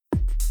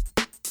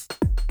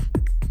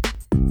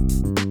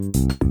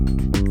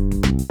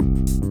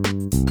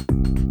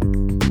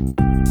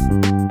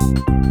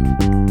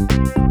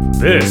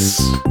This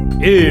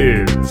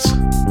is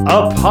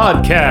a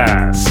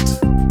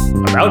podcast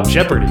about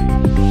Jeopardy!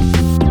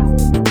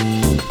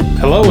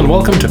 Hello and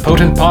welcome to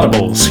Potent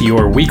Potables,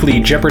 your weekly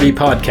Jeopardy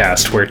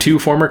podcast where two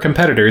former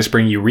competitors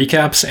bring you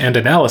recaps and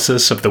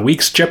analysis of the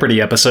week's Jeopardy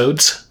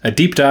episodes, a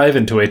deep dive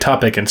into a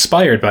topic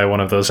inspired by one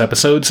of those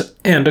episodes,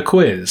 and a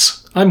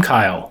quiz. I'm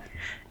Kyle.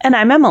 And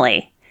I'm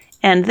Emily.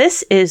 And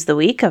this is the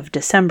week of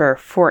December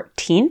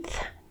 14th,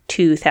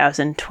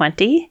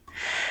 2020.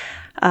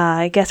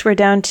 I guess we're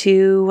down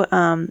to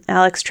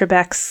Alex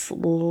Trebek's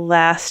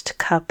last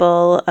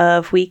couple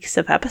of weeks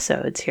of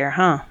episodes here,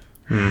 huh?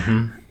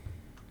 Mm-hmm.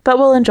 But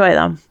we'll enjoy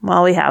them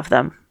while we have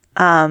them.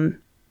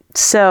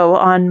 So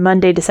on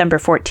Monday, December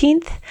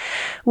 14th,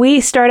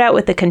 we start out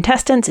with the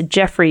contestants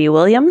Jeffrey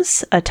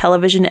Williams, a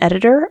television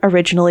editor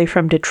originally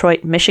from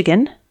Detroit,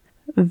 Michigan,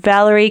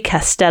 Valerie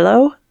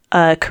Castello,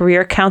 a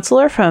career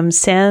counselor from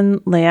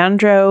San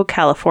Leandro,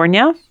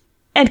 California,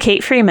 and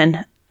Kate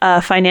Freeman, a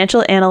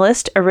financial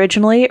analyst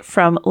originally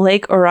from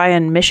Lake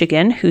Orion,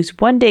 Michigan, whose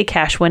one-day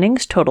cash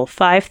winnings total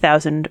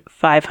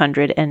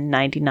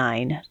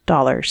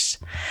 $5,599.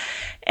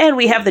 And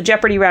we have the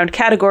Jeopardy round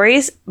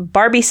categories.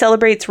 Barbie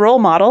celebrates role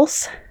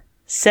models.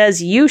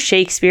 Says you,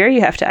 Shakespeare. You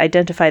have to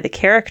identify the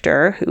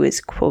character who is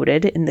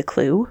quoted in the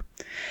clue.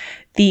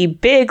 The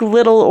Big,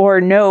 Little,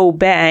 or No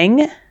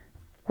Bang.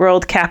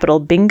 World Capital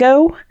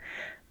Bingo.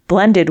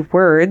 Blended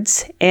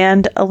words.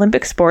 And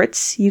Olympic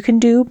sports. You can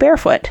do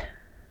barefoot.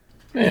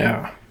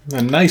 Yeah,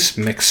 a nice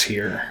mix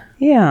here.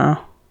 Yeah,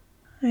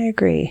 I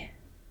agree.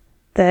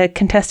 The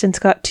contestants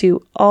got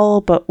to all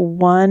but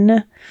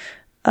one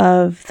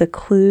of the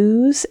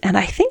clues, and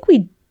I think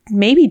we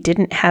maybe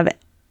didn't have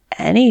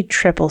any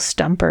triple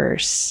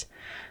stumpers.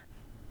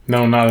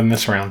 No, not in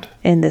this round.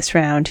 In this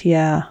round,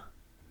 yeah.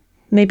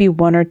 Maybe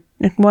one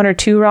or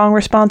two wrong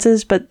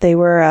responses, but they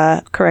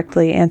were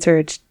correctly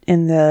answered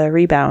in the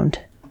rebound.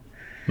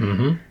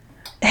 Mm-hmm.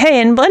 Hey,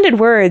 in blended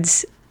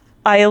words,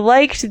 I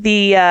liked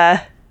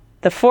the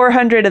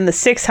 400 and the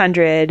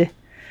 600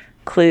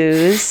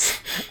 clues.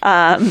 We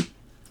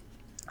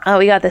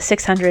got the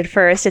 600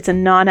 first. It's a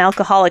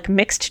non-alcoholic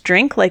mixed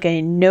drink like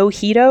a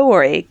Nojito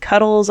or a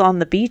Cuddles on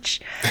the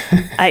beach.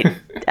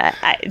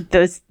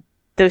 Those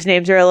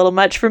names are a little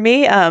much for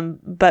me,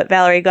 but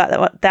Valerie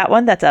got that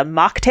one. That's a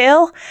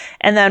mocktail.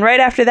 And then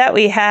right after that,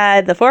 we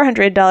had the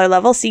 $400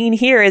 level. Seen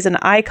here is an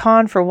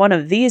icon for one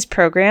of these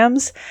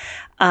programs.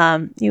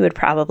 You would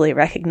probably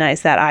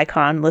recognize that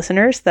icon,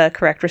 listeners. The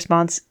correct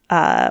response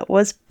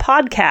was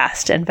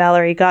podcast, and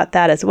Valerie got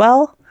that as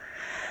well.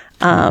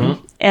 And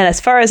as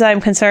far as I'm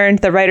concerned,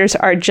 the writers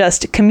are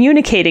just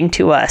communicating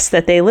to us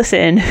that they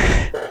listen.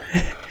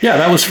 Yeah,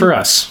 that was for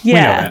us. Yeah.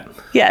 We know that.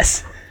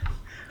 Yes.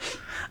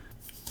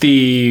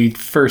 The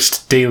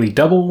first Daily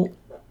Double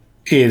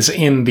is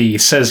in the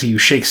Says You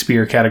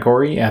Shakespeare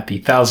category at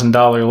the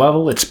 $1,000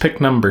 level. It's pick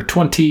number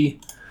 20.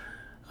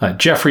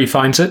 Jeffrey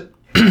finds it.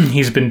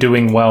 He's been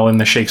doing well in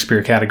the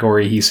Shakespeare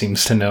category. He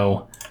seems to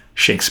know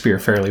Shakespeare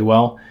fairly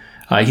well.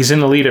 He's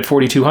in the lead at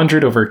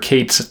 4,200 over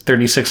Kate's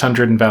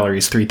 3,600 and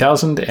Valerie's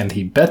 3,000, and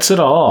he bets it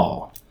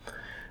all.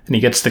 And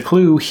he gets the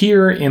clue,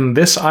 here in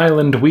this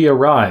island we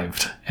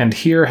arrived, and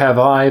here have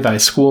I, thy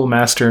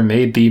schoolmaster,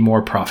 made thee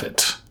more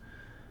profit.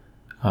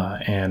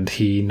 And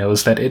he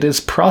knows that it is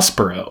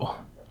Prospero.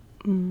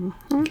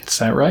 Mm-hmm. Gets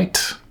that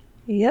right.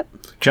 Yep.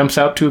 Jumps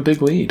out to a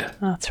big lead.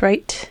 That's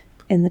right.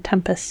 In the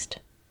Tempest.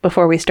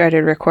 Before we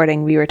started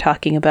recording, we were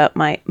talking about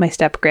my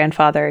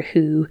step-grandfather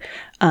who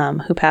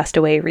passed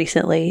away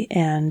recently.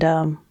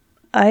 And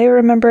I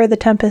remember The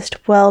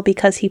Tempest well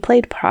because he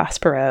played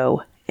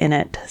Prospero in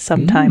it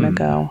some time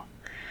ago.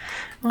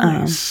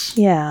 Nice.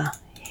 Yeah.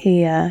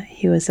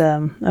 He was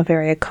a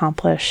very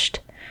accomplished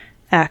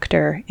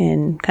actor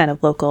in kind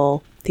of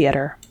local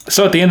theater.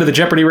 So at the end of the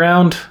Jeopardy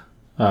round,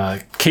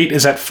 Kate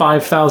is at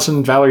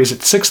 5,000, Valerie's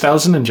at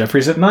 6,000, and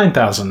Jeffrey's at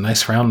 9,000.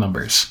 Nice round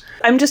numbers.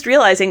 I'm just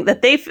realizing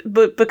that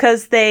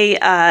because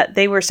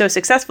they were so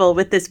successful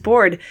with this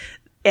board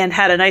and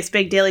had a nice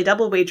big daily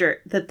double wager,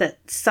 that the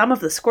sum of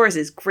the scores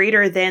is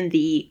greater than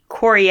the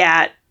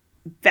Coriat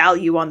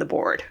value on the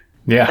board.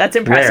 Yeah. That's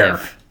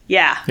impressive. Rare.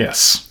 Yeah.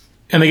 Yes.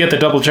 And they get the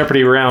double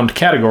Jeopardy round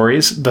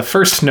categories. The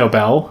first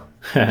Nobel,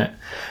 the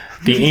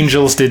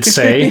angels did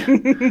say,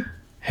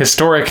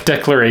 historic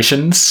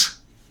declarations,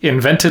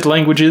 invented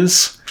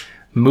languages,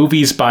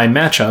 movies by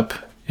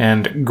matchup,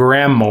 and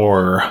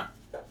grammar.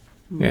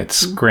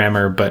 It's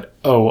grammar, but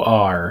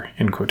O-R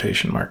in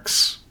quotation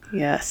marks.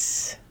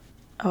 Yes.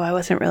 Oh, I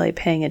wasn't really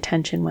paying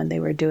attention when they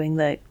were doing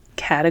the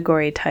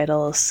category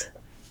titles.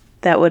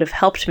 That would have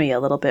helped me a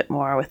little bit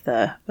more with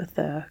the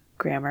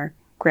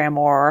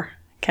grammar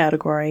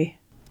category.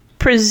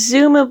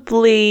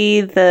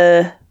 Presumably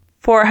the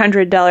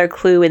 $400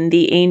 clue in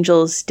The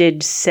Angels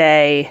Did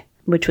Say,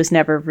 which was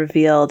never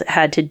revealed,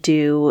 had to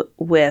do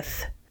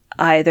with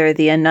either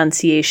the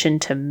Annunciation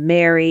to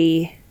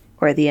Mary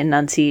or the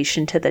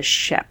Annunciation to the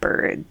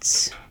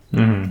shepherds.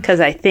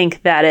 Because I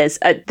think that is,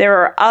 there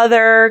are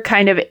other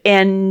kind of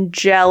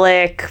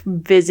angelic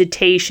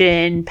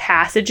visitation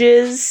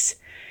passages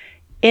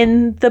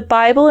in the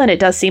Bible, and it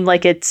does seem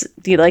like it's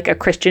like a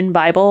Christian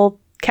Bible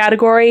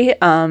category.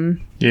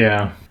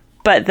 Yeah.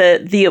 But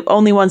the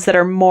only ones that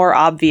are more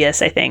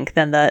obvious, I think,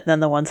 than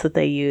the ones that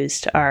they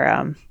used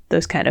are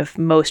those kind of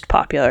most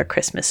popular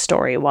Christmas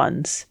story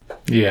ones.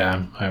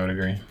 Yeah, I would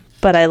agree.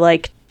 But I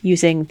liked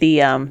using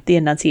the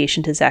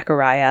Annunciation to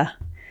Zechariah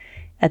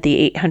at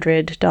the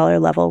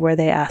 $800 level, where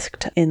they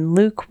asked, in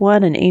Luke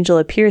 1, an angel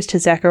appears to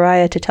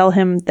Zechariah to tell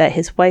him that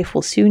his wife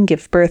will soon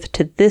give birth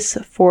to this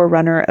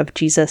forerunner of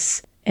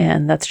Jesus,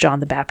 and that's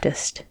John the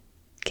Baptist.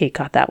 Kate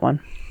got that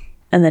one.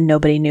 And then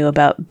nobody knew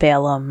about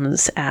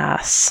Balaam's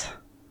ass.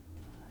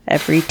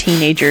 Every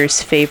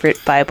teenager's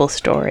favorite Bible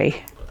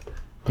story.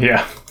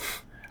 Yeah.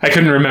 I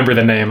couldn't remember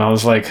the name. I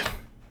was like,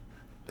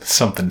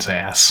 something's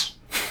ass.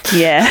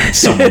 Yeah.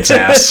 Someone's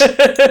ass.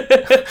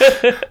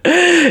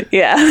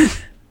 Yeah.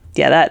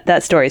 Yeah,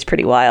 that story is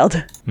pretty wild.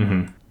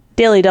 Mm-hmm.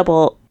 Daily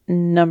Double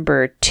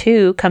number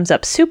 2 comes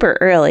up super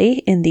early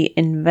in the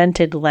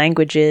invented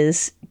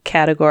languages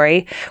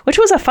category, which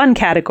was a fun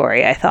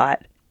category, I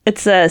thought.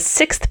 It's a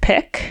 6th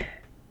pick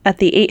at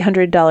the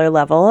 $800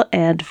 level,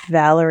 and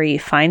Valerie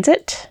finds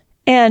it.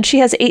 And she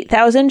has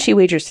 8,000. She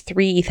wagers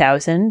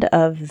 3,000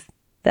 of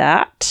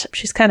that.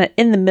 She's kind of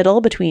in the middle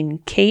between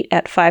Kate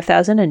at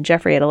 5,000 and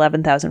Jeffrey at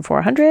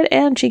 11,400,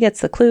 and she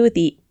gets the clue.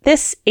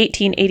 This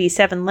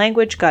 1887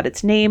 language got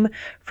its name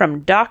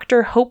from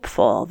Dr.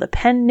 Hopeful, the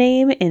pen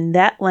name in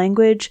that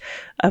language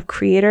of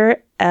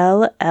creator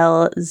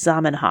L.L.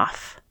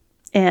 Zamenhof.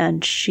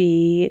 And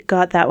she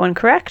got that one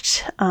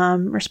correct,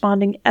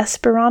 responding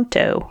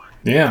Esperanto.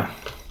 Yeah.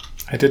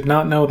 I did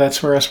not know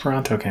that's where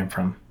Esperanto came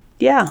from.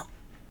 Yeah.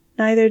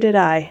 Neither did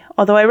I.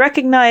 Although I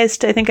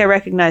think I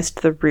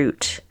recognized the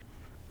root.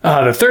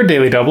 The third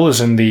Daily Double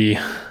is in the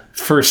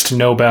first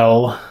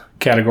Nobel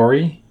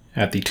category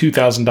at the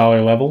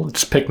 $2,000 level.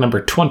 It's pick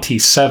number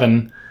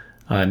 27,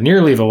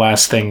 nearly the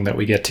last thing that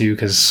we get to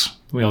because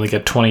we only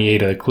get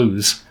 28 of the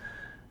clues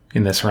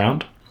in this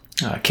round.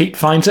 Kate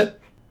finds it.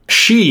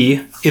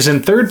 She is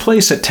in third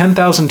place at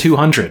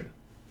 10,200.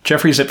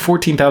 Jeffrey's at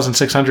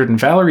 14,600 and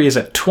Valerie is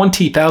at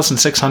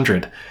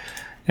 20,600.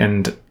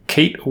 And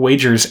Kate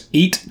wagers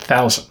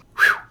 8,000.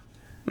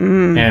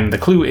 And the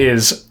clue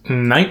is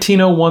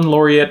 1901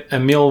 laureate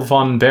Emil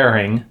von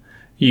Behring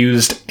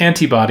used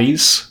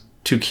antibodies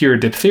to cure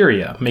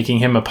diphtheria, making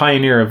him a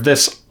pioneer of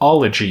this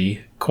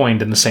ology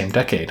coined in the same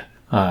decade.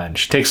 And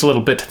she takes a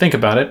little bit to think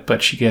about it,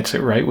 but she gets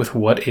it right with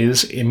what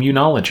is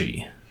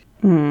immunology.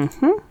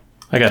 Mm-hmm.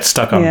 I got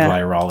stuck on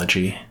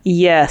virology.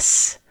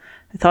 Yes.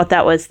 I thought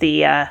that was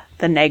the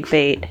neg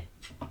bait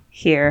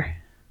here.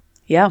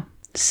 Yeah.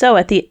 So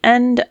at the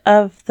end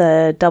of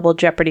the Double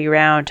Jeopardy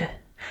round,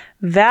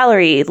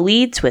 Valerie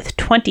leads with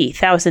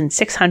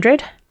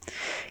 20,600.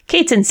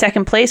 Kate's in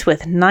second place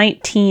with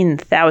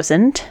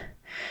 19,000.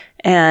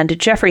 And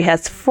Jeffrey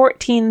has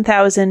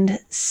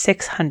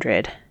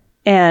 14,600.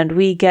 And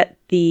we get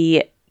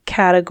the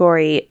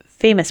category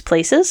Famous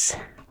Places.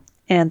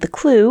 And the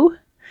clue,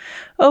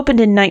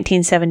 opened in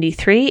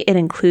 1973, it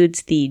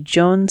includes the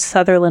Joan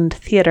Sutherland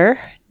Theatre,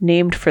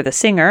 named for the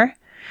singer,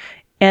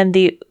 and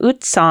the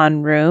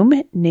Utzon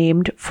Room,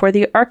 named for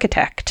the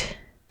architect.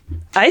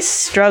 I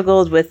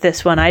struggled with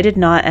this one. I did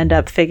not end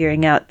up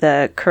figuring out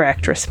the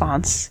correct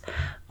response.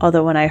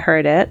 Although when I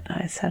heard it,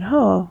 I said,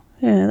 oh,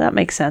 yeah, that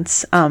makes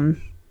sense. And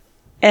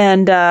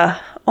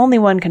only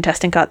one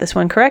contestant got this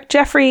one correct.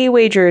 Jeffrey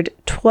wagered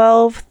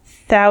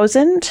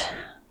 12,000.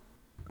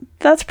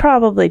 That's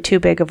probably too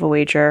big of a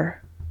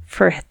wager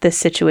for this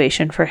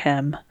situation for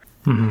him.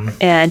 Mm-hmm.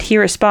 And he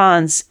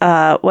responds,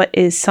 what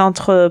is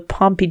Centre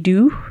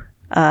Pompidou?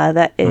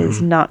 That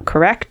is not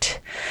correct.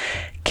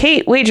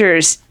 Kate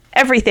wagers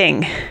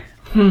everything.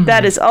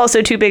 That is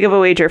also too big of a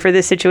wager for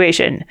this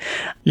situation.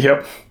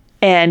 Yep.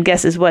 And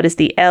guesses what is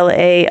the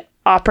LA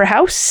Opera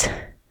House?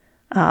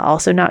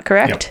 Also not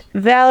correct.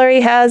 Yep.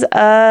 Valerie has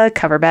a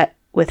cover bet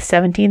with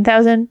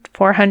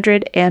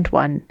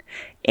 17,401.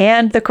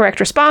 And the correct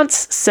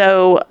response.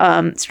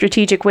 So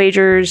strategic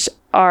wagers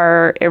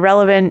are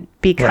irrelevant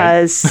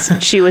because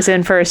she was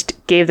in first,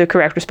 gave the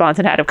correct response,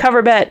 and had a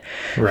cover bet.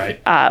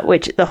 Right.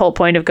 Which the whole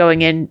point of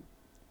going in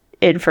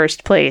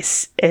first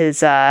place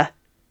is that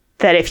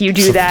if you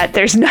do that,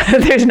 there's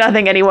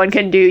nothing anyone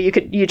can do.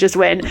 You just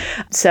win.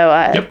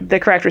 So the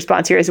correct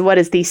response here is, what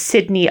is the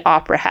Sydney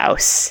Opera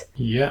House?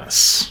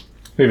 Yes.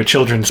 We have a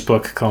children's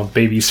book called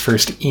Baby's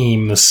First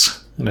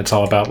Eames, and it's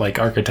all about like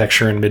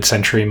architecture and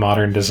mid-century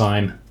modern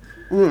design.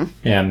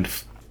 And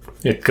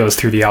it goes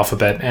through the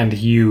alphabet, and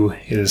U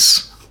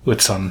is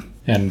Utzon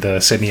and the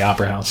Sydney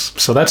Opera House.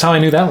 So that's how I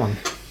knew that one.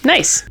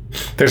 Nice.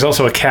 There's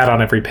also a cat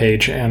on every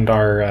page, and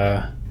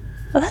our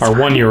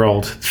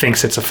 1-year-old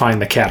thinks it's a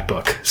Find the Cat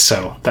book.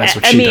 So that's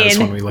what she does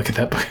when we look at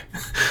that book.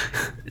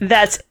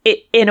 That's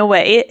it, in a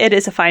way, it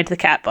is a Find the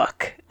Cat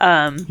book.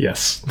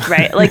 Yes.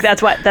 Right. Like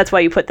that's why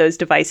you put those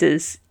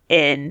devices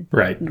in.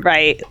 Right.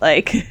 Right.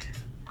 Like.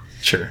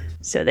 Sure.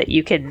 So that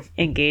you can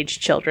engage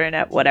children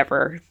at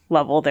whatever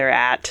level they're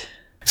at.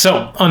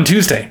 So, on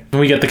Tuesday,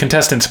 we get the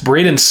contestants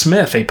Braden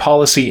Smith, a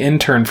policy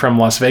intern from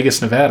Las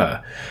Vegas,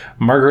 Nevada,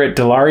 Margaret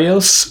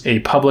Delarios, a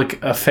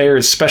public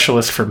affairs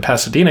specialist from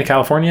Pasadena,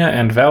 California,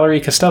 and Valerie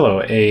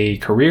Costello, a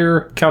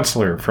career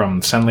counselor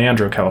from San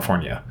Leandro,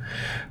 California,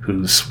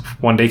 whose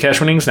one-day cash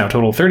winnings now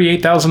total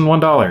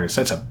 $38,001.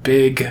 That's a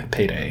big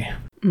payday.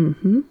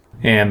 Mm-hmm.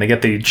 And they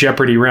get the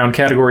Jeopardy round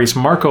categories.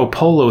 Marco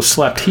Polo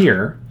Slept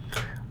Here,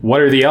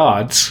 What Are the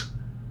Odds,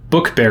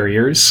 Book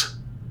Barriers,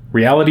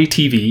 Reality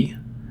TV,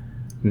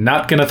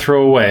 Not Gonna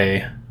Throw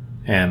Away,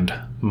 and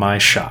My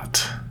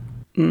Shot.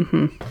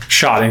 Mm-hmm.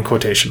 Shot in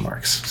quotation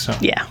marks. So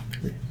yeah,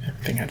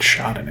 everything had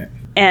shot in it.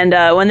 And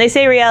when they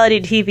say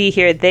reality TV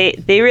here,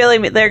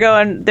 they're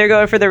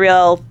going for the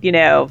real,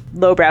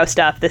 lowbrow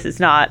stuff. This is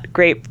not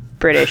Great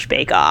British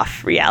Bake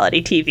Off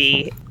reality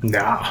TV.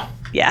 No.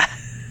 Yeah.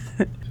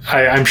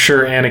 I'm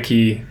sure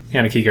Anarchy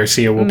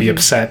Garcia will be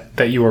upset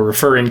that you are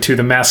referring to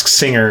The Masked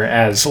Singer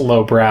as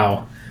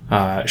lowbrow.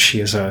 She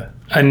is a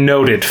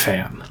noted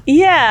fan.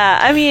 Yeah,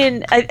 I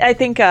mean, I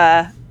think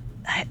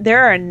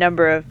there are a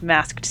number of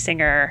Masked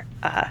Singer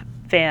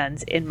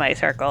fans in my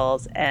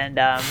circles, and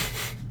I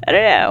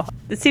don't know.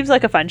 It seems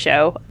like a fun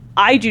show.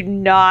 I do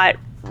not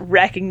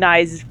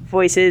recognize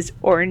voices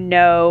or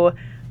know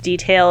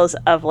details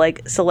of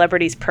like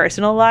celebrities'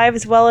 personal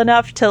lives well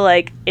enough to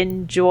like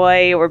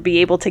enjoy or be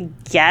able to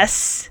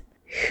guess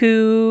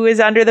who is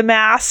under the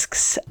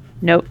masks.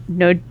 No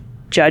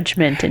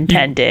judgment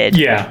intended.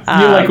 You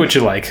like what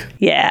you like.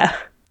 Yeah.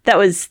 That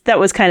was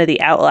kind of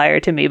the outlier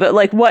to me. But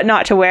like What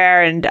Not to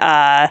Wear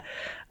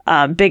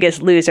and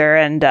Biggest Loser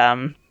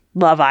and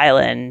Love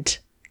Island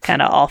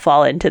kind of all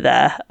fall into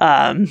the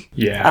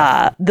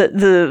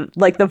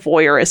like the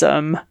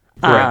voyeurism.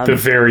 Right, the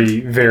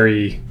very,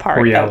 very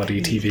reality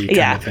of, TV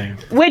kind of thing.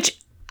 Which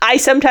I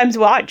sometimes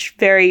watch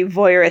very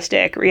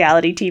voyeuristic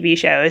reality TV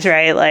shows,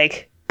 right?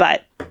 Like,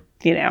 but,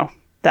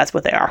 that's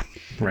what they are.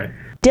 Right.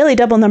 Daily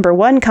Double number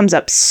 1 comes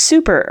up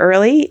super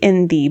early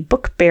in the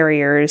Book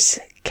Barriers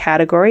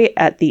category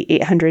at the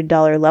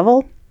 $800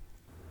 level.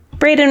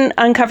 Braden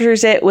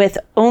uncovers it with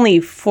only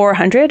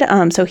 400,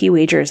 so he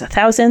wagers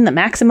 1,000, the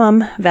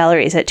maximum.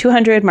 Valerie's at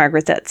 200,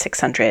 Margaret's at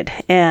 600.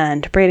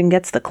 And Braden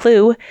gets the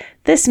clue.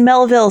 This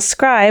Melville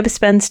scribe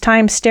spends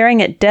time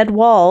staring at dead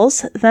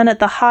walls, then at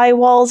the high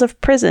walls of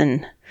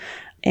prison.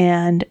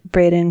 And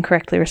Braden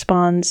correctly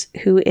responds,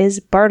 who is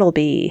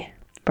Bartleby?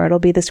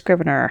 Bartleby the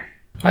Scrivener.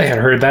 I had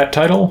heard that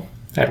title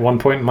at one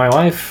point in my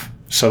life,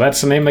 so that's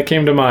the name that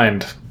came to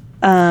mind.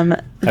 I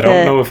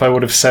don't know if I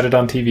would have said it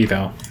on TV,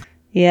 though.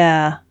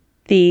 Yeah.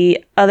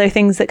 The other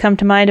things that come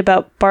to mind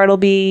about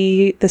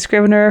Bartleby the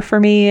Scrivener for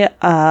me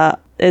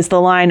is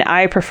the line,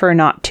 I prefer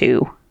not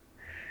to.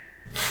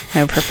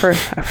 I would prefer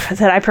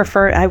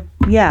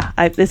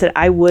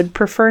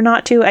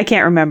not to. I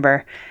can't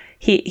remember.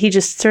 He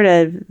just sort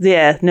of,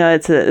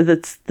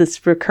 it's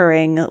this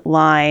recurring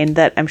line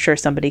that I'm sure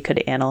somebody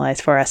could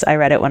analyze for us. I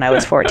read it when I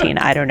was 14.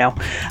 I don't know.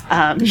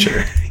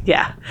 Sure.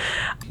 Yeah.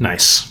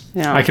 Nice.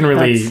 Yeah, I can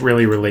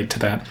really relate to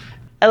that.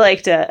 I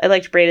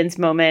liked Braden's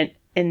moment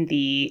in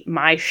the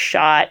My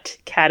Shot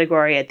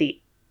category at the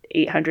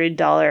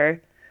 $800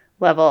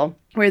 level,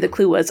 where the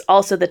clue was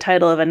also the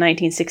title of a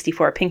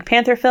 1964 Pink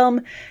Panther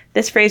film.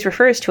 This phrase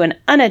refers to an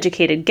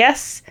uneducated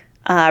guess.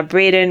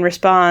 Braden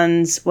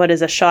responds, what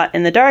is a shot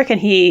in the dark? And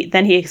he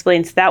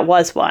explains that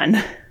was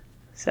one.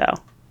 So,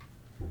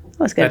 that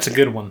was good. That's a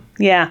good one.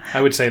 Yeah.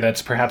 I would say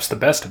that's perhaps the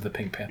best of the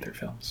Pink Panther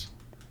films.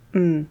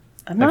 I'm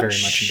not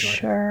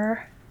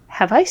sure.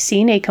 Have I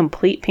seen a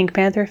complete Pink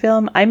Panther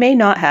film? I may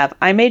not have.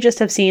 I may just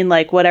have seen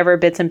like whatever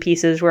bits and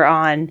pieces were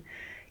on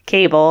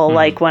cable,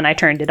 like when I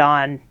turned it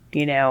on,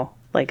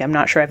 like I'm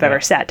not sure I've ever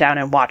sat down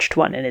and watched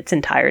one in its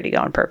entirety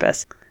on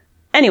purpose.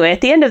 Anyway,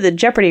 at the end of the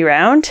Jeopardy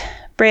round,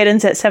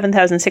 Braden's at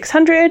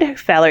 7,600,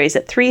 Valerie's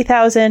at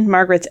 3,000,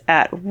 Margaret's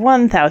at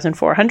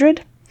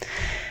 1,400.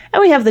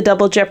 And we have the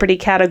double Jeopardy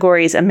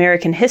categories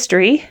American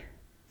History,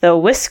 The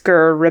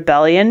Whisker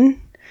Rebellion,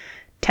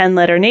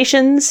 10-Letter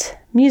Nations,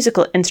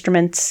 Musical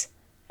Instruments,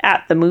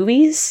 At the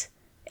Movies,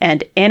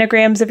 and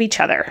Anagrams of Each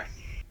Other.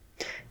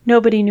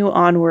 Nobody knew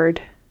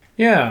Onward.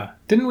 Yeah.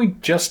 Didn't we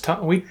just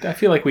talk? I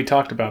feel like we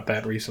talked about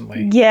that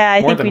recently. Yeah,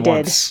 I think we did.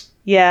 Once.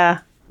 Yeah.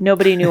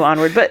 Nobody knew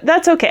Onward, but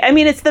that's okay. I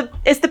mean, it's the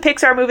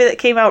Pixar movie that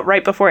came out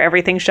right before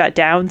everything shut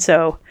down,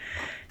 so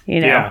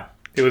Yeah.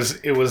 It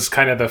was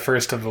kind of the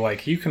first of the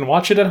like, you can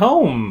watch it at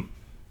home.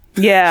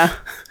 Yeah.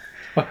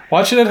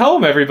 Watch it at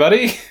home,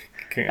 everybody.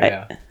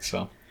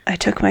 So I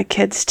took my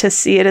kids to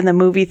see it in the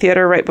movie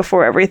theater right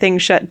before everything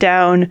shut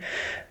down,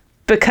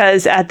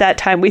 because at that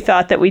time we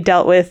thought that we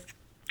dealt with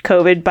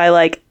COVID by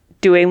like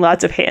doing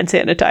lots of hand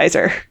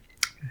sanitizer.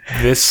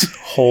 This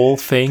whole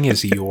thing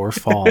is your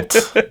fault.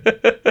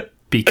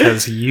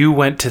 Because you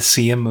went to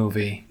see a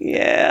movie.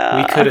 Yeah.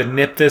 We could have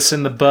nipped this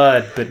in the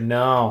bud, but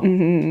no.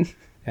 Mm-hmm.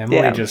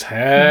 Emily just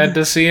had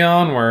to see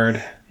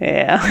Onward.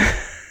 Yeah.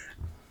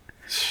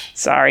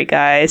 Sorry,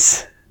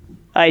 guys.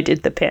 I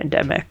did the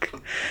pandemic.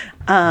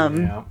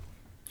 Yeah.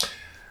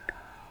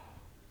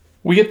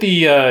 We get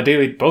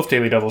the both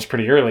daily doubles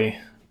pretty early.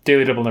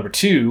 Daily double number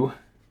 2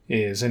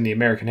 is in the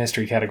American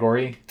History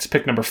category. It's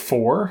pick number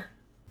 4.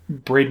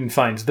 Braden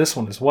finds this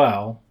one as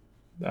well.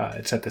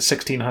 It's at the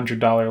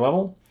 $1,600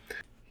 level.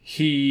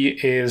 He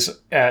is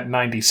at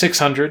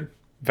 9,600.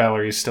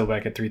 Valerie's still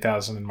back at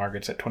 3,000 and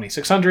Margaret's at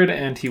 2,600,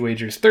 and he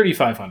wagers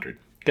 3,500.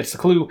 Gets the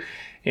clue.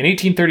 In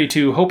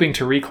 1832, hoping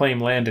to reclaim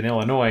land in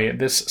Illinois,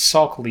 this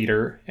Sauk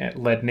leader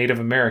led Native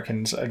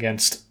Americans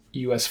against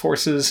U.S.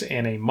 forces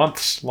in a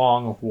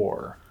months-long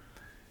war.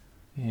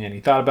 And he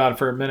thought about it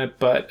for a minute,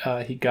 but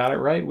he got it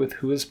right with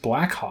who is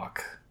Black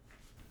Hawk.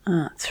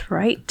 That's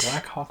right.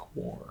 Black Hawk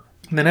War.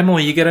 And then,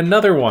 Emily, you get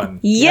another one.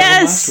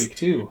 Yes! Last week,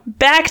 too.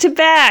 Back to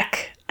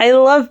back. I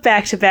love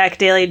back-to-back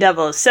Daily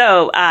Doubles.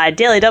 So,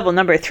 Daily Double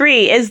number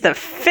 3 is the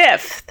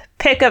 5th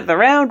pick of the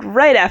round,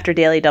 right after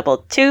Daily Double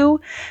 2.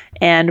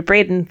 And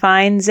Braden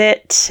finds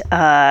it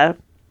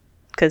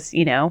because,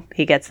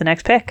 he gets the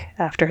next pick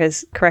after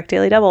his correct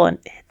Daily Double. And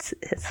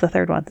it's the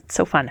third one. It's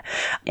so fun.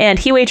 And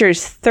he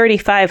wagers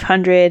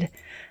 3,500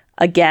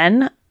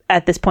 again.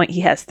 At this point,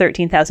 he has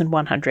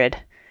 13,100.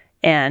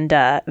 And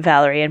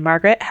Valerie and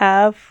Margaret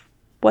have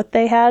what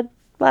they had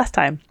last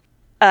time.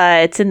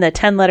 It's in the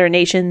 10-letter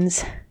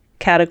nations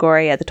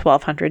category at the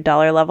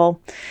 $1,200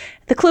 level.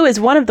 The clue is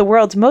one of the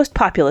world's most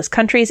populous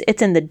countries.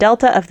 It's in the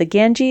delta of the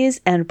Ganges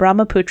and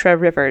Brahmaputra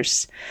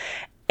rivers.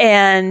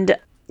 And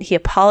he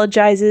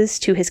apologizes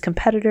to his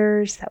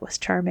competitors. That was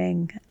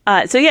charming.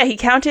 He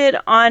counted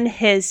on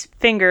his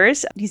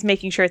fingers. He's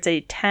making sure it's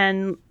a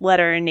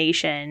 10-letter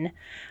nation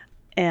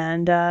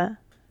and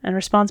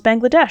responds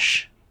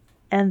Bangladesh.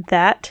 And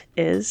that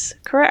is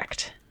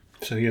correct.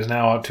 So he is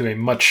now up to a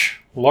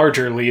much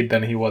larger lead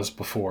than he was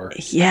before.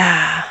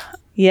 Yeah.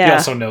 He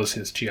also knows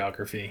his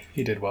geography.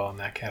 He did well in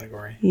that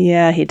category.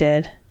 Yeah, he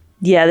did.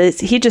 Yeah,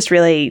 he just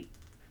really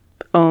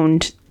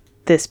owned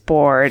this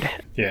board.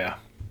 Yeah.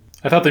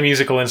 I thought the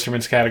musical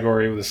instruments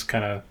category was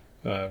kind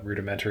of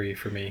rudimentary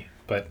for me,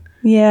 but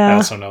I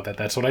also know that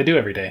that's what I do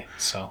every day.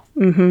 So,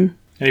 And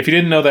if you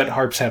didn't know that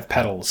harps have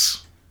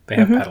pedals, they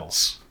have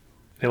pedals.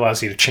 It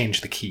allows you to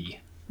change the key.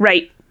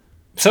 Right.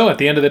 So at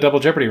the end of the Double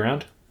Jeopardy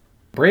round,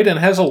 Braden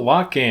has a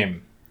lock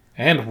game.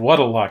 And what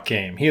a lock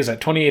game. He is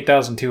at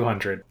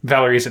 28,200.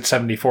 Valerie's at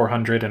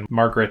 7,400 and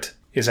Margaret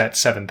is at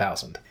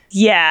 7,000.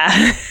 Yeah.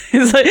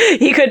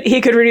 he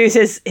could reduce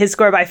his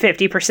score by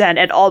 50%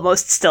 and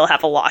almost still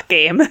have a lock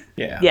game.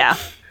 Yeah.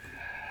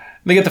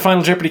 They get the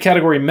Final Jeopardy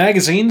category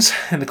magazines,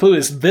 and the clue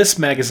is this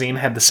magazine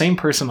had the same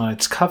person on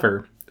its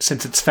cover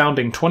since its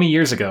founding 20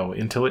 years ago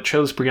until it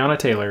chose Breonna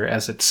Taylor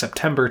as its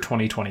September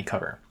 2020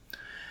 cover.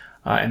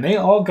 And they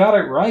all got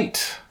it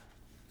right.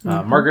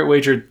 Margaret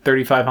wagered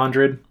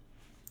 3,500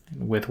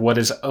 with What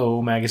Is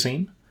O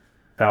magazine.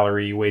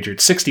 Valerie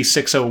wagered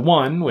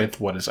 6,601 with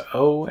What Is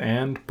O,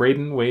 and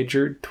Braden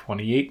wagered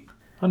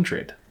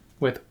 2,800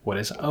 with What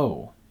Is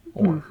O,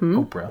 or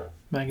Oprah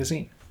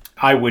magazine.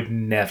 I would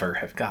never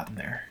have gotten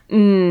there.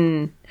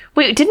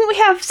 Wait, didn't we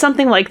have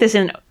something like this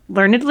in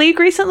Learned League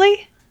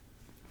recently?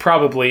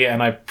 Probably,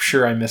 and I'm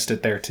sure I missed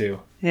it there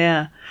too.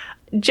 Yeah.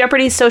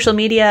 Jeopardy's social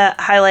media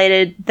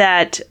highlighted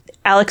that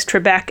Alex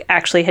Trebek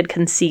actually had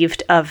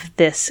conceived of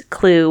this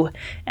clue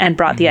and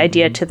brought the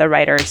idea to the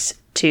writers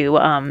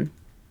to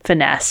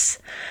finesse,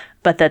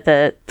 but that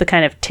the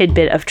kind of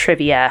tidbit of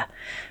trivia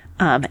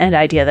and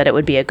idea that it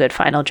would be a good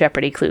Final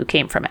Jeopardy clue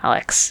came from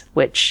Alex,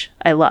 which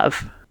I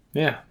love.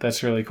 Yeah,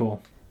 that's really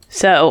cool.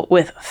 So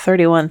with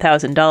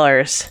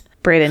 $31,000,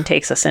 Braden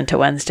takes us into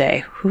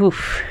Wednesday.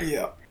 Oof.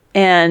 Yeah.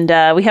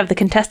 And we have the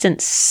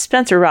contestant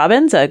Spencer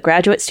Robbins, a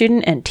graduate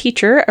student and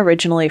teacher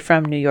originally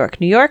from New York,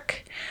 New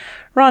York.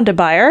 Rhonda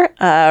Byer,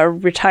 a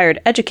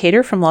retired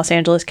educator from Los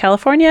Angeles,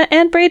 California,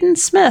 and Braden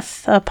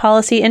Smith, a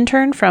policy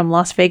intern from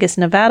Las Vegas,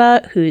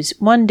 Nevada, whose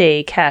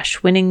one-day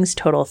cash winnings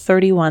total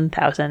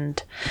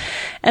 $31,000.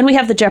 And we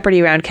have the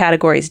Jeopardy round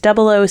categories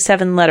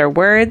 007-letter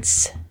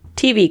words,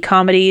 TV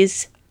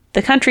comedies,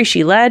 The Country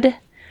She Led,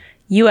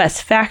 U.S.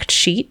 Fact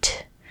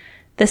Sheet,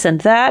 This and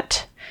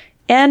That,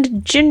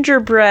 and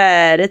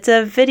Gingerbread. It's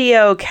a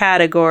video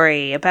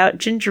category about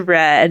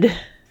gingerbread.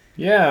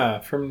 Yeah,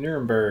 from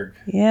Nuremberg.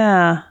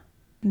 Yeah.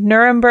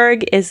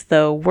 Nuremberg is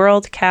the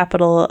world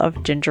capital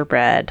of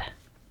gingerbread,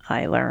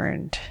 I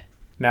learned.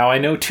 Now I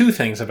know two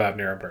things about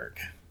Nuremberg.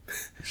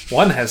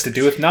 One has to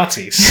do with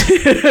Nazis.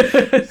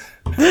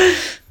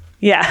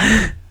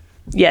 Yeah.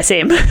 Yeah,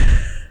 same.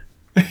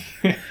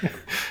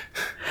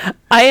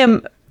 I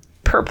am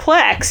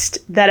perplexed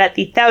that at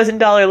the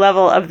 $1,000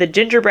 level of the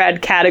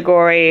gingerbread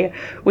category,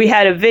 we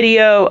had a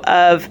video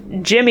of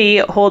Jimmy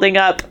holding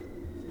up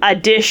a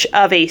dish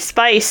of a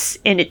spice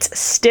in its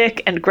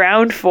stick and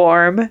ground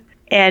form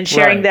and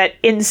sharing that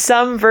in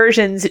some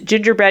versions,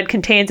 gingerbread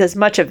contains as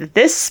much of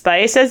this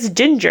spice as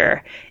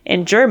ginger.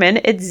 In German,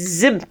 it's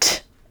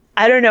Zimt.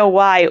 I don't know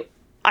why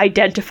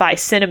identify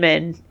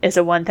cinnamon is a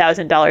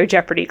 $1,000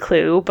 Jeopardy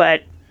clue,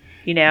 but,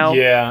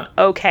 yeah,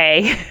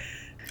 okay.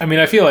 I mean,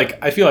 I feel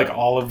like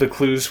all of the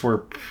clues were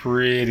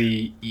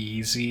pretty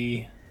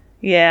easy.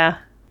 Yeah.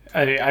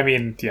 I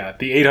mean, yeah,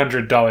 the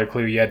 $800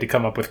 clue, you had to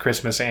come up with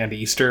Christmas and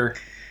Easter.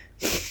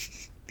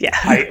 Yeah.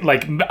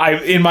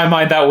 I in my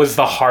mind, that was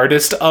the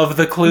hardest of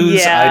the clues.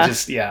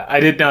 Yeah.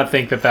 I did not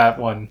think that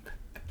one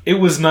it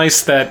was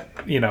nice that,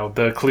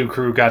 the Clue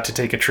crew got to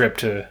take a trip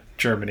to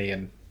Germany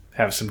and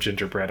have some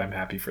gingerbread. I'm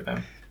happy for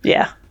them.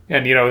 Yeah.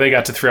 And, they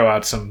got to throw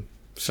out some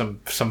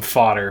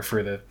fodder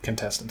for the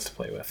contestants to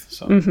play with.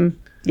 So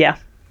Yeah.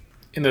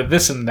 in the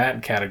this and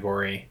that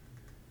category,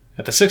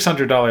 at the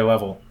 $600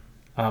 level,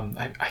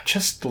 I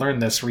just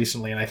learned this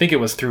recently, and I think it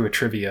was through a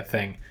trivia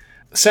thing.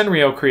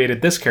 Senryo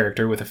created this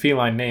character with a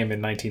feline name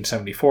in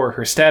 1974.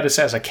 Her status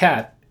as a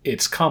cat,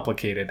 it's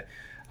complicated.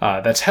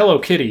 That's Hello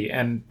Kitty,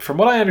 and from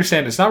what I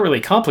understand, it's not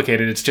really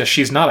complicated, it's just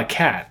she's not a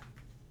cat.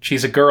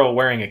 She's a girl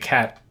wearing a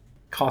cat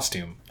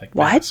costume, like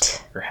what?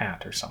 mask or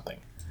hat or something.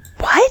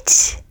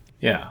 What?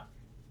 Yeah.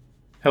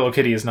 Hello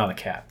Kitty is not a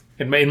cat,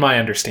 in my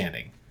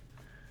understanding.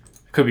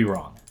 I could be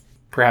wrong.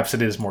 Perhaps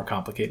it is more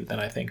complicated than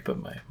I think, but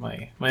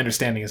my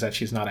understanding is that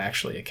she's not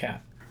actually a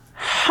cat.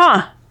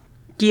 Huh.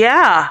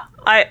 Yeah.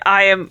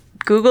 I am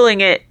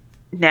Googling it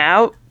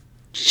now.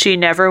 She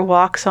never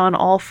walks on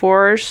all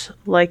fours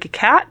like a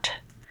cat.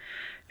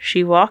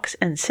 She walks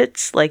and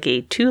sits like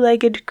a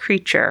two-legged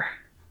creature.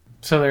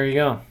 So there you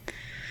go.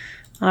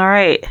 All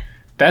right.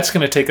 That's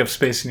going to take up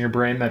space in your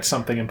brain that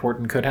something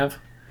important could have.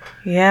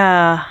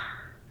 Yeah.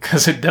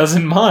 Because it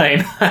doesn't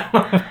mine.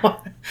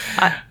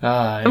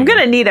 I'm going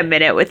to need a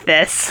minute with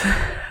this.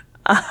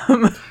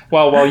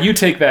 Well, while you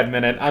take that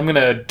minute, I'm going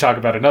to talk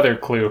about another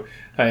clue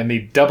in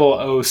the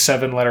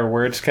 007 letter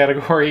words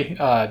category,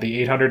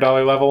 the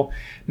 $800 level.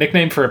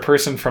 Nickname for a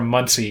person from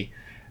Muncie.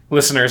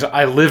 Listeners,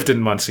 I lived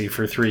in Muncie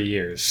for 3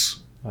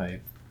 years. I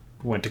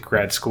went to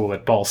grad school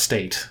at Ball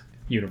State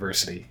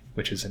University,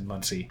 which is in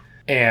Muncie.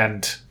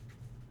 And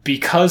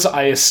because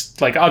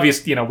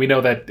obviously, we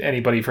know that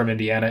anybody from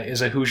Indiana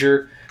is a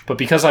Hoosier, but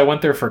because I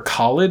went there for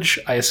college,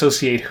 I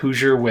associate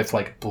Hoosier with,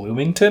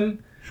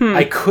 Bloomington.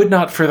 I could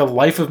not for the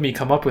life of me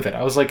come up with it.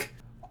 I was like,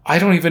 I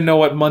don't even know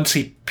what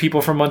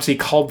people from Muncie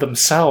called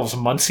themselves.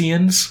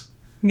 Muncians?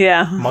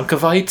 Yeah.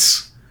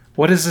 Monkovites?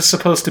 What is this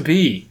supposed to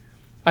be?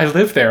 I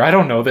live there. I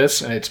don't know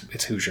this. And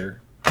it's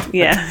Hoosier.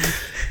 Yeah.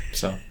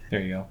 So,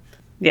 there you go.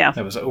 Yeah.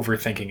 I was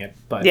overthinking it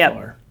by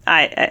far.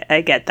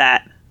 I get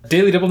that.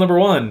 Daily Double number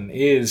 1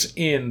 is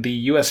in the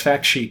U.S.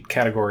 Fact Sheet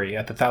category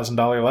at the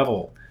 $1,000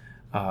 level.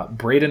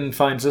 Braden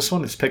finds this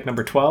one. It's pick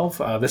number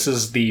 12. This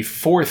is the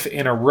 4th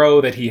in a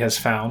row that he has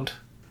found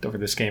over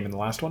this game in the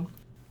last one.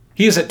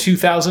 He is at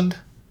 2,000.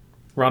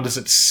 Rhonda's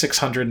at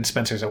 600 and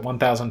Spencer's at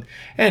 1,000.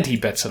 And he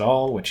bets it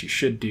all, which he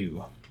should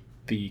do.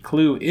 The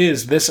clue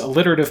is this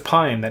alliterative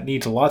pine that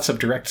needs lots of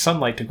direct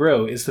sunlight to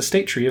grow is the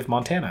state tree of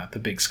Montana, the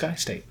Big Sky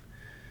State.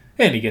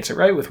 And he gets it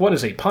right with what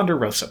is a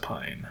ponderosa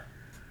pine.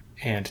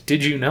 And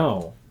did you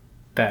know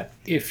that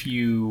if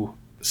you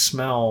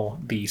smell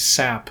the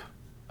sap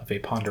of a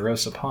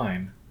ponderosa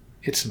pine,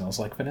 it smells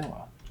like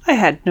vanilla? I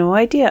had no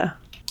idea.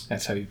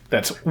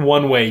 That's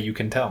one way you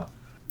can tell.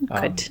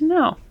 Good to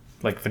know.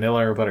 Like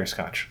vanilla or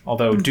butterscotch.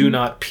 Although do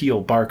not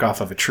peel bark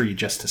off of a tree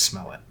just to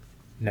smell it.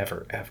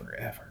 Never, ever,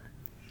 ever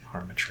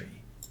harm a tree.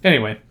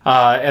 Anyway,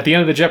 at the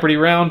end of the Jeopardy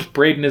round,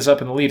 Braden is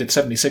up in the lead at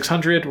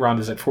 7,600,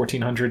 Rhonda's at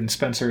 1,400, and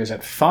Spencer is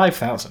at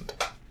 5,000.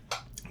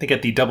 They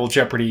get the Double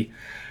Jeopardy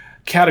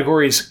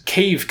categories: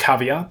 cave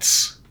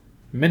caveats,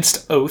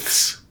 minced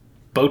oaths,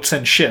 boats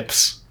and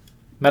ships,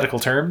 medical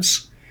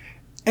terms,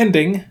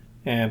 ending,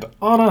 and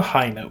on a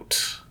high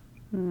note.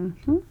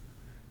 Mm-hmm.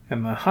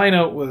 And the high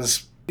note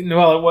was,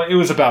 it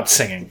was about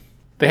singing.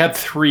 They had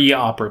 3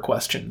 opera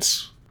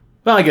questions.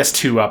 Well, I guess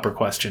 2 opera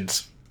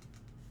questions,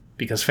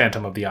 because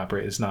Phantom of the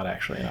Opera is not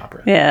actually an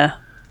opera. Yeah.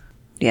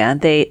 Yeah,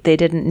 they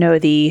didn't know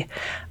the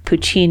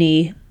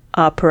Puccini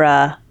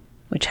opera,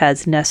 which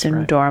has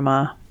Nessun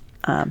Dorma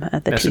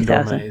at the Nessun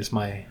 2000. Dorma is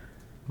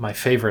my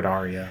favorite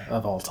aria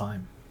of all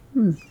time.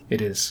 It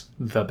is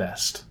the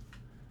best.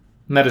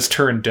 And that is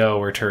Turandot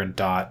or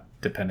Turandot,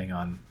 depending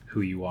on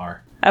who you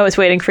are. I was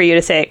waiting for you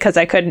to say it because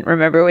I couldn't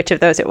remember which of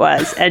those it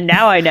was. And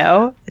now I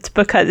know it's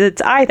because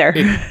it's either.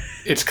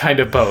 It's kind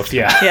of both,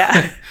 yeah.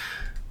 Yeah.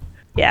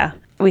 Yeah.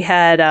 We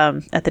had,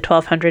 at the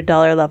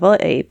 $1,200 level,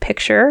 a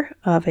picture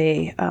of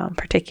a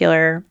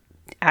particular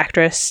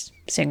actress,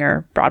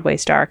 singer, Broadway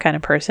star kind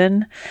of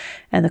person.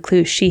 And the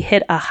clue, she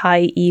hit a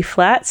high E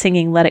flat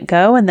singing Let It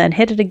Go and then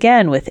hit it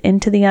again with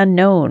Into the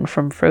Unknown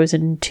from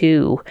Frozen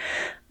 2.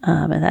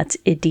 And that's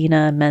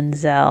Idina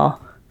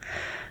Menzel.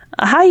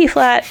 A high E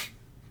flat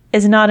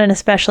is not an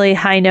especially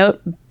high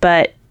note,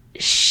 but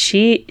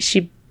she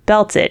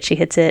belts it. She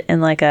hits it in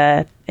like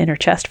a inner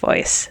chest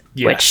voice.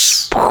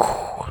 Yes. Which,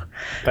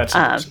 that's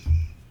awesome.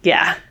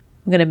 Yeah.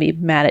 I'm going to be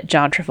mad at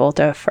John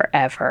Travolta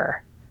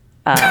forever.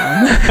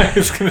 I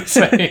was going to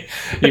say,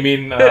 you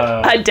mean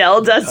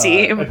Adele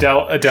Dazeem.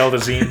 Adele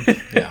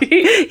Dazeem.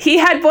 Yeah. He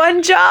had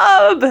one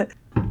job.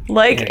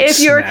 Like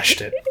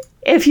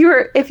if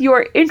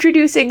you're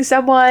introducing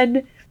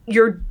someone,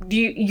 your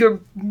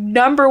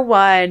number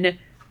one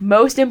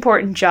most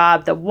important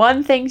job, the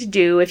one thing to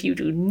do if you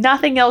do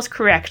nothing else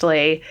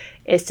correctly,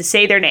 is to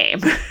say their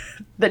name.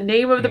 The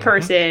name of the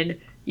person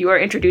you are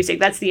introducing.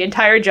 That's the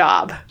entire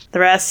job. The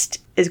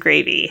rest is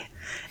gravy.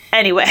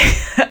 Anyway,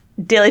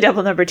 Daily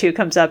Double number 2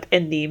 comes up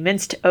in the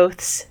Minced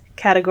Oaths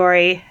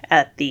category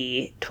at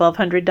the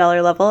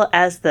 $1,200 level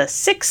as the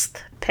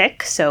 6th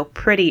pick, so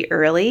pretty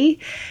early.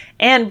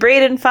 And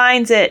Braden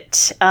finds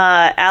it.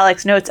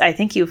 Alex notes, I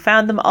think you've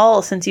found them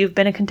all since you've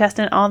been a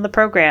contestant on the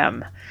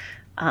program.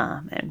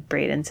 And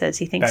Braden says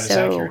he thinks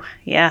so. Accurate.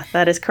 Yeah,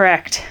 that is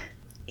correct.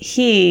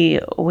 He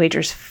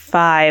wagers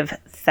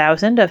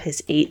 5,000 of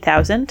his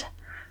 8,000.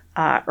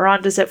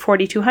 Rhonda's at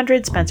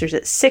 4,200. Spencer's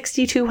at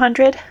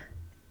 6,200.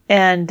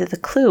 And the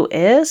clue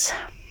is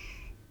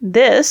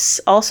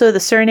this, also the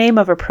surname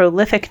of a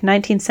prolific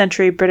 19th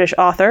century British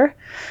author,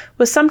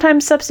 was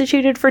sometimes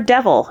substituted for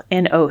devil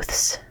in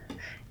oaths.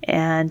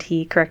 And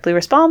he correctly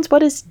responds,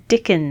 what is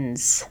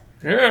Dickens?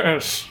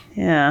 Yes.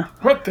 Yeah.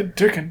 What the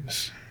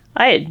Dickens?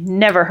 I had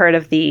never heard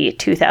of the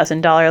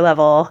 $2,000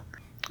 level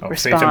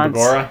response. Faith and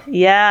Begorra?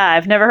 Yeah,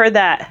 I've never heard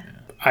that.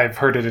 I've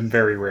heard it in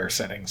very rare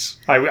settings.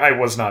 I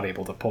was not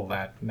able to pull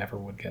that. Never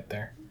would get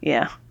there.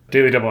 Yeah.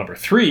 Daily Double number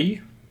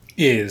 3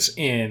 is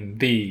in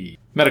the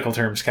medical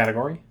terms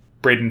category.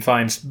 Braden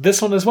finds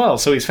this one as well,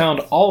 so he's found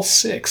all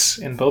 6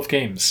 in both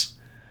games.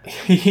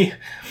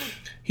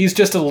 He's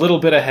just a little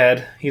bit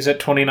ahead. He's at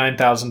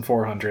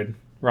 29,400.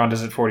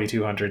 Rhonda's at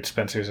 4,200.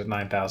 Spencer's at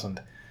 9,000.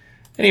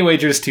 And he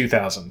wagers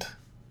 2,000.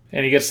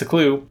 And he gets the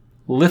clue.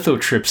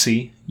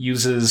 Lithotripsy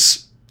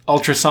uses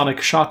ultrasonic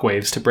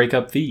shockwaves to break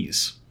up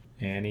these.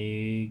 And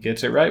he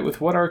gets it right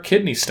with what are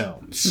kidney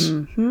stones.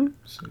 Mm-hmm.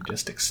 So he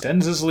just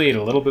extends his lead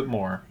a little bit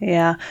more.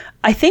 Yeah.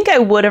 I think I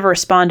would have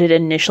responded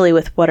initially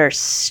with what are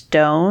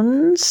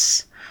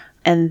stones,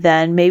 and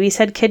then maybe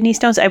said kidney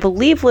stones. I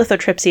believe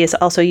lithotripsy is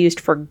also used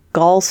for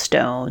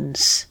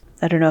gallstones.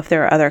 I don't know if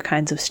there are other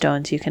kinds of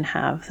stones you can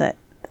have that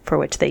for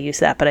which they use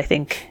that, but I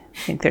think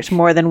there's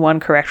more than one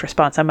correct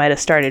response. I might have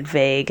started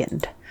vague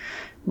and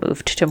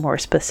moved to more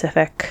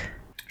specific.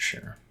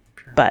 Sure.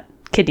 But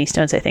kidney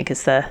stones, I think,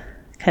 is the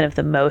kind of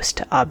the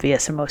most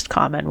obvious and most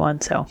common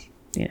one. So,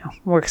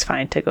 works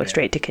fine to go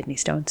straight to kidney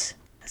stones.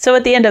 So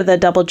at the end of the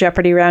double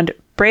Jeopardy round,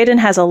 Braden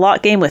has a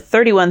lot game with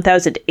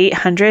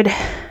 31,800.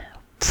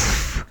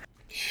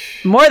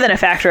 More than a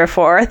factor of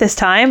 4 this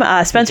time.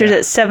 Spencer's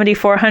at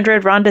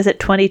 7,400. Rhonda's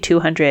at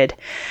 2,200.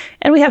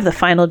 And we have the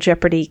final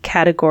Jeopardy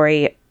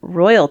category,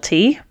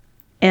 royalty.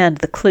 And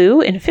the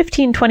clue, in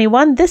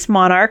 1521, this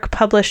monarch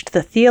published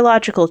the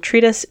theological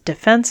treatise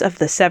Defense of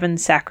the Seven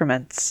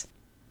Sacraments.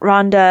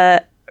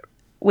 Rhonda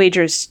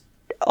wagers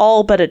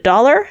all but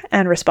 $1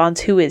 and responds,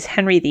 who is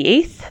Henry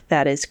VIII?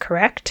 That is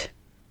correct.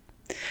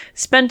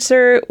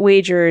 Spencer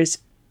wagers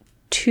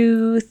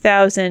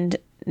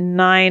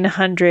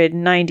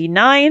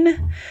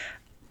 2,999.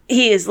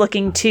 He is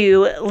looking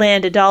to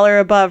land $1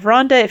 above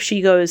Rhonda if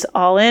she goes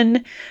all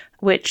in,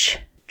 which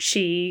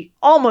she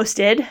almost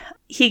did.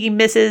 He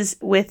misses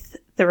with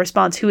the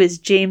response, who is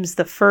James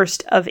I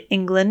of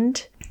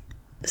England?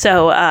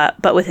 So,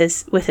 but with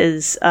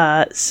his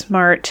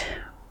smart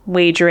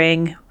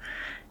wagering,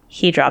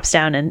 he drops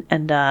down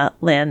and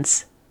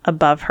lands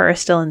above her,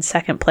 still in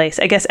second place.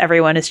 I guess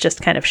everyone is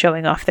just kind of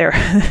showing off their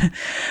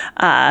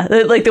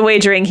like the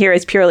wagering here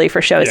is purely for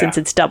show since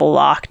it's double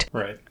locked.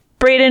 Right.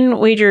 Braden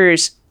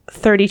wagers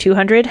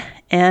 3,200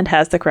 and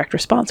has the correct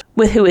response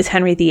with who is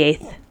Henry VIII.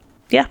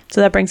 Yeah,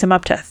 so that brings him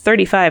up to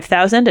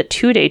 35,000, a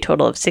 2-day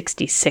total of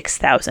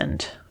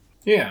 66,000.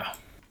 Yeah.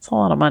 It's a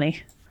lot of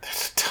money.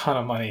 That's a ton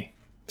of money,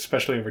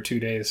 especially over 2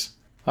 days.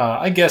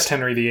 I guessed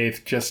Henry VIII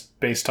just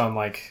based on,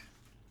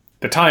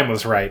 the time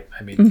was right.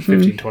 I mean,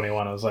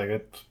 1521, I was like,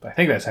 I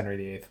think that's Henry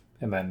VIII.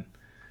 And then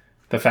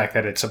the fact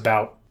that it's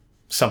about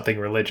something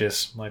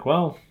religious, I'm like,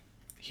 well,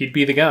 he'd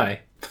be the guy.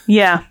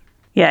 Yeah.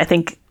 Yeah, I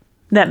think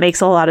that makes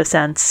a lot of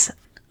sense.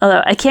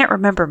 Although I can't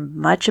remember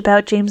much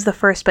about James I,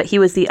 but he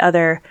was the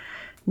other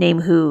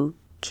name who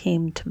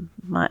came to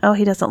mind. Oh,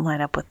 he doesn't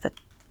line up with the...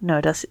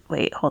 No, does...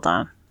 Wait, hold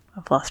on.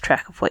 I've lost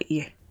track of what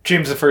year.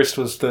 James I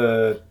was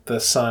the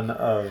son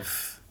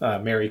of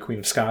Mary, Queen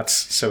of Scots,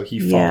 so he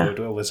followed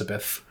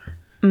Elizabeth.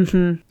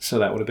 Mm-hmm. So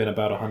that would have been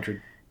about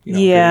 100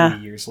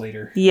 80 years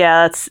later.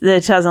 Yeah,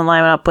 it doesn't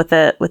line up with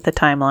the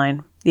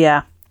timeline.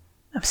 Yeah.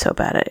 I'm so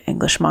bad at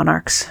English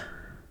monarchs.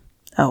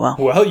 Oh, well.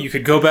 Well, you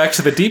could go back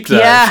to the deep dive.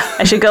 Yeah,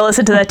 I should go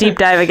listen to that deep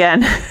dive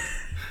again.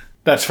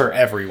 That's for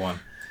everyone.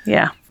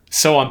 Yeah.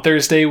 So on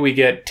Thursday, we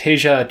get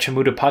Teja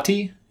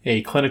Chamudapati,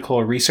 a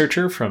clinical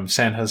researcher from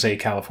San Jose,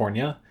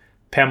 California,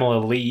 Pamela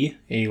Lee,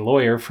 a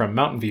lawyer from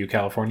Mountain View,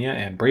 California,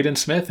 and Braden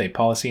Smith, a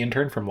policy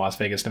intern from Las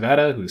Vegas,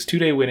 Nevada, whose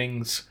 2-day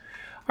winnings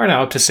are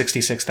now up to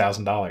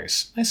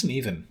 $66,000. Nice and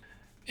even.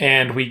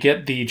 And we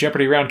get the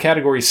Jeopardy round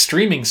category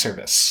streaming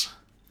service.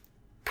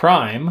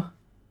 Prime.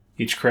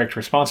 Each correct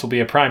response will be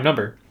a prime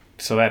number,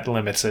 so that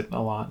limits it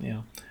a lot.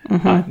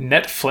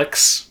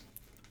 Netflix,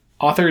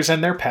 authors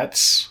and their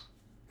pets,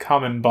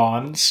 common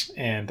bonds,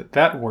 and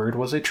that word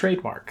was a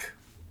trademark.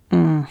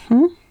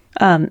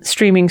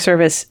 Streaming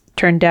service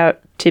turned out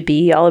to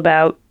be all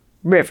about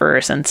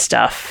rivers and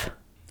stuff,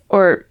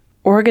 or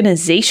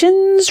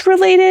organizations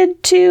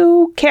related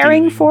to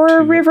caring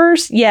for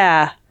rivers.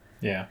 Yeah.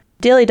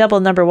 Daily Double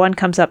number 1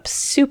 comes up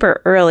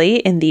super early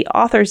in the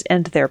authors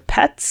and their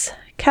pets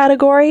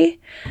category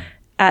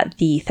at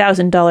the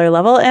 $1,000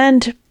 level,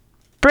 and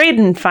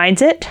Braden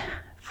finds it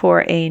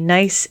for a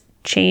nice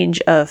change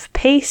of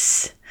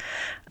pace.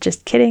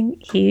 Just kidding.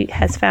 He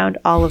has found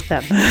all of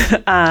them.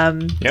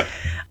 Yep.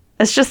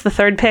 It's just the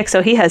third pick,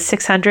 so he has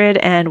 600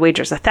 and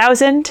wagers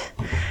 1,000.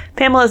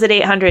 Pamela's at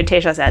 800,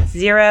 Tasha's at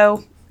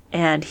 0.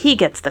 And he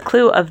gets the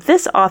clue of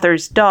this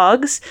author's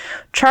dogs.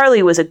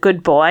 Charlie was a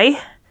good boy.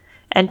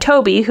 And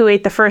Toby, who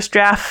ate the first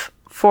draft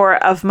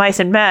of Mice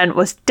and Men,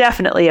 was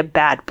definitely a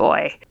bad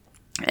boy.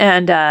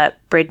 And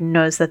Braden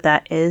knows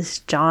that is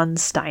John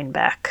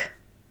Steinbeck.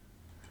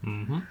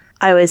 Mm-hmm.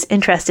 I was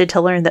interested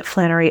to learn that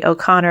Flannery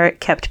O'Connor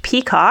kept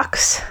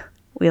peacocks.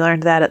 We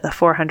learned that at the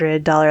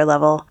 $400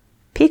 level.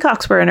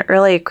 Peacocks were an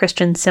early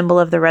Christian symbol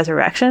of the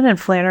resurrection, and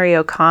Flannery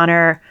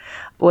O'Connor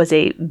was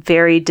a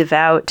very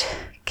devout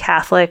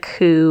Catholic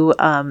who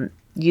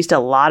used a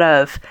lot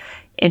of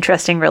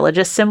interesting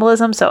religious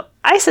symbolism. So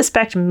I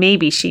suspect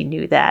maybe she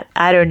knew that.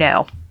 I don't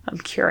know. I'm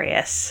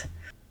curious.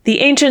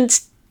 The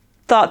ancients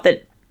thought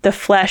that the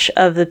flesh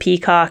of the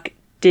peacock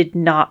did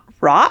not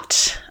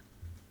rot.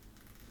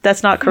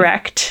 That's not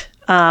correct.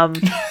 That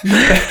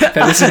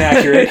isn't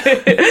accurate.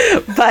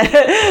 but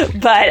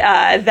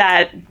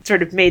that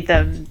sort of made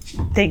them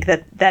think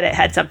that it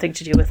had something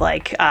to do with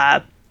like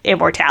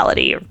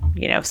immortality or,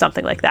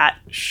 something like that.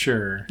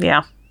 Sure.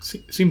 Yeah.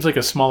 Seems like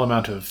a small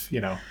amount of,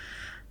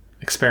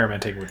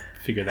 experimenting would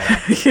figure that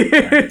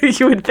out.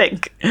 You would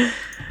think.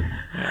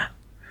 Yeah.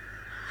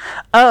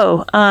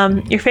 Oh,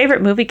 your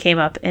favorite movie came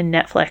up in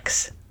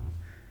Netflix,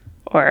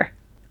 or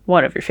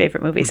one of your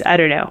favorite movies. I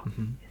don't know.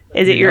 Mm-hmm.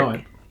 Is it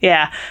your?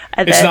 Yeah.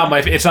 It's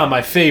not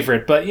my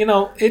favorite, but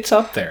it's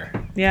up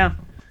there. Yeah.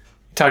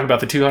 Talking about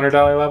the $200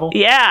 level?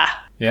 Yeah.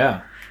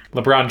 Yeah.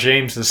 LeBron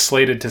James is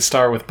slated to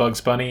star with Bugs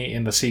Bunny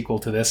in the sequel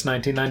to this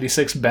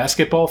 1996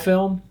 basketball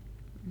film.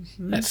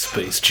 Mm-hmm. That's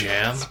Space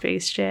Jam.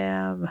 Space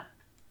Jam.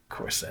 Of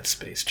course, that's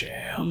Space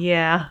Jam.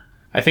 Yeah.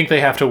 I think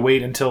they have to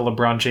wait until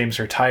LeBron James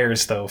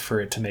retires, though, for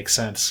it to make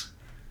sense.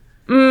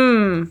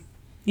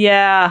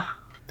 Yeah.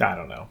 I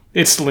don't know.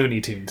 It's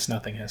Looney Tunes.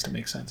 Nothing has to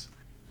make sense.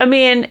 I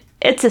mean,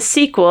 it's a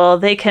sequel.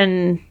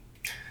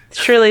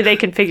 Surely they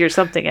can figure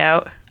something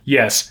out.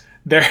 Yes.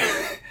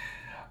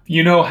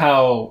 You know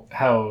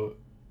how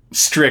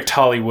strict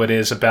Hollywood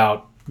is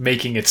about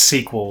making its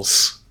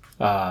sequels,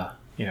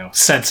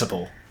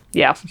 sensible.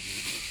 Yeah.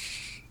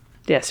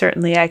 Yeah,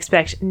 certainly. I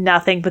expect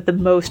nothing but the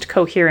most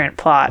coherent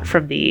plot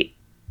from the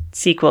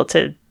sequel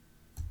to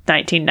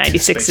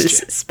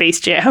 1996's Space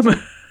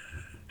Jam.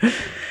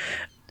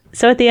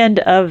 So at the end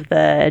of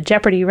the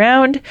Jeopardy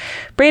round,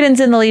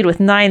 Braden's in the lead with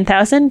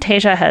 9,000,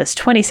 Tasha has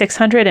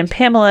 2,600, and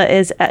Pamela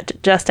is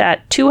just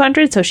at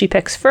 200, so she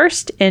picks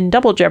first in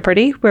Double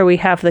Jeopardy, where we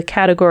have the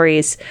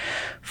categories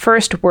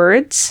first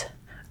words,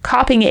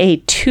 copying a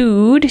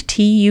tude,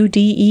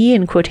 T-U-D-E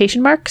in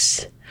quotation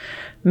marks,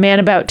 man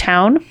about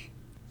town,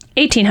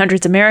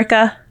 1800s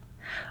America,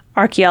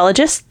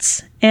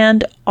 archaeologists,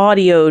 and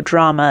audio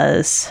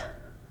dramas.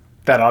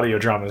 That audio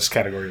dramas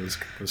category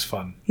was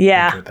fun.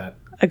 Yeah, I enjoyed that.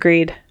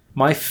 Agreed.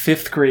 My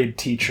 5th grade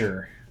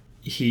teacher,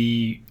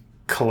 he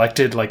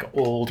collected like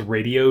old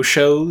radio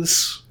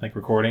shows, like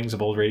recordings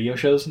of old radio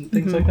shows and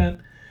things like that.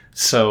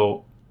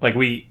 So like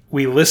we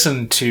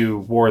listened to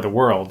War of the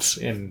Worlds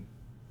in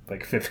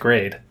like 5th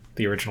grade,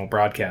 the original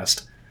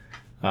broadcast.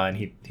 And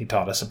he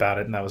taught us about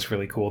it, and that was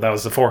really cool. That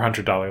was the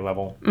 $400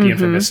 level. The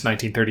infamous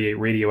 1938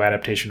 radio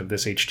adaptation of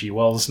this H.G.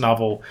 Wells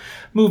novel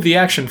moved the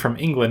action from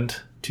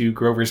England to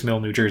Grover's Mill,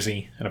 New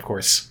Jersey, and of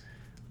course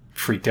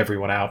freaked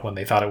everyone out when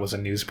they thought it was a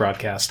news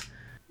broadcast.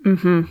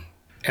 Mm-hmm.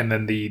 And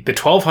then the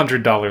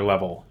 $1,200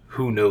 level.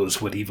 Who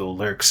knows what evil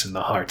lurks in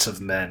the hearts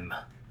of men?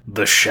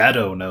 The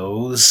Shadow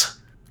knows.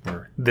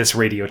 Or this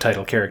radio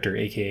title character,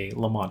 a.k.a.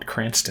 Lamont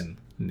Cranston,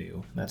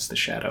 knew. That's the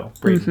Shadow.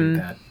 Braden knew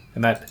that.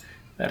 And that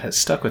has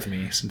stuck with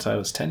me since I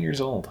was 10 years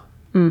old.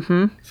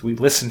 Mm-hmm. So we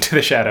listened to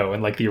the Shadow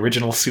and like the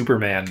original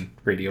Superman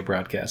radio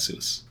broadcast.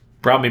 It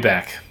brought me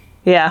back.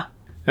 Yeah.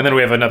 And then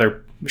we have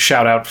another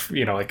shout out,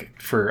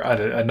 for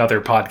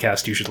another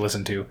podcast you should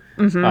listen to.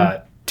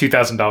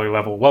 $2,000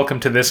 level. Welcome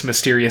to This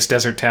Mysterious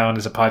Desert Town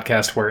is a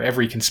podcast where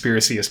every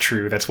conspiracy is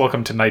true. That's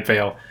Welcome to Night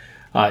Vale.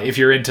 If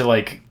you're into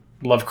like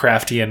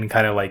Lovecraftian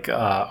kind of like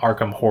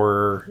Arkham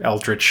horror,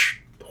 Eldritch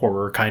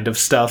horror kind of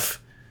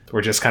stuff,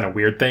 or just kind of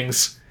weird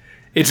things,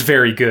 it's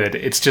very good.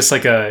 It's just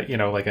like a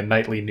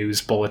nightly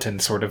news bulletin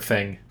sort of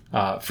thing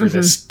for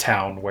this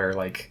town where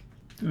like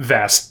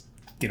vast,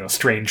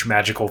 strange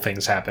magical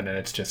things happen, and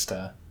it's just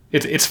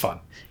it's fun.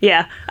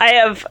 Yeah,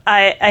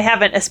 I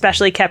haven't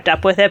especially kept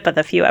up with it, but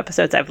the few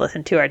episodes I've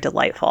listened to are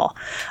delightful.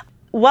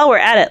 While we're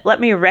at it,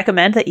 let me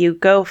recommend that you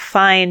go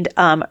find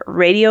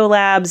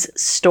Radiolab's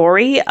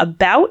story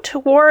about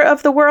War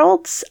of the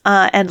Worlds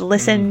and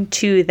listen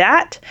to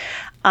that.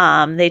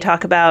 They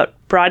talk about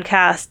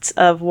broadcasts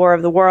of War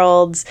of the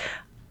Worlds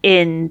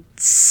in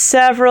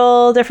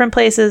several different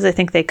places. I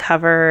think they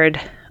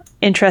covered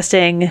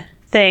interesting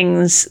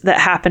things that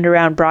happened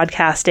around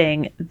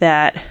broadcasting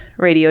that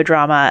radio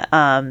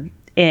drama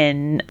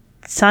in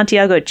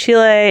Santiago,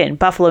 Chile, in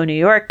Buffalo, New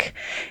York,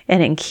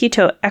 and in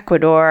Quito,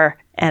 Ecuador.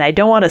 and I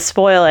don't want to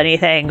spoil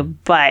anything,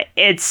 but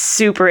it's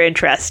super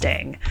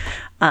interesting.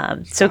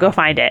 So go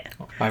find it.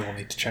 I will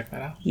need to check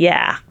that out.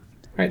 Yeah.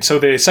 All right, so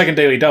the second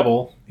Daily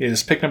Double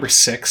is pick number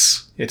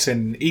 6. It's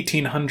in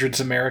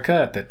 1800s America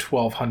at the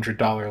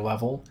 $1,200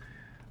 level.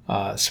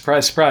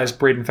 Surprise, surprise,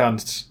 Braden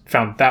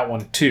found that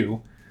one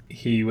too.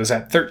 He was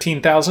at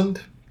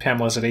 13,000.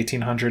 Pamela's at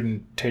 1,800,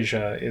 and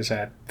Tasia is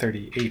at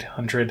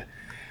 3,800.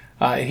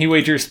 And he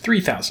wagers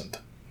 3,000.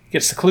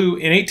 Gets the clue: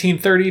 in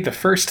 1830, the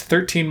first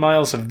 13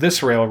 miles of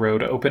this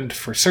railroad opened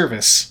for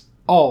service,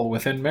 all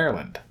within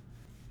Maryland.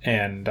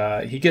 And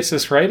he gets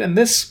this right, and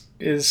this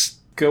is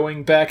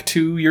going back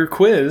to your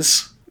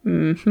quiz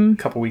a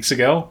couple weeks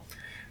ago.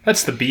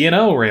 That's the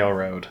B&O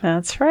Railroad.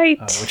 That's right.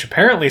 Which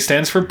apparently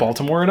stands for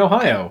Baltimore and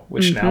Ohio,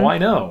 which now I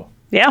know.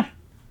 Yeah.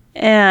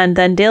 And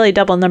then Daily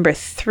Double number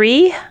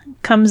 3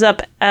 comes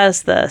up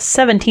as the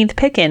 17th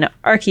pick in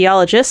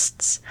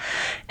Archaeologists.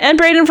 And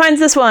Braden finds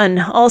this one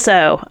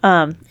also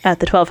at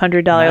the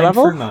 $1,200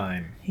 level. 9 for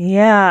 9.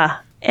 Yeah.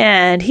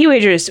 And he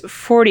wagers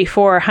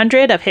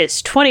 4,400 of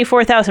his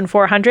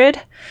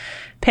 24,400.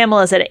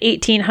 Pamela's at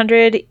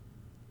 1,800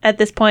 at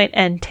this point,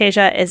 and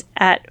Tasia is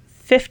at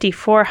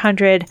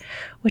 5,400,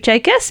 which I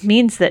guess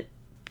means that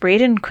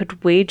Braden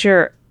could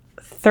wager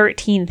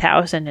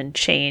 13,000 and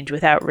change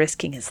without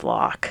risking his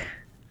lock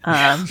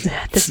at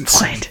this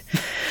point.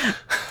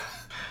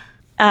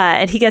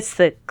 And he gets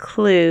the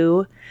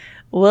clue.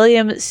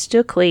 William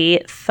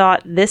Stukeley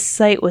thought this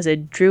site was a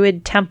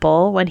Druid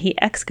temple when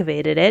he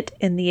excavated it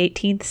in the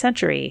 18th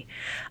century.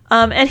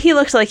 And he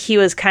looked like he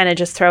was kind of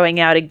just throwing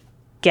out a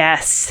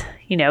guess,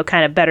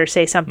 kind of better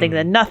say something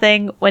than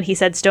nothing when he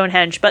said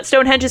Stonehenge, but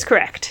Stonehenge is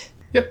correct.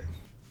 Yep.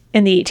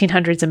 In the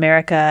 1800s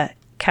America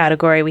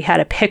category, we had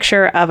a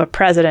picture of a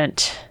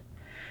president.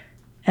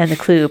 And the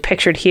clue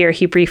pictured here,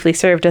 he briefly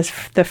served as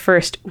the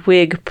first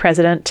Whig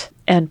president.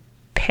 And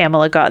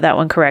Pamela got that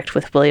one correct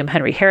with William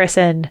Henry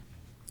Harrison.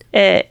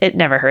 It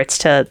never hurts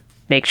to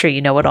make sure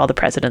you know what all the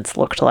presidents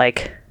looked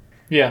like.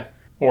 Yeah.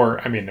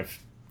 Or,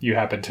 if you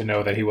happen to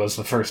know that he was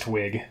the first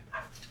Whig.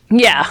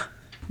 Yeah.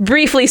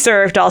 Briefly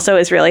served also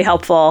is really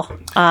helpful.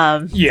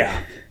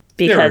 Yeah. Because,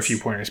 there were a few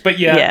pointers. But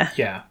yeah.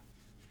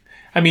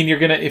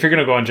 If you're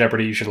gonna go on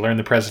Jeopardy, you should learn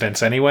the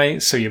presidents anyway,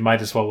 so you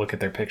might as well look at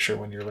their picture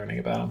when you're learning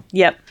about them.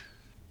 Yep.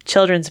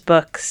 Children's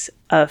books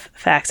of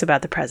facts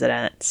about the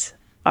presidents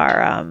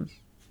are,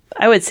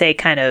 I would say,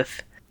 kind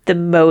of the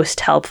most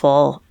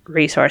helpful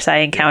resource I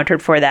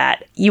encountered for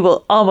that. You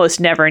will almost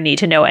never need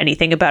to know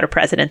anything about a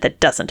president that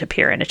doesn't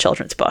appear in a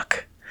children's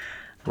book.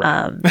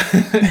 Right.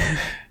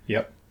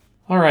 Yep.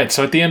 All right,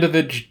 so at the end of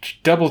the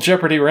Double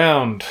Jeopardy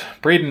round,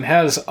 Braden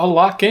has a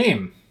lock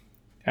game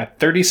at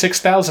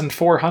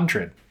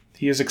 36,400.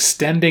 He is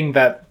extending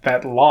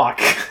that lock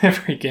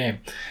every game.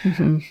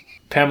 Mm-hmm.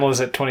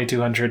 Pamela's at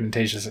 2,200 and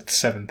Tasia's at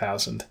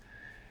 7,000.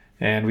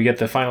 And we get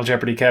the Final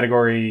Jeopardy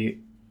category,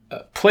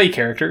 play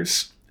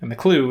characters. And the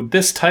clue: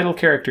 this title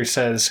character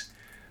says,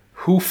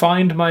 "Who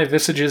find my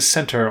visage's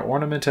center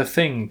ornament a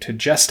thing to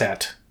jest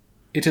at?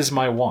 It is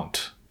my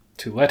wont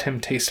to let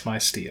him taste my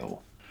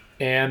steel."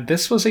 And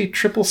this was a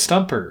triple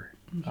stumper.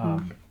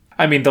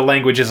 Mm-hmm. The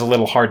language is a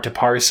little hard to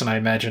parse, and I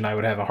imagine I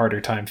would have a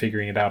harder time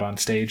figuring it out on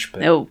stage.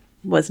 But it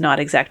was not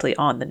exactly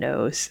on the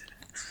nose.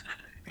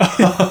 All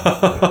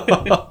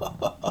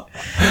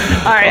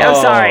right, I'm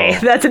sorry.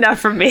 That's enough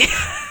from me.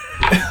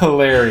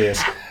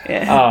 Hilarious.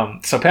 Yeah.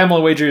 So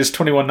Pamela wagers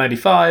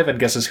 $21.95 and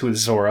guesses who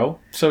is Zorro.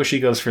 So she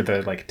goes for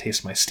the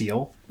taste my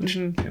steel, which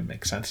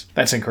makes sense.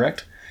 That's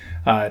incorrect.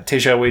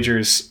 Tasia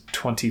wagers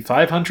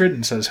 $2,500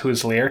 and says who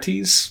is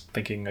Laertes,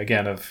 thinking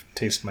again of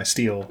taste my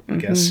steel, I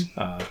guess,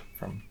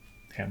 from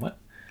Hamlet.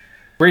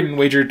 Braden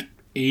wagered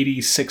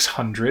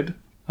 $8,600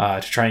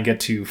 to try and get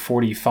to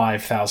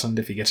 45,000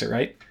 if he gets it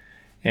right.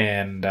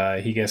 And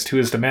he guessed who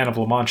is the Man of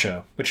La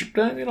Mancha, which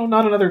not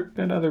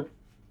another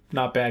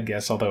not bad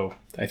guess, although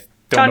I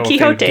don't know if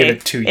they would give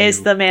it to you.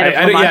 Is the Man of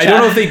La Mancha. I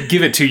don't know if they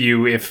give it to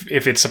you if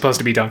it's supposed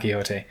to be Don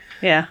Quixote.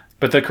 Yeah.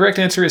 But the correct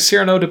answer is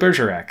Cyrano de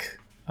Bergerac,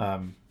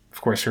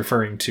 of course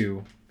referring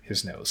to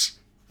his nose.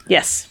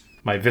 Yes.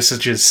 My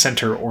visage's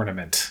center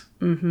ornament.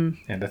 Mm-hmm.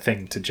 And a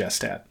thing to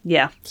jest at.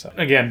 Yeah. So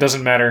again,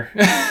 doesn't matter.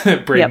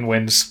 Braden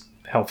wins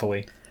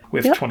helpfully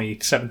with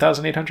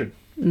 27,800.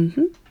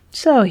 Mm-hmm.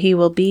 So he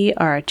will be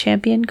our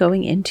champion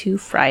going into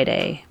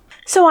Friday.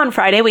 So on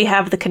Friday, we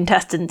have the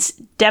contestants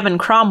Devin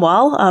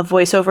Cromwell, a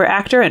voiceover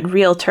actor and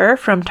realtor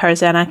from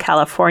Tarzana,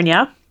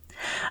 California.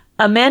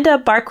 Amanda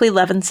Barkley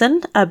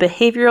Levinson, a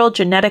behavioral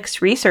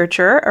genetics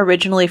researcher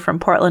originally from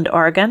Portland,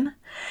 Oregon.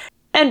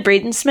 And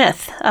Braden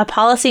Smith, a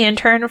policy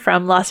intern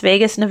from Las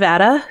Vegas,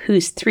 Nevada,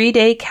 whose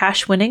 3-day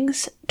cash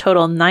winnings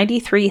total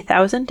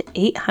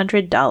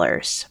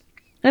 $93,800.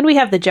 And we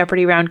have the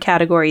Jeopardy round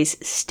categories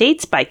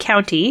States by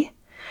County,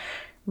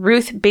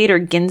 Ruth Bader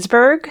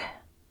Ginsburg,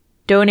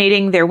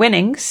 Donating Their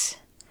Winnings,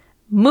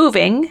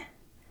 Moving,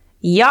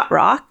 Yacht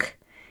Rock,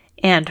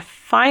 and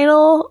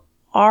Final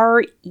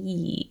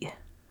RE.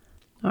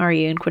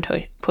 RE in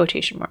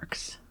quotation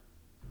marks.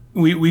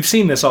 We've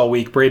seen this all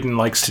week. Braden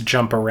likes to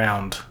jump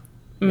around,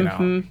 you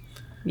know.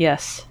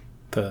 Yes.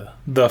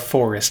 the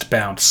forest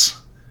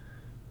bounce,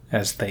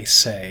 as they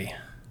say.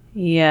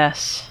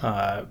 Yes.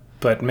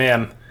 But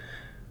man,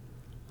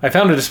 I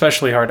found it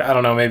especially hard. I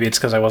don't know, maybe it's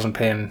because I wasn't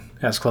paying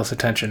as close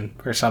attention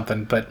or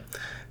something, but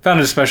found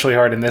it especially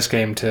hard in this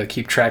game to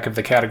keep track of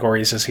the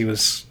categories as he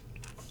was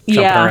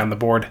jumping around the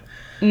board.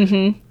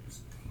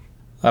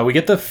 We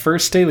get the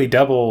first daily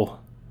double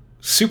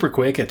super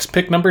quick. It's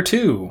pick number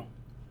 2.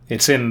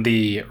 It's in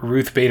the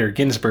Ruth Bader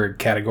Ginsburg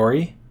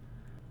category.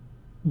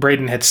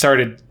 Braden had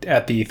started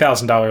at the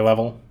 $1,000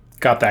 level,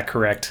 got that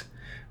correct,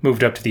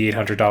 moved up to the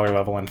 $800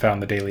 level and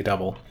found the daily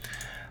double.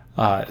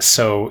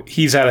 So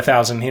he's at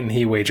 1,000 and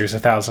he wagers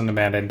 1,000.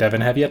 Amanda and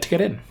Devin have yet to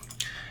get in.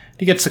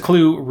 He gets the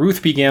clue: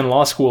 Ruth began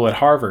law school at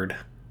Harvard,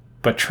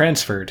 but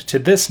transferred to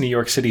this New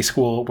York City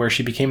school where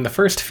she became the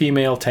first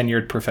female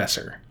tenured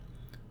professor.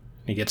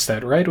 He gets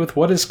that right with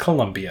what is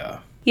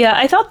Columbia. Yeah,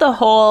 I thought the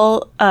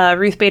whole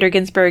Ruth Bader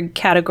Ginsburg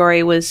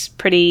category was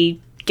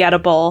pretty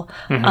gettable,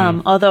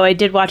 although I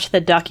did watch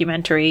the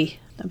documentary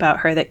about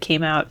her that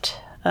came out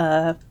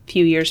a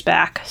few years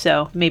back,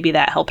 so maybe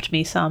that helped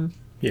me some.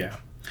 Yeah.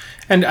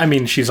 And, I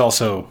mean, she's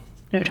also...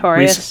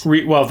 notorious.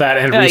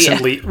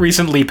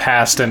 Recently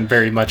passed and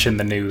very much in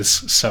the news,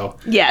 so...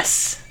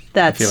 Yes,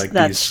 that's, I feel like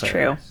that's these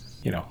true.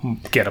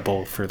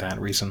 Gettable for that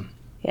reason.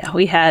 Yeah,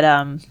 we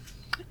had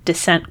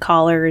dissent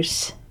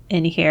callers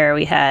in here.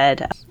 We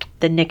had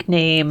the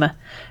nickname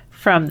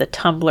from the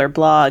Tumblr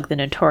blog, the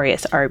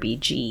Notorious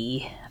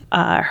RBG.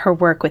 Her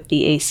work with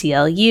the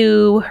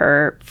ACLU,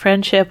 her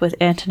friendship with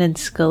Antonin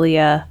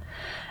Scalia,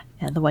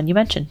 and the one you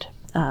mentioned,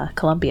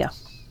 Columbia.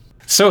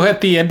 So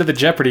at the end of the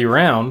Jeopardy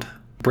round,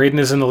 Braden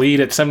is in the lead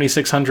at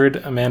 7,600,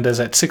 Amanda's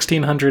at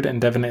 1,600, and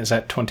Devin is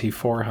at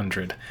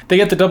 2,400. They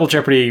get the double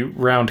Jeopardy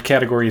round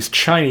categories: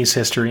 Chinese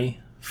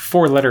history,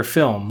 4-letter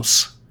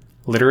films,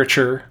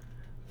 literature,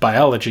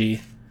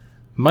 biology,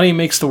 money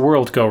makes the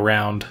world go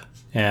round,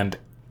 and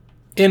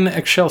in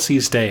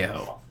Excelsis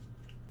Deo,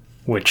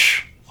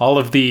 which all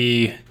of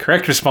the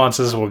correct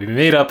responses will be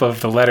made up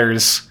of the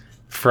letters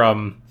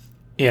from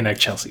in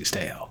Excelsis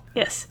Deo.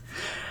 Yes.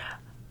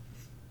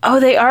 Oh,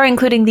 they are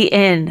including the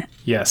in.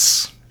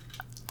 Yes.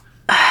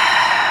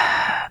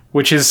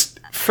 Which is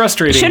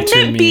frustrating to me.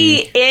 Shouldn't it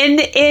be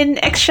in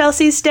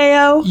Excelsis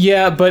Deo?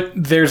 Yeah, but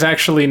there's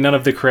actually none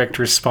of the correct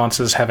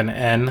responses have an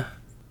N,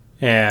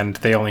 and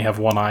they only have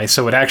one I,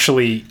 so it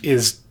actually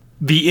is...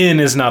 The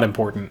in is not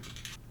important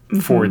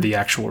for the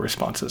actual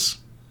responses.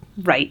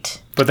 Right.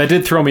 But that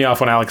did throw me off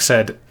when Alex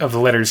said of the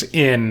letters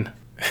in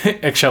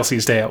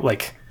Excelsis Deo.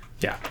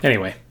 Yeah.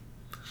 Anyway.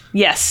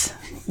 Yes.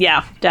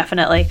 Yeah,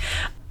 definitely.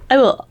 I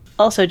will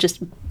also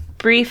just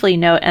briefly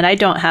note, and I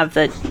don't have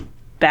the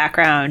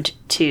background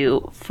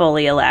to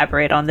fully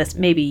elaborate on this.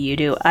 Maybe you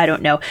do. I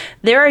don't know.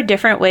 There are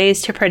different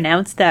ways to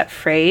pronounce that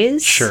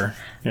phrase. Sure.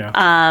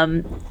 Yeah.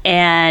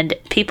 And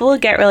people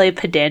get really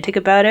pedantic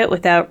about it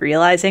without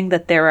realizing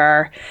that there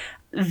are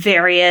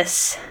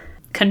various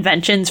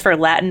conventions for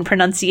Latin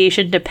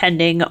pronunciation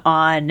depending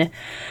on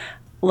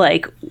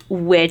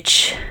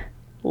which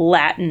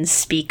Latin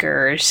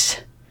speakers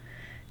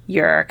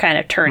you're kind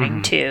of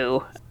turning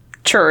to,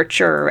 church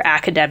or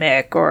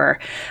academic, or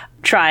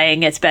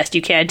trying as best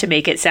you can to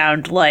make it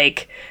sound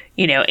like,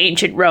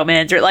 ancient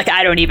Romans, or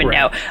I don't even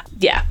know.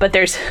 Yeah, but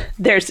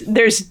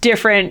there's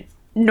different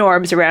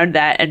norms around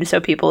that, and so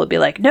people would be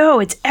like,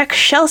 no, it's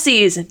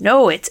Excelsis,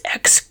 no, it's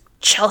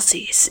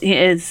Excelsis.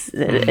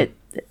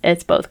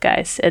 It's both,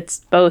 guys.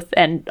 It's both,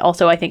 and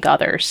also I think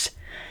others.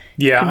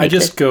 Yeah, I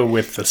just go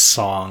with the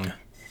song.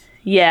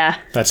 Yeah.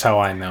 That's how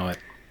I know it.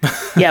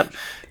 Yep.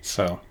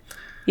 So.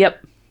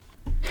 Yep.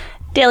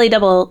 Daily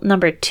Double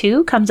number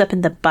 2 comes up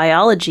in the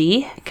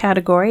biology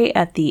category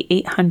at the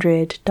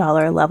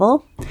 $800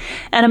 level.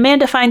 And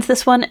Amanda finds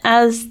this one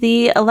as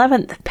the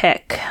 11th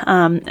pick.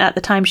 At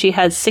the time, she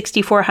has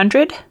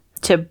 6,400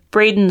 to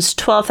Braden's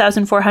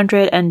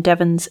 12,400 and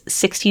Devin's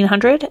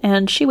 1,600.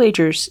 And she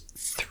wagers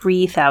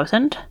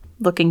 3,000,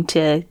 looking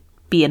to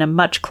be in a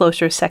much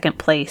closer second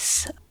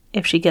place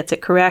if she gets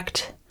it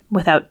correct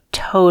without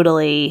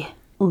totally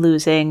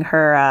losing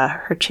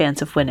her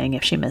chance of winning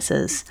if she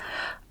misses.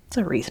 It's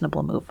a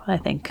reasonable move, I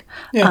think.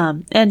 Yeah.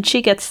 And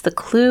she gets the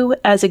clue: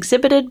 as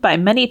exhibited by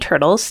many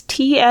turtles,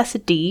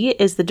 TSD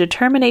is the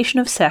determination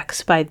of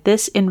sex by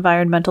this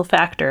environmental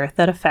factor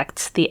that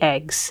affects the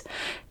eggs.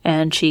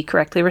 And she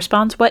correctly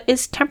responds, what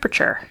is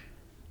temperature?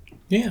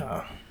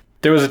 Yeah.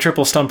 There was a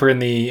triple stumper in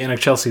the in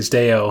Excelsis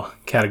Deo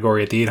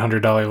category at the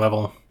 $800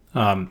 level.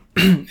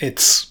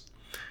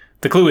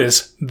 The clue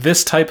is,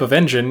 this type of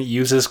engine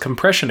uses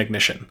compression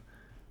ignition.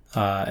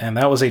 And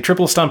that was a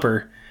triple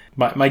stumper.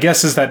 My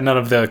guess is that none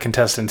of the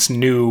contestants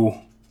knew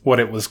what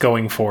it was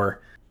going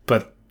for,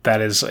 but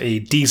that is a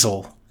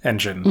diesel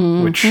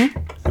engine, which,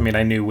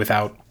 I knew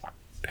without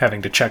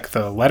having to check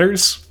the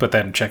letters, but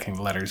then checking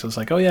the letters, I was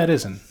like, oh yeah, it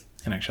is in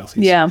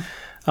Excelsis. Yeah.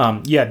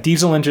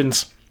 Diesel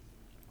engines,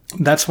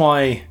 that's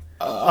why,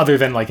 other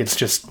than it's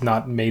just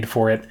not made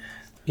for it,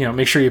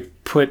 make sure you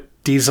put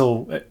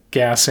diesel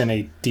gas in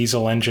a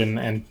diesel engine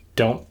and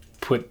don't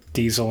put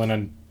diesel in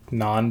a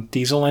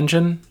non-diesel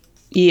engine.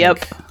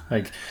 Yep.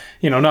 Like,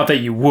 not that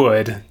you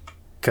would,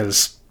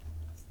 because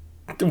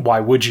why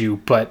would you?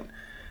 But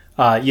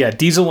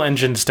diesel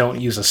engines don't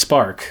use a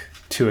spark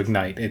to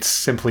ignite. It's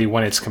simply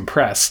when it's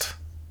compressed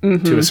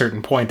to a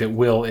certain point, it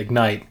will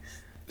ignite.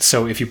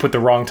 So if you put the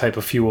wrong type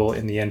of fuel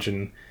in the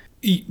engine,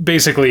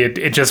 basically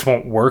it just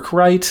won't work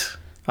right.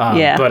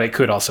 But it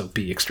could also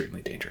be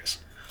extremely dangerous.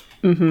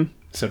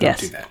 So don't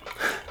do that.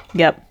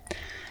 Yep.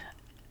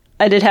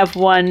 I did have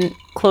one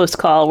close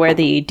call where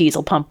the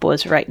diesel pump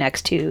was right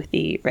next to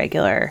the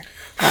regular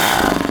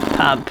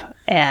pump.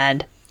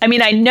 And I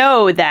mean, I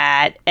know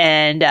that,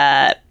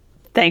 and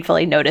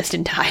thankfully noticed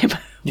in time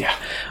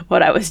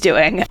what I was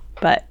doing.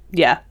 But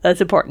yeah,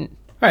 that's important.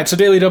 All right, so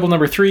Daily Double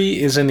number 3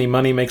 is in the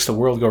Money Makes the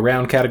World Go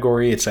Round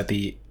category. It's at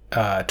the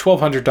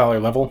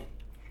 $1,200 level.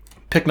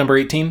 Pick number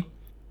 18.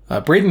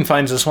 Braden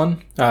finds this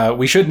one.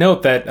 We should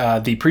note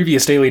that the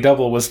previous Daily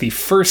Double was the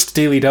first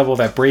Daily Double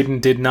that Braden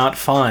did not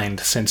find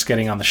since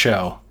getting on the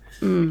show.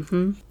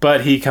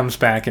 But he comes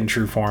back in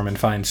true form and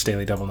finds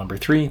Daily Double number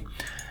 3.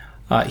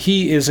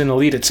 He is in the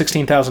lead at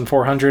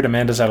 16,400,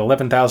 Amanda's at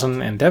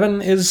 11,000, and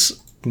Devin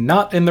is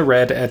not in the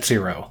red at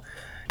 0.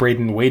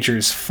 Braden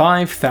wagers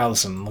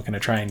 5,000, looking to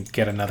try and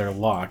get another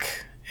lock.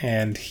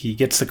 And he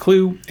gets the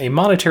clue. A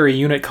monetary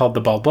unit called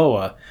the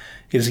Balboa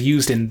is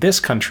used in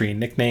this country,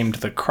 nicknamed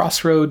the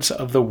Crossroads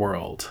of the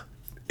World.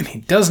 And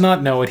he does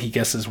not know it. He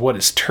guesses what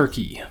is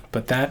Turkey,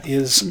 but that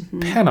is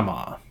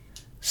Panama.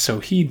 So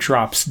he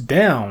drops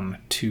down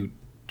to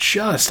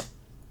just...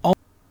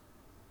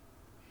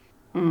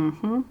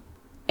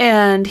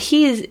 And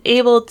he's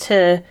able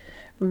to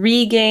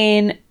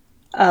regain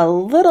a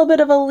little bit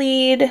of a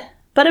lead,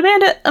 but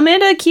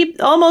Amanda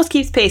almost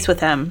keeps pace with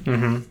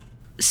him.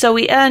 So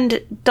we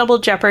end Double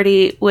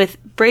Jeopardy with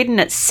Braden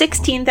at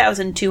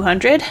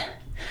 16,200,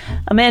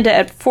 Amanda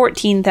at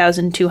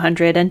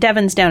 14,200, and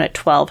Devin's down at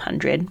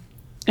 1,200.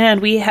 And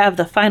we have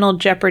the final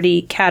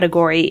Jeopardy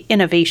category,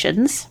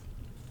 Innovations.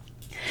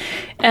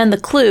 And the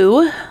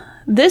clue: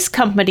 this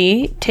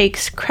company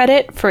takes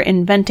credit for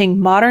inventing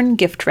modern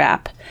gift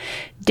wrap,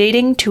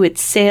 dating to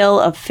its sale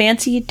of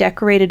fancy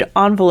decorated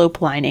envelope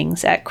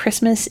linings at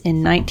Christmas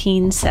in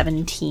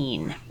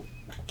 1917.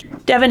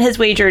 Devin has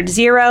wagered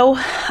 0,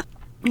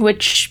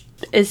 which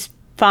is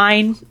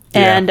fine.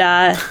 Yeah.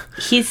 And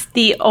he's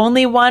the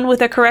only one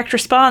with a correct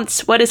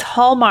response. What is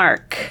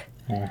Hallmark?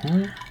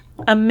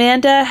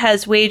 Amanda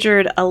has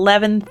wagered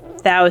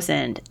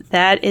 11,000.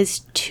 That is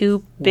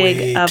too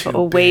big of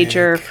a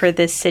wager for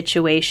this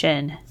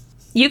situation.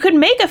 You could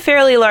make a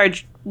fairly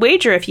large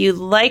wager if you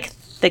like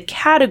the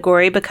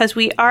category, because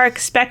we are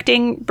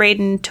expecting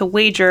Braden to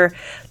wager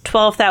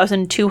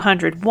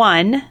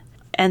 12,201.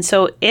 And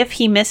so if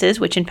he misses,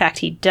 which in fact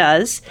he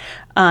does,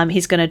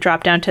 he's going to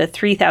drop down to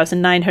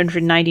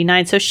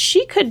 3,999. So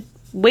she could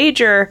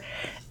wager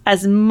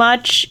as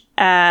much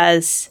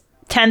as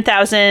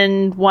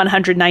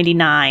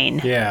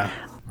 10,199. Yeah.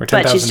 Or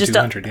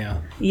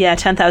 10,200, Yeah,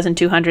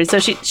 10,200. So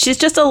she's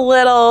just a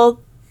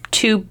little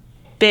too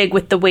big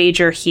with the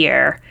wager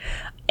here.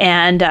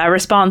 And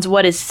responds,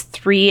 what is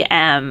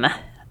 3M?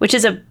 Which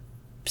is a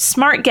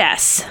smart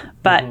guess,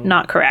 but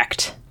not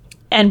correct.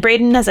 And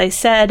Braden, as I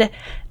said,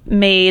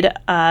 made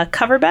a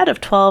cover bet of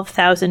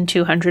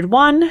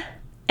 12,201.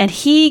 And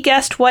he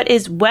guessed what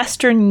is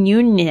Western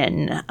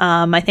Union.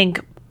 I think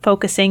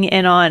focusing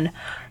in on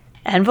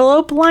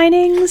envelope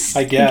linings.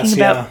 I guess, thinking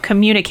about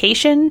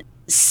communication.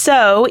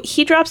 So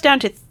he drops down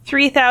to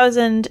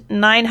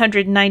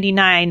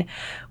 3,999,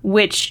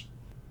 which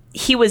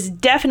he was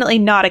definitely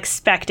not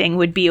expecting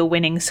would be a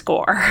winning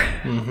score.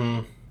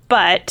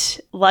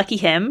 But lucky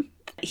him,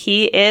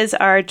 he is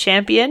our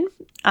champion,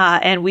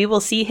 and we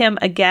will see him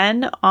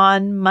again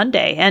on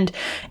Monday. And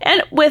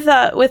with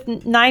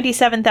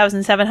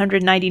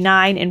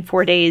 97,799 in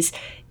 4 days,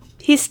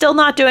 he's still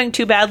not doing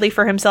too badly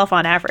for himself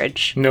on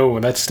average. No,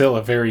 that's still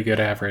a very good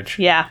average.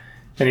 Yeah.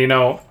 And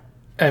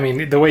I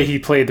mean, the way he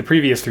played the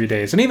previous 3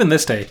 days, and even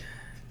this day,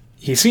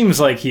 he seems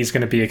like he's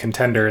going to be a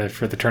contender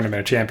for the Tournament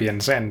of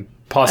Champions, and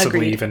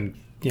possibly even,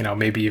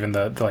 maybe even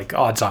the like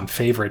odds-on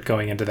favorite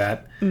going into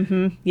that.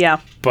 Yeah.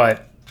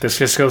 But this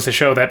just goes to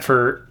show that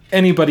for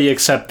anybody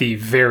except the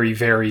very,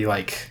 very,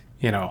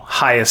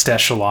 highest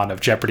echelon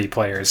of Jeopardy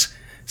players,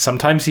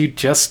 sometimes you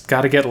just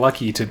got to get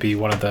lucky to be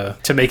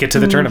to make it to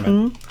the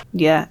tournament.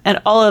 Yeah. And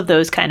all of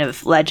those kind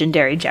of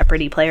legendary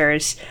Jeopardy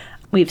players,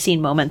 we've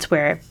seen moments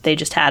where they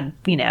just had,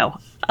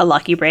 a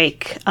lucky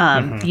break.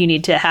 You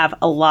need to have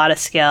a lot of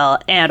skill,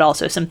 and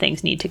also some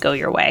things need to go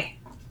your way.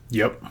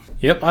 Yep,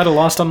 I'd have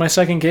lost on my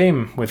second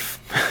game with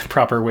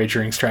proper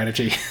wagering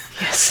strategy.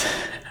 Yes.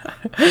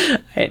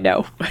 I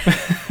know.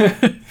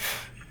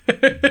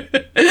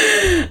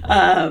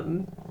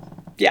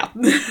 Yeah.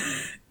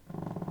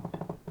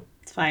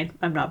 It's fine.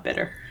 I'm not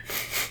bitter.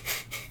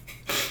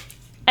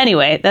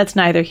 Anyway, that's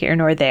neither here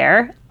nor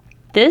there.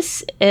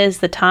 This is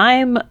the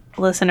time,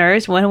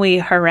 listeners, when we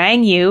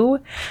harangue you,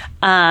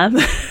 when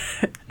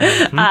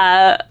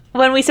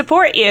we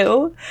support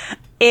you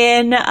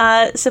in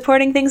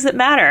supporting things that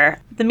matter.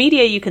 The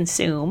media you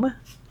consume,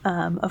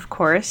 of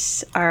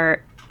course,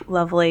 are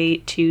lovely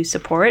to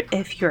support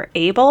if you're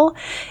able.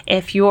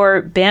 If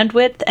your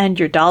bandwidth and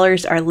your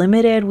dollars are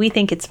limited, we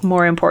think it's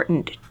more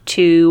important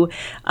to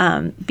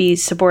be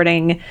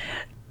supporting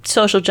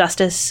social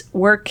justice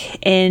work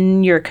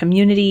in your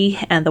community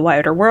and the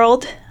wider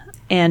world.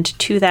 And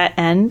to that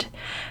end,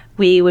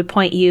 we would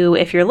point you,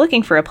 if you're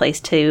looking for a place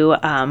to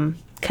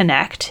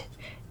connect,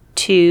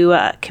 to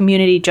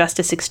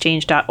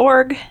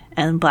communityjusticeexchange.org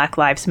and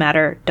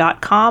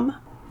blacklivesmatter.com.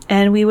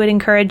 And we would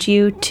encourage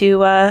you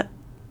to,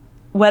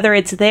 whether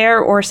it's there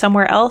or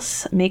somewhere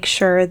else, make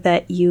sure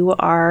that you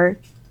are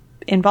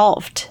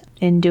involved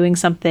in doing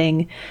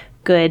something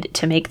good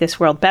to make this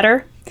world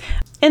better.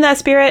 In that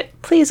spirit,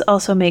 please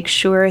also make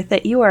sure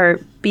that you are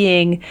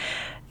being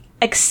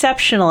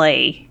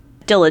exceptionally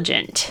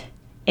diligent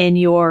in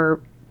your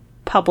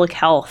public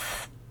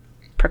health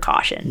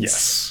precautions.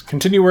 Yes.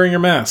 Continue wearing your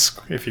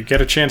mask. If you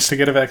get a chance to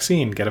get a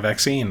vaccine, get a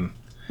vaccine.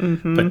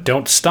 Mm-hmm. But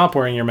don't stop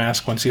wearing your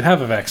mask once you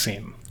have a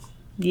vaccine.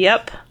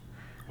 Yep.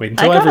 Wait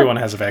until everyone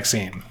has a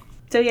vaccine.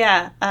 So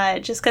yeah,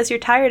 just because you're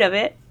tired of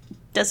it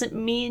doesn't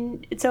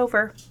mean it's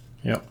over.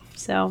 Yep.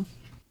 So,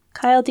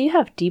 Kyle, do you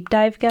have deep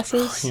dive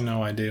guesses? You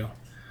know I do.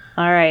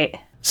 All right.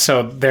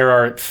 So there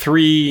are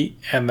 3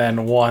 and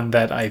then one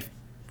that I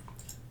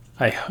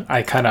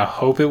kind of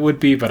hope it would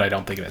be, but I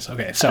don't think it is.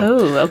 Okay,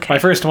 so my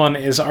first one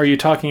is, are you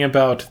talking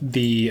about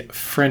the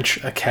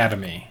French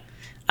Academy?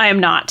 I am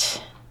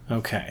not.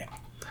 Okay.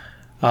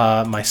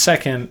 My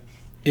second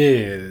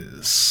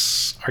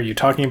is, are you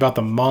talking about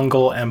the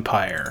Mongol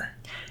Empire?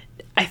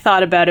 I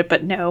thought about it,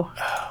 but no.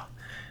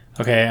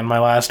 Okay, and my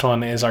last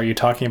one is, are you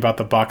talking about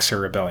the Boxer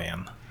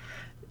Rebellion?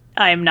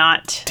 I am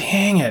not.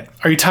 Dang it.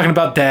 Are you talking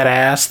about that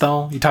ass,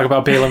 though? You talk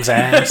about Balaam's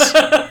ass?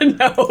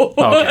 No.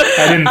 Okay.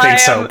 I didn't think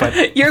so,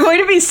 but... You're going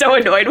to be so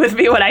annoyed with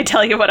me when I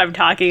tell you what I'm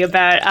talking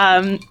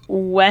about.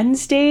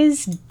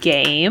 Wednesday's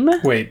game.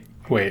 Wait.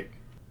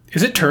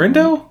 Is it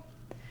Turandot?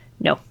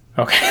 No.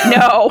 Okay.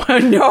 No.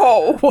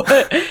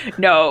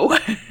 No.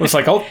 I was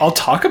like, I'll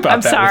talk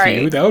about that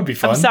with you. That would be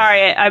fun. I'm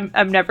sorry.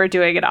 I'm never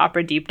doing an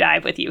opera deep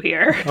dive with you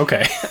here.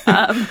 Okay.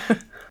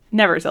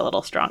 Never's a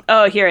little strong.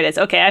 Oh, here it is.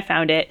 Okay, I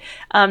found it.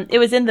 It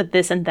was in the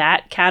this and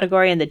that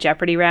category in the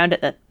Jeopardy round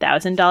at the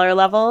 $1,000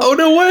 level. Oh,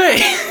 no way!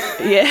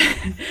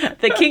 Yeah.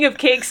 The king of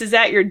cakes is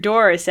at your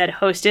door, said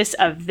hostess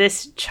of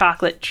this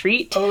chocolate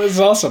treat. Oh, this is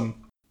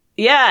awesome.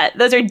 Yeah,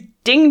 those are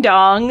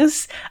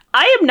ding-dongs.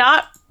 I am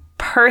not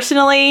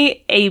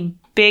personally a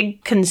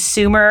big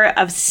consumer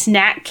of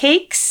snack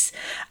cakes,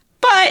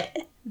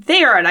 but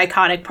they are an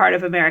iconic part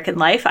of American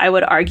life, I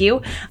would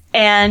argue.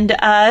 And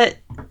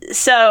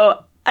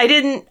so... I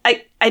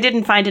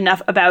didn't find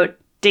enough about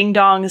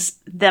ding-dongs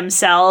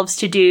themselves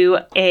to do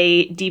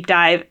a deep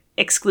dive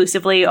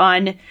exclusively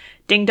on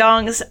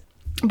ding-dongs,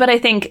 but I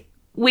think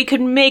we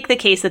could make the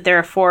case that there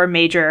are 4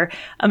 major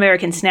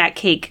American snack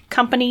cake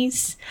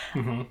companies.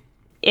 Mm-hmm.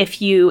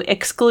 If you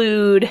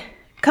exclude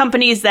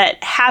companies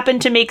that happen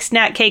to make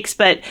snack cakes,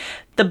 but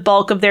the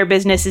bulk of their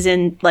business is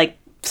in like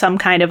some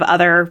kind of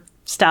other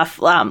stuff,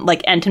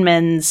 like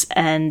Entenmann's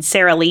and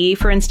Sara Lee,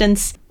 for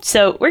instance.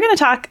 So we're going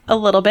to talk a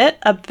little bit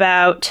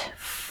about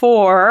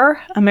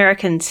 4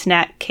 American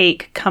snack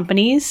cake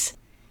companies: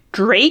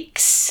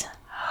 Drake's,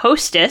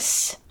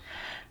 Hostess,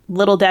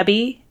 Little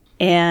Debbie,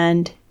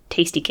 and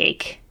Tasty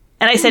Cake.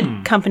 And I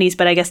said companies,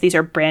 but I guess these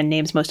are brand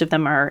names. Most of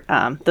them are,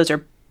 those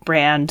are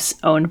brands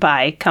owned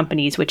by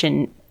companies, which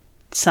in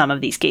some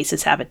of these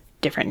cases have a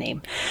different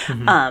name.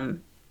 Mm-hmm.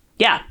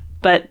 Yeah,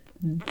 but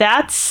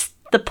that's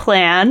the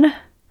plan.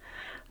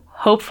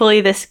 Hopefully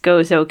this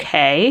goes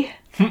okay.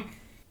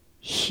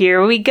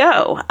 Here we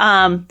go.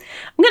 I'm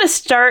going to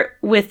start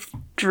with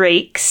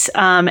Drake's.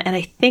 And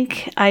I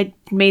think I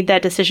made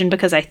that decision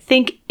because I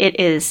think it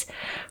is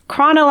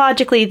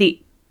chronologically the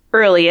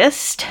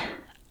earliest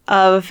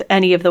of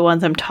any of the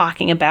ones I'm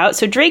talking about.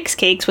 So Drake's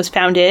Cakes was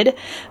founded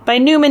by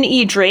Newman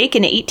E. Drake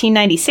in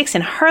 1896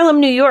 in Harlem,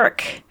 New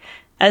York,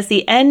 as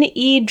the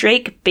N.E.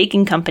 Drake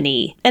Baking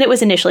Company. And it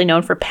was initially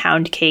known for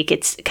pound cake.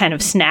 Its kind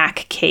of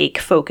snack cake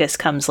focus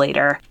comes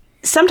later.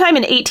 Sometime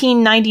in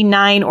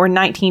 1899 or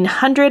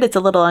 1900, it's a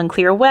little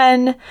unclear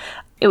when,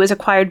 it was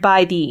acquired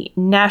by the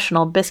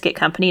National Biscuit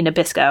Company,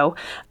 Nabisco,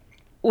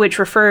 which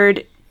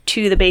referred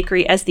to the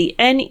bakery as the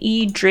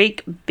N.E.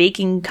 Drake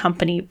Baking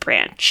Company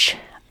branch.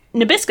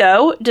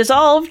 Nabisco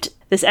dissolved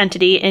this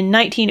entity in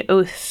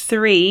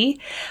 1903.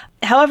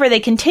 However,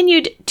 they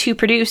continued to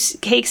produce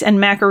cakes and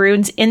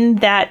macaroons in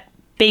that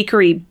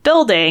bakery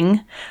building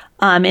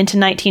into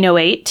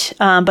 1908,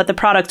 but the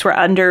products were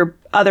under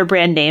other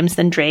brand names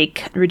than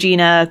Drake: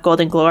 Regina,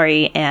 Golden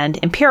Glory, and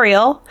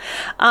Imperial.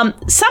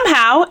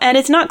 Somehow, and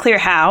it's not clear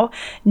how,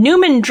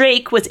 Newman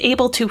Drake was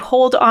able to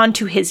hold on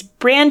to his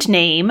brand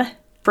name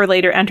for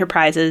later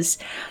enterprises,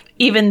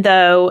 even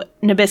though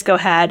Nabisco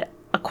had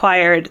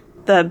acquired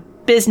the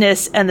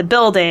business and the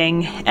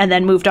building and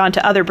then moved on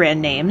to other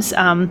brand names.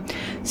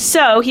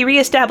 So he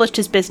reestablished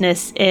his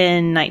business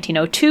in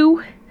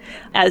 1902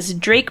 as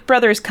Drake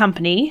Brothers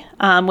Company,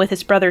 with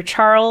his brother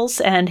Charles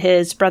and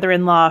his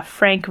brother-in-law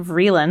Frank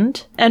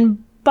Vreeland.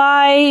 And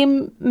by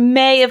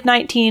May of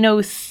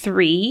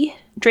 1903,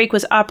 Drake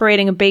was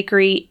operating a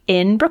bakery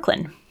in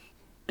Brooklyn.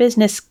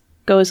 Business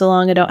goes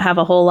along. I don't have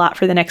a whole lot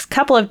for the next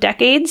couple of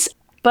decades.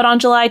 But on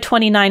July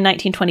 29,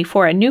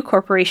 1924, a new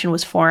corporation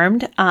was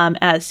formed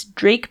as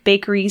Drake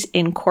Bakeries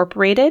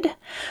Incorporated,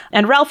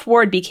 and Ralph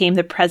Ward became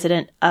the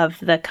president of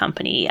the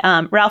company.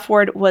 Ralph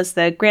Ward was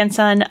the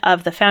grandson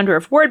of the founder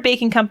of Ward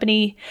Baking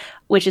Company,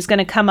 which is going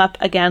to come up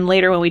again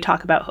later when we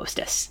talk about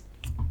Hostess.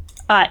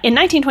 In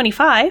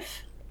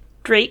 1925,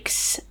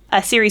 Drake's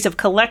a series of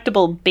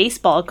collectible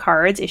baseball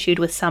cards issued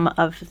with some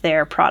of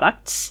their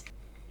products.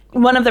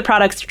 One of the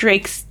products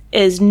Drake's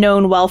is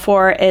known well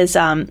for is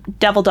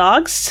Devil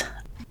Dogs.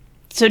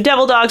 So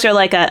Devil Dogs are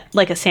like a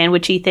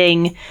sandwichy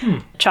thing,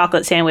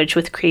 chocolate sandwich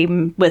with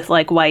cream, with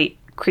like white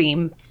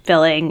cream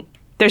filling.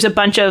 There's a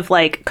bunch of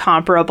like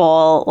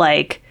comparable,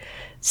 like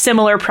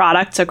similar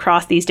products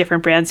across these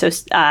different brands. So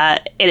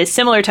it is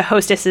similar to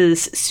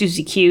Hostess's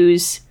Suzy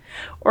Q's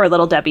or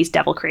Little Debbie's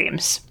Devil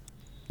Creams.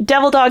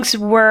 Devil Dogs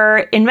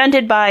were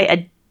invented by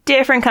a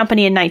different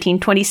company in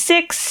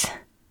 1926,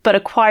 but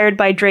acquired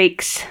by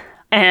Drake's.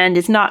 And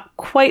it's not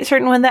quite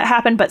certain when that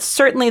happened, but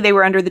certainly they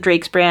were under the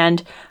Drake's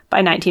brand by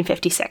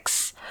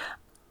 1956.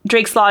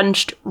 Drake's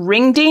launched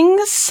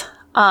Ringdings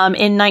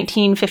in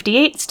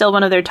 1958, still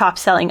one of their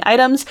top-selling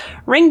items.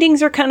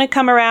 Ringdings are going to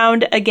come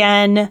around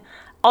again,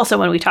 also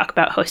when we talk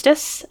about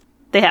Hostess.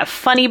 They have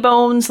Funny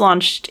Bones,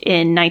 launched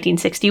in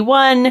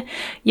 1961,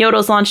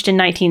 Yodels launched in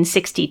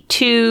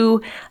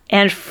 1962,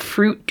 and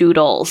Fruit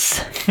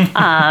Doodles.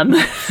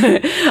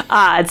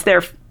 It's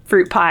their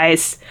fruit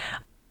pies.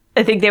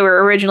 I think they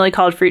were originally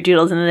called Fruit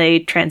Doodles, and then they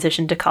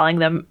transitioned to calling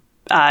them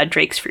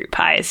Drake's Fruit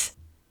Pies.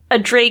 A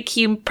Drake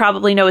you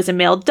probably know is a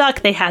male duck.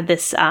 They had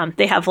this.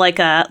 They have like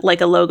a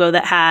logo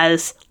that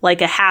has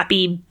like a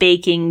happy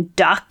baking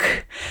duck.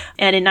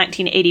 And in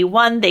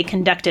 1981, they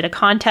conducted a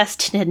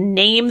contest to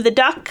name the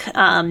duck.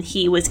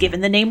 He was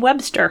given the name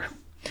Webster.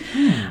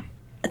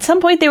 At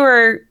some point, they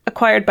were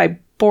acquired by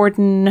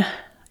Borden. I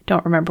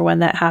don't remember when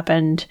that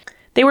happened.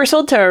 They were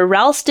sold to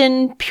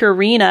Ralston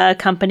Purina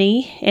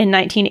Company in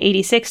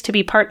 1986 to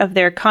be part of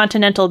their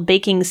Continental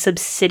Baking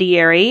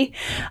subsidiary.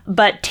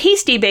 But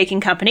Tasty Baking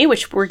Company,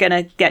 which we're going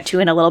to get to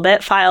in a little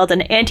bit, filed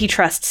an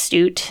antitrust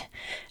suit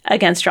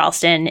against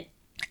Ralston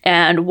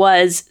and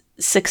was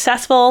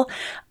successful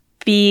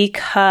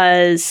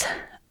because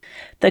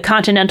the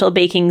Continental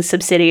Baking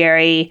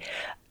subsidiary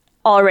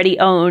already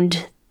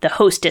owned the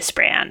Hostess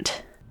brand.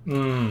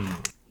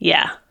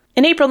 Yeah.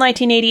 In April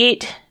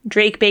 1988,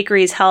 Drake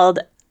Bakeries held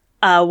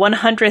a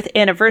 100th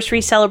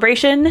anniversary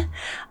celebration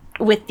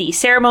with the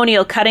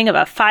ceremonial cutting of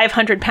a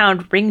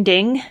 500-pound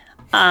ringding.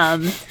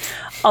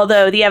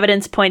 Although the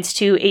evidence points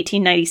to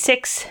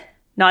 1896,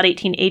 not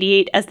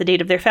 1888 as the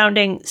date of their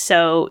founding,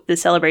 so the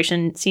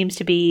celebration seems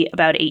to be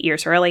about 8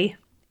 years early.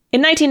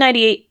 In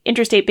 1998,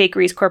 Interstate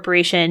Bakeries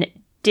Corporation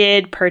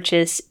did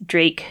purchase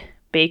Drake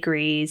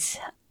Bakeries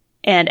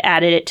and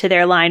added it to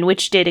their line,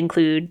 which did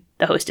include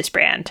the Hostess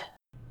brand.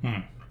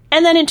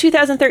 And then in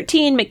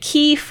 2013,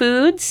 McKee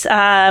Foods,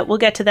 we'll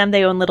get to them.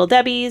 They own Little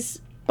Debbie's,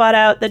 bought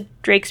out the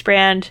Drake's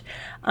brand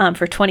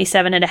for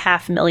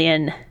 $27.5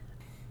 million.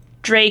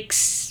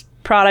 Drake's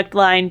product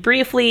line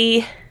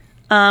briefly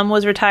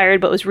was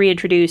retired, but was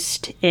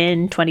reintroduced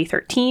in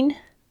 2013.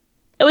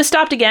 It was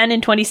stopped again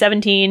in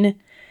 2017,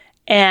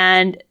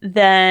 and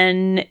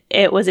then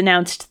it was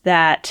announced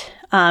that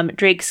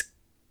Drake's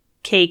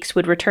cakes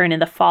would return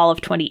in the fall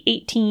of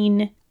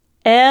 2018.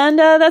 And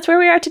that's where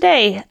we are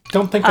today.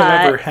 Don't think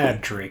I've ever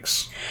had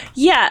Drake's.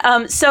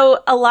 Yeah,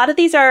 so a lot of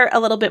these are a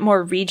little bit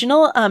more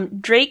regional.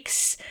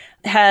 Drake's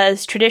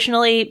has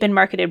traditionally been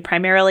marketed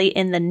primarily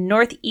in the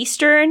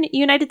northeastern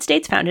United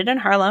States, founded in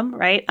Harlem,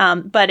 right?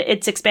 But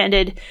it's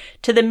expanded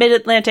to the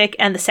mid-Atlantic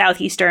and the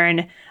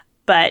southeastern.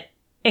 But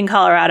in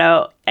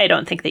Colorado, I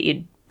don't think that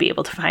you'd be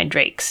able to find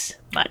Drake's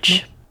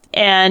much.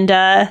 And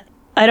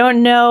I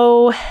don't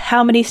know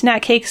how many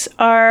snack cakes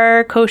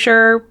are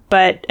kosher,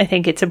 but I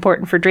think it's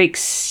important for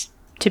Drake's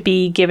to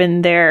be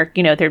given their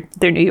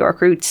New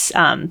York roots.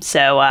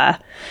 So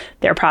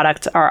their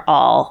products are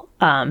all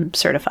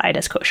certified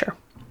as kosher.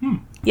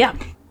 Yeah,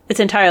 it's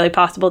entirely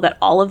possible that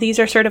all of these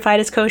are certified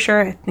as kosher.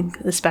 I think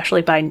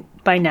especially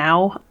by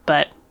now,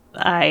 but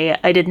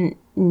I didn't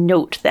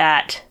note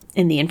that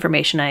in the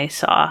information I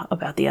saw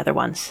about the other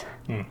ones.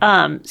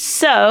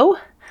 So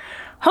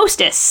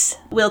Hostess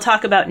we'll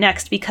talk about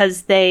next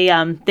because they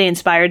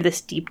inspired this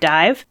deep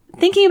dive.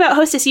 Thinking about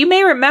Hostess, you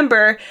may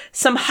remember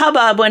some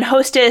hubbub when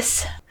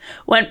Hostess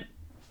went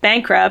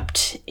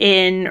bankrupt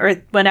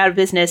or went out of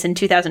business in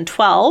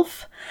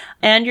 2012.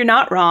 And you're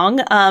not wrong.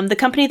 The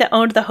company that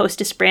owned the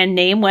Hostess brand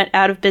name went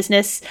out of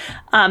business,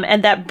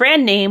 and that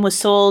brand name was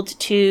sold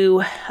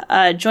to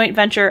a joint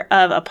venture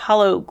of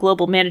Apollo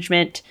Global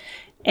Management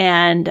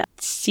and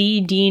C.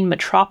 Dean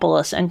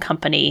Metropolis and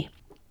Company.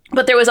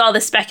 But there was all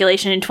this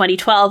speculation in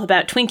 2012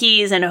 about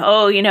Twinkies and,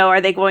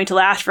 are they going to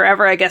last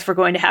forever? I guess we're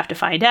going to have to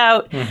find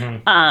out.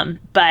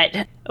 But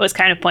it was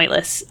kind of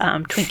pointless.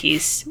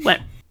 Twinkies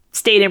went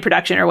stayed in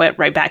production or went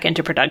right back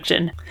into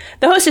production.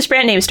 The Hostess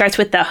brand name starts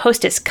with the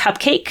Hostess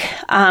Cupcake,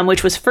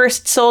 which was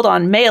first sold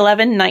on May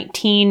 11,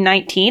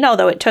 1919,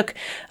 although it took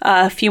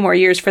a few more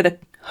years for the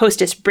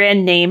Hostess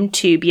brand name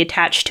to be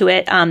attached to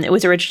it. It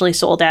was originally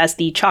sold as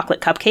the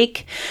Chocolate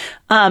Cupcake.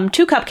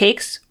 2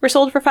 cupcakes were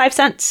sold for 5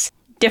 cents.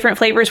 Different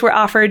flavors were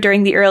offered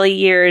during the early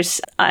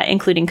years,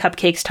 including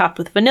cupcakes topped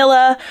with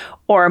vanilla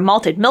or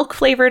malted milk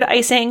flavored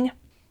icing.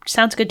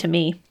 Sounds good to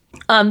me.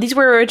 These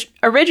were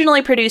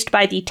originally produced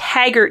by the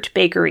Taggart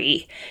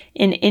Bakery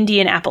in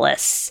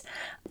Indianapolis.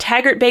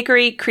 Taggart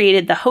Bakery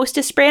created the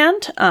Hostess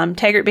brand.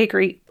 Taggart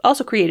Bakery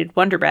also created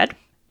Wonder Bread.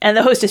 And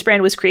the Hostess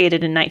brand was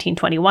created in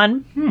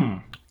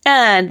 1921.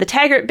 And the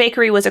Taggart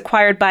Bakery was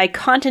acquired by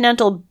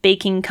Continental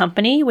Baking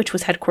Company, which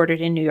was headquartered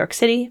in New York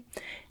City,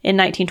 in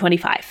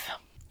 1925.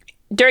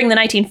 During the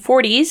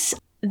 1940s,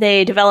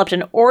 they developed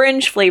an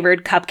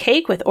orange-flavored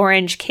cupcake with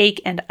orange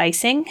cake and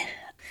icing.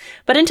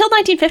 But until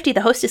 1950,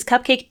 the Hostess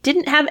Cupcake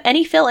didn't have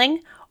any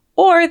filling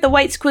or the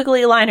white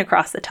squiggly line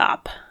across the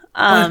top.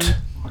 What?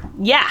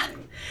 Yeah.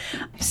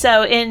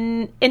 So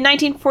in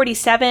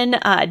 1947,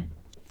 a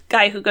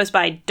guy who goes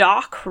by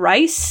Doc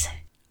Rice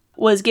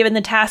was given the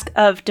task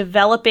of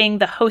developing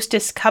the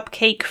Hostess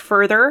Cupcake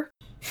further,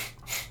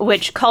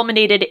 which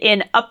culminated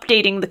in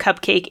updating the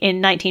cupcake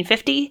in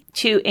 1950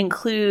 to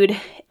include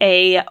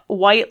a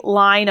white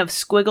line of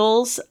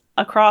squiggles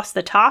across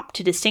the top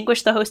to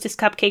distinguish the Hostess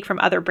Cupcake from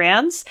other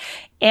brands,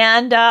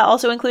 and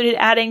also included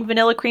adding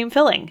vanilla cream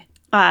filling.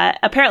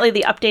 Apparently,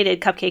 the updated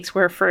cupcakes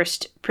were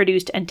first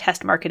produced and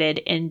test marketed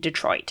in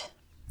Detroit.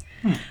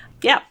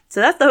 Yeah,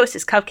 so that's the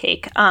Hostess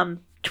Cupcake.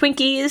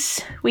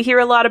 Twinkies, we hear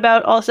a lot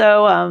about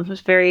also. It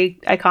was very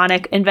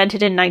iconic.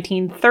 Invented in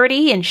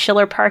 1930 in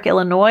Schiller Park,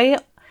 Illinois,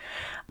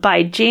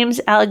 by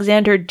James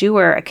Alexander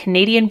Dewar, a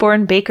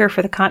Canadian-born baker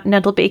for the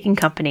Continental Baking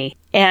Company.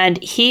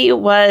 And he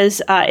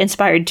was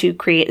inspired to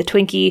create the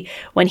Twinkie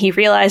when he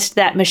realized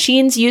that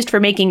machines used for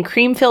making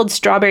cream-filled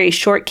strawberry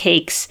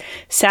shortcakes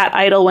sat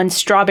idle when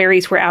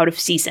strawberries were out of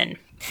season.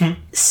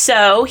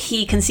 So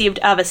he conceived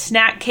of a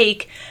snack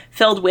cake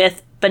filled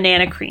with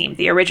banana cream.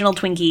 The original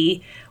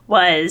Twinkie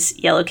was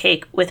yellow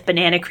cake with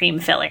banana cream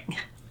filling.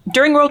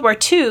 During World War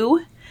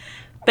II,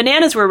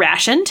 bananas were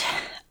rationed,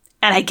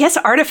 and I guess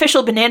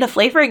artificial banana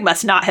flavoring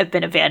must not have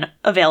been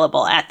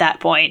available at that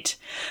point.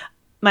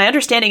 My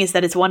understanding is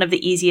that it's one of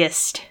the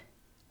easiest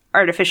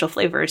artificial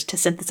flavors to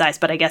synthesize,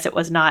 but I guess it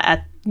was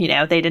not they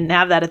didn't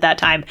have that at that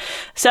time.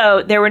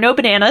 So there were no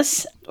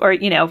bananas or,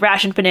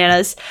 rationed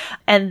bananas.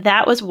 And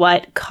that was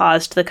what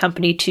caused the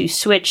company to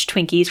switch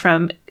Twinkies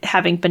from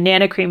having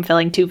banana cream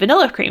filling to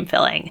vanilla cream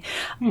filling.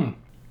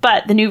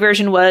 But the new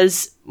version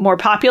was more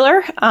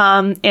popular,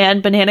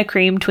 and banana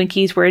cream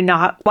Twinkies were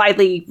not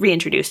widely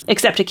reintroduced,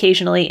 except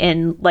occasionally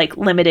in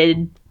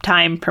limited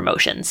time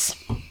promotions.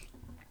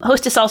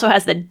 Hostess also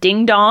has the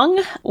Ding Dong,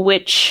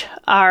 which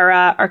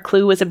our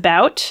clue was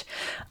about.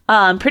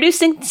 Produced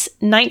since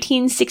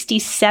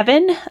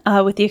 1967,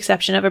 with the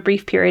exception of a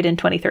brief period in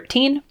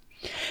 2013.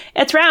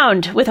 It's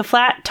round with a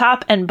flat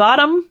top and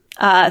bottom,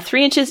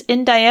 3 inches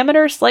in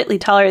diameter, slightly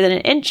taller than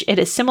an inch. It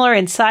is similar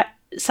in size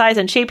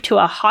and shape to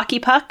a hockey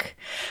puck,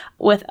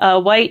 with a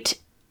white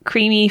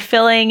creamy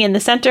filling in the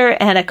center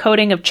and a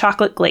coating of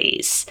chocolate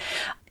glaze.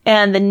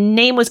 And the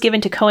name was given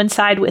to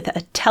coincide with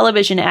a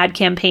television ad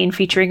campaign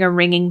featuring a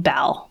ringing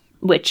bell,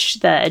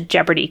 which the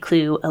Jeopardy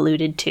clue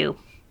alluded to.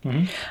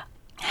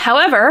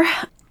 However,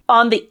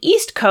 on the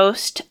East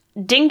Coast,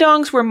 Ding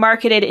Dongs were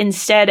marketed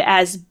instead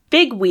as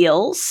Big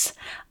Wheels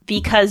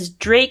because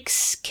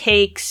Drake's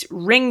Cakes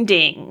Ring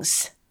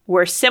Dings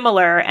were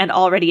similar and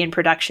already in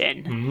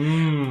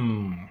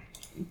production.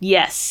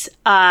 Yes.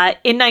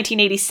 In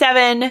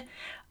 1987,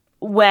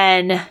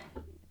 when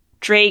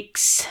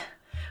Drake's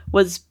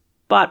was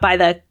bought by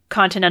the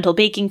Continental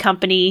Baking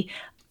Company,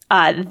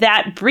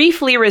 that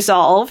briefly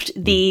resolved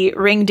the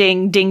Ring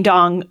Ding Ding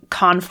Dong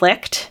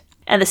conflict,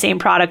 and the same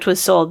product was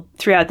sold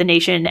throughout the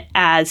nation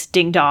as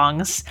Ding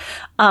Dongs.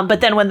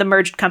 But then when the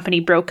merged company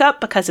broke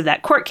up because of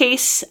that court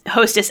case,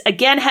 Hostess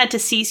again had to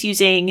cease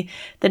using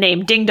the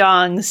name Ding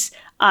Dongs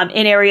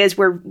in areas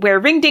where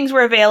ring dings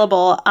were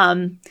available.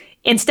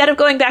 Instead of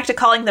going back to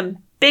calling them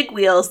Big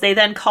Wheels, they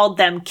then called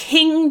them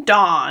King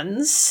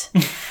Dons.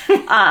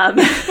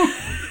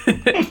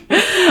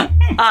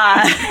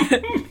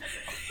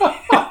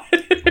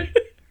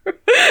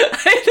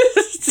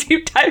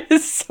 Time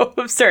is so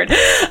absurd.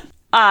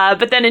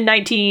 But then in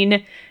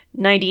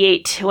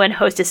 1998, when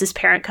Hostess's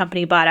parent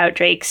company bought out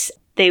Drake's,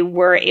 they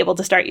were able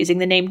to start using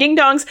the name Ding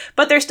Dongs,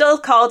 but they're still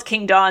called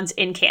King Dons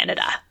in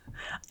Canada.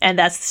 And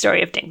that's the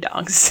story of Ding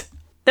Dongs.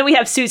 Then we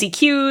have Suzy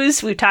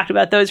Q's. We've talked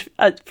about those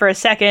for a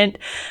second.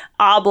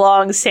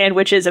 Oblong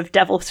sandwiches of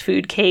devil's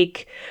food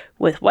cake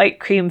with white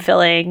cream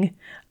filling.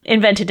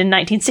 Invented in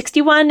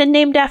 1961 and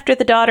named after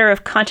the daughter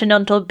of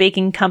Continental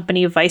Baking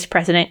Company Vice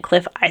President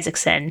Cliff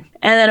Isaacson.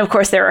 And then, of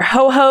course, there are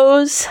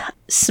Ho-Ho's,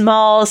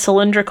 small,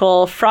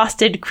 cylindrical,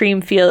 frosted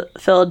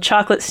cream-filled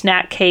chocolate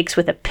snack cakes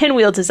with a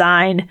pinwheel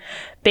design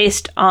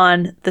based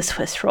on the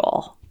Swiss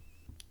roll.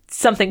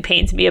 something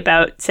pains me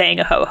about saying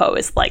a ho-ho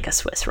is like a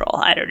Swiss roll.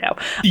 I don't know.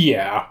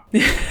 Yeah.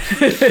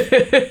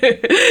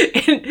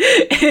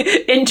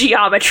 in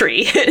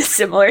geometry,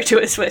 similar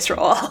to a Swiss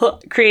roll,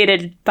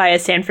 created by a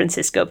San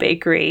Francisco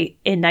bakery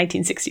in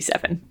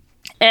 1967.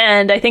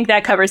 And I think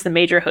that covers the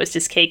major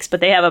Hostess cakes,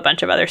 but they have a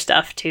bunch of other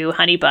stuff too.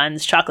 Honey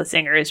buns, chocolate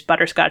zingers,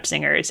 butterscotch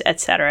zingers,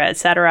 etc.,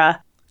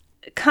 etc.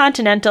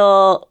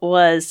 Continental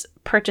was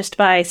purchased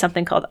by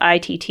something called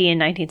ITT in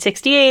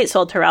 1968,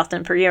 sold to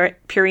Ralston Purina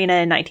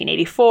in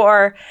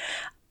 1984.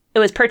 It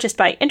was purchased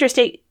by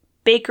Interstate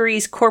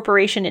Bakeries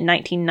Corporation in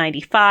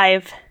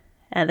 1995,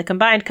 and the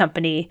combined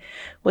company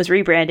was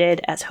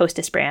rebranded as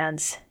Hostess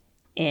Brands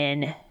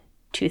in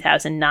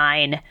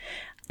 2009.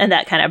 And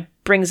that kind of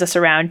brings us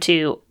around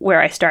to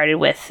where I started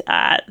with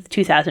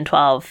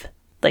 2012,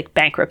 like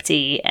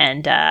bankruptcy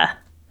and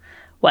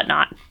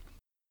whatnot.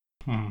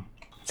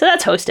 So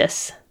that's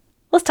Hostess.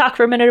 Let's talk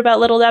for a minute about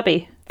Little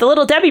Debbie. The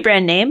Little Debbie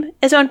brand name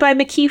is owned by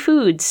McKee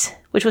Foods,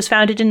 which was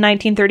founded in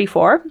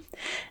 1934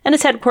 and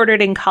is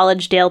headquartered in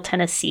Collegedale,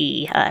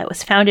 Tennessee. It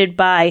was founded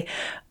by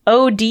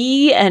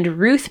O.D. and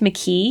Ruth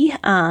McKee,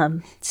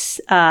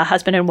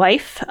 husband and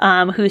wife,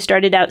 who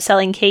started out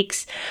selling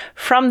cakes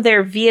from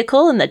their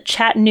vehicle in the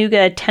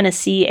Chattanooga,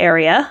 Tennessee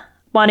area.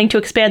 Wanting to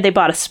expand, they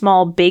bought a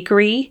small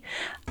bakery,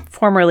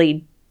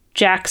 formerly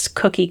Jack's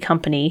Cookie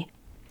Company.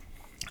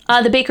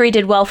 The bakery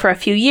did well for a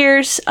few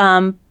years,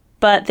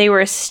 but they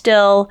were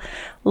still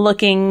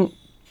looking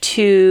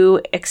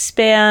to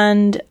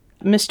expand.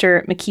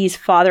 Mr. McKee's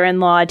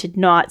father-in-law did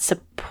not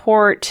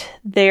support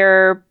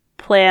their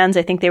plans.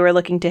 I think they were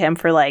looking to him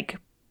for like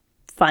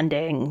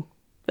funding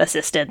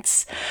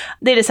assistance.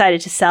 They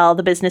decided to sell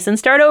the business and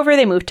start over.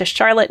 They moved to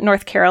Charlotte,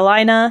 North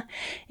Carolina,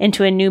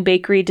 into a new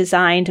bakery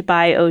designed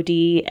by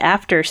O.D.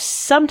 After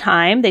some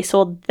time, they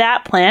sold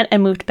that plant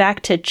and moved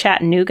back to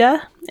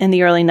Chattanooga in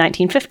the early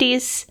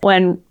 1950s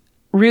when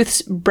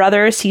Ruth's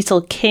brother,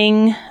 Cecil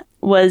King,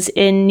 was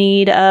in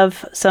need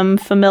of some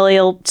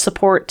familial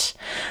support.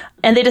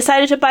 And they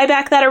decided to buy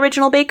back that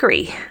original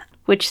bakery,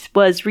 which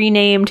was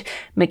renamed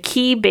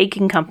McKee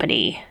Baking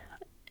Company,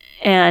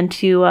 and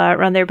to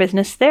run their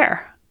business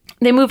there.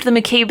 They moved the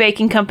McKee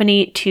Baking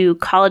Company to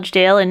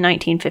Collegedale in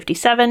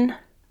 1957.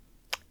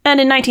 And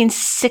in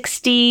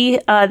 1960,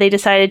 they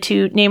decided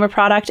to name a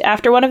product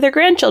after one of their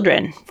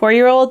grandchildren,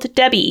 4-year-old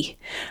Debbie.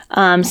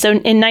 So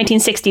in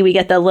 1960, we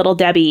get the Little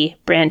Debbie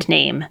brand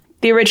name.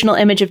 The original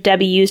image of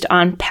Debbie used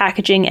on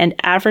packaging and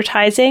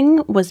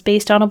advertising was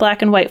based on a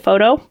black and white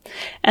photo.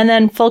 And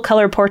then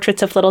full-color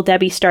portraits of Little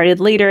Debbie started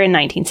later in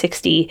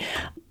 1960.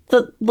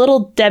 The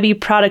Little Debbie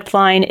product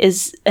line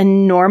is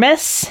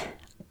enormous.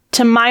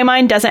 To my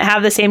mind, doesn't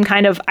have the same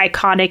kind of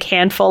iconic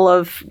handful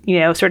of,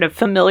 sort of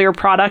familiar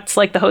products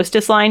like the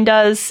Hostess line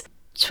does.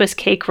 Swiss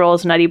cake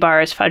rolls, nutty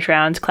bars, fudge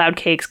rounds, cloud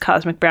cakes,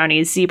 cosmic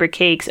brownies, zebra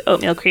cakes,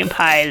 oatmeal cream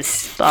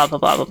pies, blah, blah,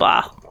 blah, blah,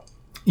 blah.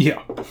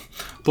 Yeah.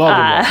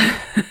 Blah, blah,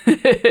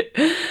 blah.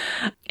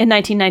 In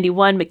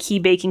 1991, McKee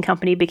Baking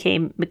Company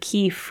became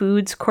McKee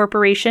Foods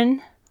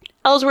Corporation.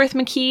 Ellsworth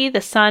McKee,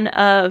 the son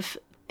of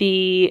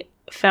the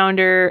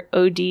founder,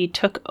 O.D.,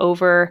 took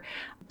over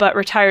but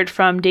retired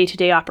from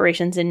day-to-day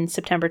operations in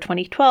September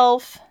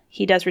 2012.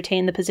 He does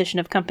retain the position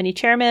of company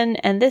chairman,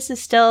 and this is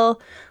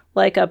still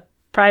like a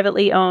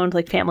privately owned,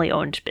 like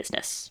family-owned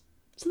business.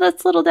 So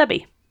that's Little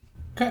Debbie.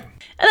 Okay. And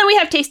then we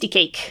have Tasty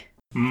Cake.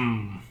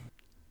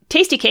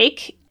 Tasty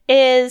Cake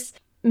is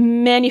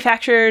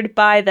manufactured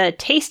by the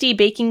Tasty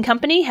Baking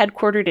Company,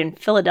 headquartered in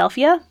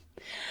Philadelphia.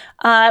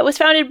 It was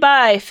founded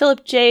by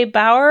Philip J.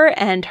 Bauer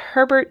and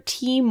Herbert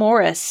T.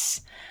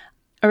 Morris,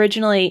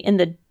 originally in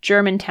the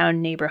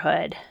Germantown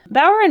neighborhood.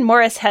 Bauer and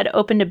Morris had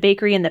opened a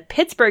bakery in the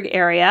Pittsburgh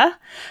area,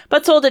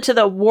 but sold it to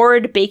the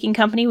Ward Baking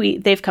Company,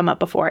 they've come up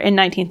before, in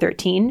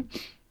 1913.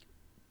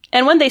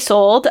 And when they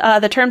sold,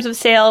 the terms of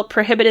sale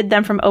prohibited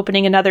them from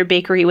opening another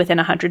bakery within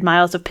 100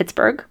 miles of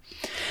Pittsburgh.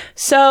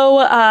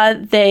 So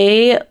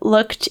they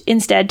looked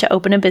instead to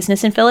open a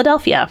business in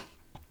Philadelphia,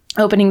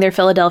 opening their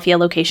Philadelphia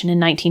location in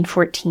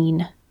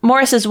 1914.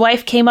 Morris's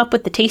wife came up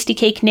with the Tasty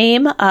Cake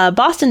name. A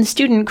Boston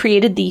student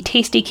created the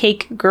Tasty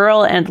Cake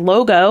girl and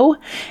logo,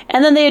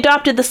 and then they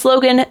adopted the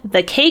slogan,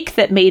 "The cake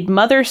that made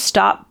mother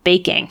stop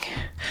baking."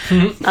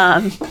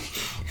 Nice.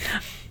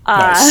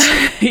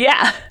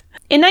 Yeah.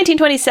 In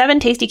 1927,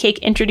 Tasty Cake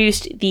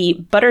introduced the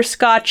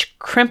Butterscotch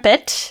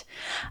Crimpet,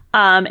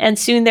 and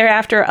soon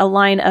thereafter, a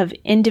line of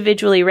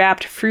individually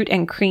wrapped fruit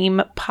and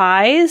cream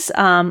pies,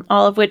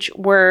 all of which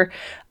were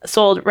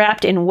sold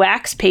wrapped in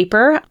wax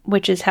paper,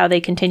 which is how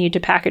they continued to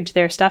package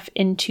their stuff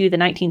into the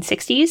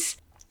 1960s.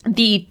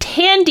 The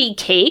Tandy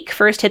Cake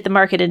first hit the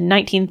market in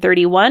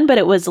 1931, but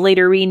it was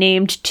later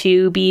renamed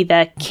to be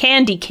the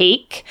Candy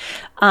Cake.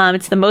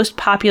 It's the most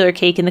popular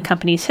cake in the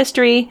company's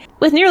history,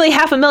 with nearly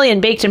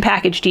 500,000 baked and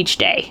packaged each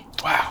day.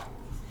 Wow.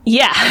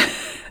 Yeah.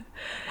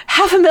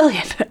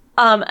 500,000.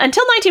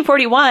 Until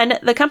 1941,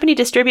 the company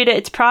distributed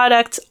its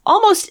products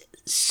almost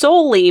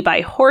solely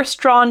by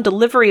horse-drawn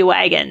delivery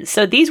wagons.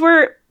 So these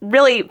were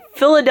really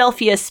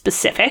Philadelphia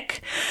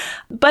specific.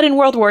 But in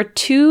World War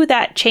II,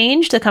 that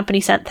changed. The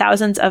company sent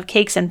thousands of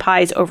cakes and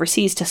pies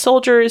overseas to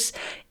soldiers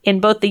in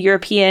both the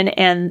European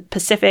and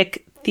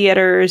Pacific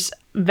theaters,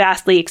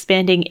 vastly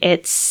expanding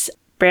its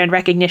brand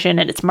recognition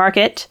and its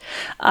market.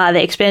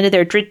 They expanded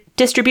their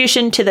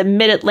distribution to the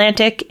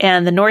Mid-Atlantic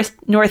and the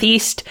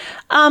Northeast,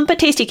 but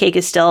Tastykake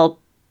is still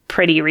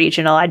pretty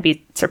regional. I'd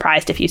be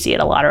surprised if you see it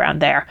a lot around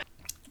there.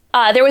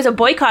 There was a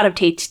boycott of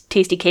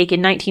Tastykake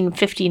in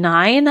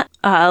 1959,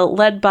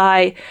 led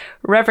by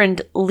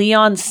Reverend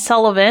Leon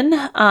Sullivan,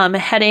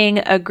 heading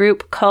a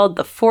group called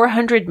the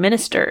 400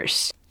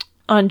 Ministers.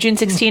 On June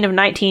 16 of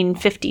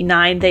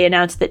 1959, they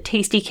announced that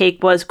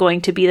Tastykake was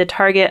going to be the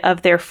target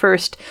of their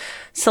first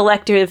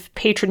selective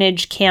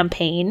patronage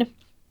campaign,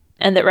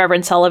 and that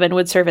Reverend Sullivan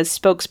would serve as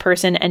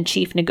spokesperson and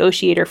chief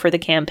negotiator for the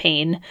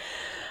campaign.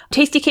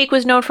 Tastykake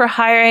was known for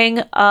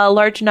hiring a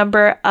large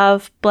number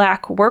of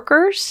Black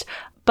workers,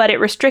 but it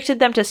restricted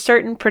them to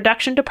certain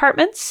production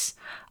departments.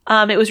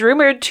 It was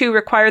rumored to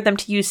require them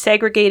to use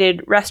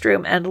segregated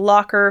restroom and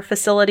locker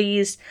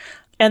facilities,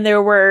 and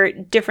there were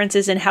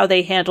differences in how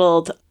they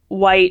handled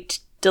white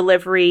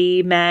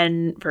delivery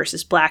men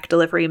versus Black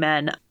delivery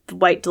men. The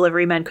white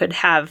delivery men could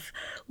have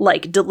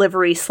like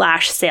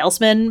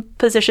delivery/salesman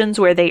positions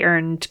where they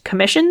earned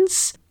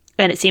commissions.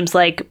 And it seems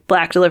like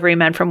Black delivery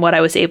men, from what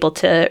I was able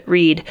to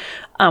read,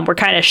 were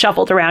kind of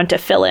shuffled around to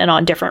fill in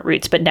on different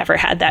routes, but never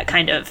had that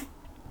kind of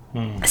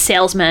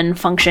salesman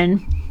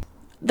function.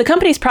 The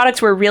company's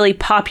products were really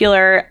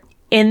popular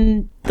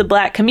in the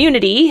Black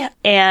community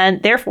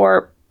and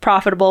therefore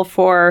profitable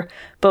for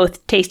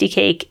both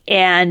Tastykake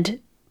and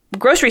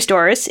grocery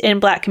stores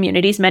in Black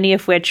communities, many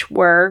of which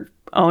were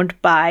owned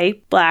by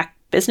Black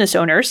business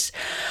owners.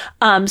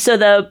 So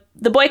the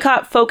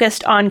boycott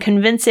focused on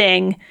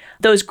convincing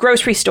those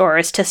grocery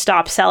stores to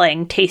stop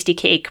selling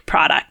Tastykake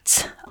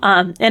products.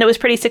 And it was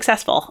pretty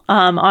successful.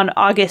 On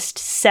August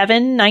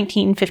 7,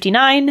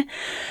 1959,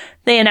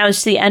 they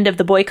announced the end of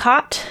the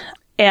boycott,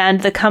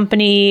 and the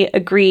company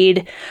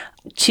agreed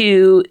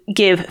to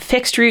give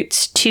fixed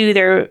routes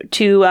to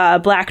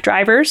Black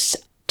drivers,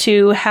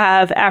 to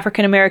have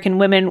African-American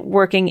women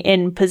working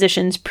in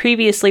positions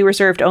previously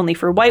reserved only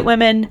for white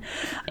women,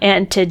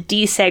 and to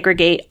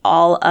desegregate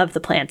all of the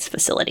plant's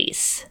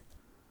facilities.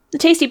 The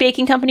Tasty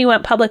Baking Company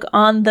went public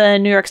on the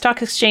New York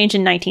Stock Exchange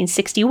in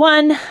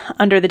 1961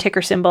 under the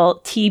ticker symbol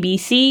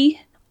TBC.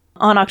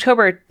 On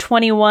October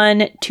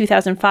 21,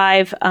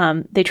 2005,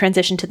 they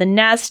transitioned to the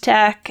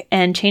NASDAQ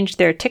and changed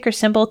their ticker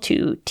symbol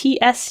to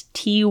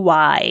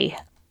TSTY.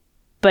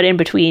 But in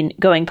between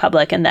going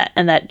public and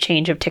that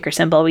change of ticker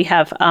symbol, we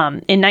have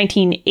in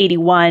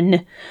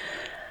 1981,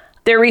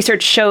 their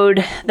research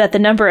showed that the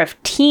number of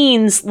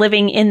teens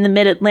living in the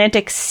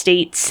Mid-Atlantic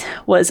states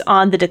was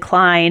on the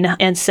decline.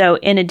 And so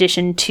in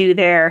addition to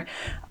their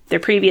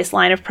previous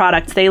line of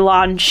products, they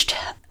launched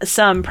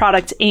some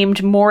products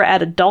aimed more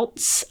at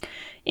adults,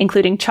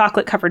 including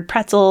chocolate-covered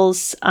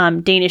pretzels,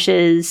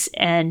 danishes,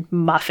 and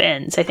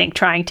muffins. I think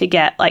trying to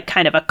get like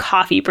kind of a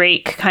coffee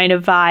break kind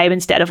of vibe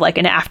instead of like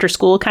an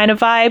after-school kind of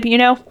vibe, you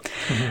know?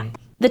 Mm-hmm.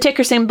 The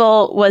ticker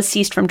symbol was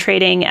ceased from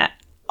trading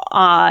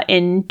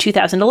in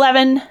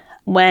 2011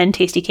 when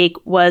Tastykake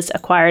was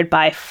acquired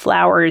by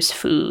Flowers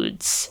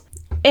Foods.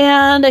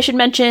 And I should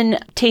mention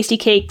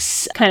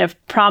Tastykake's kind of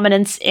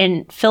prominence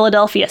in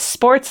Philadelphia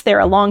sports. They're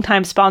a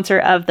longtime sponsor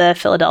of the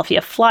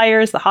Philadelphia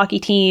Flyers, the hockey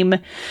team.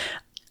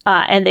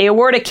 And they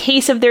award a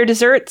case of their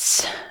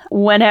desserts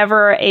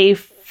whenever a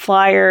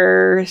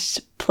Flyers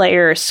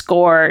player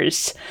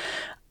scores.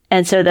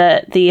 And so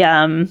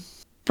the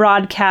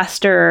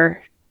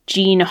broadcaster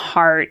Gene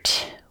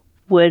Hart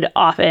would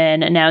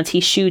often announce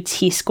he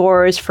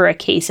scores for a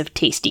case of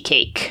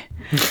Tastykake.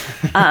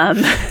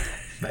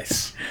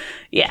 Nice.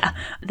 Yeah.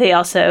 They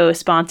also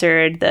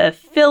sponsored the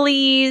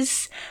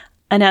Phillies.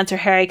 Announcer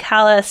Harry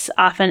Kalas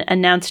often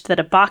announced that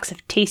a box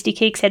of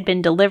Tastykakes had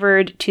been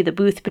delivered to the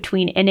booth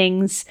between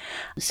innings.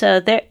 So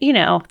they're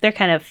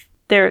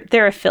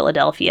a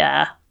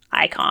Philadelphia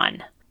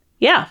icon.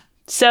 Yeah.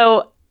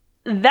 So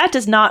that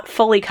does not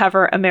fully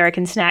cover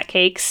American snack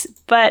cakes,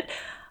 but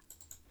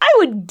I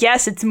would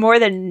guess it's more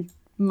than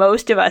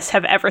most of us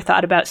have ever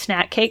thought about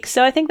snack cakes.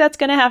 So I think that's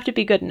going to have to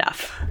be good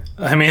enough.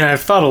 I mean,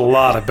 I've thought a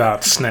lot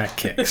about snack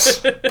cakes,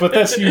 but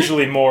that's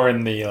usually more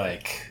in the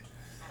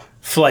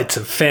flights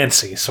of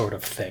fancy sort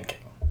of thinking.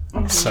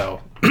 Mm-hmm.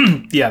 So,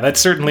 yeah, that's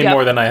certainly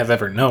more than I have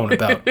ever known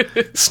about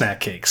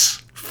snack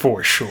cakes,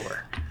 for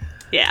sure.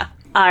 Yeah.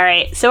 All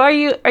right. So are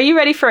you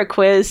ready for a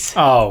quiz?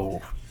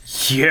 Oh,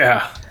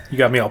 yeah. You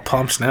got me all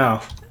pumped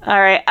now.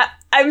 All right.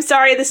 I'm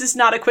sorry, this is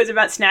not a quiz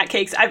about snack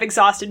cakes. I've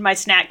exhausted my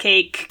snack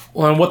cake.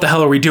 Well, and what the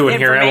hell are we doing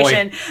here,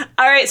 Emily?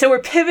 All right, so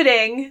we're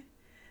pivoting.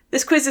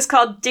 This quiz is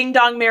called Ding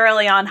Dong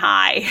Merrily on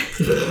High.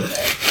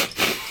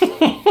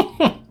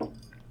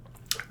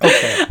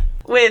 Okay.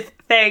 With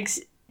thanks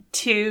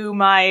to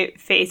my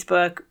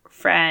Facebook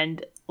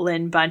friend,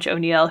 Lynn Bunch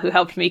O'Neill, who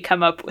helped me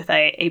come up with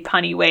a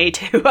punny way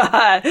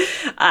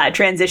to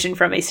transition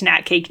from a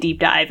snack cake deep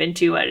dive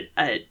into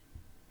a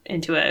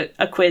into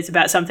a quiz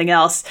about something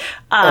else.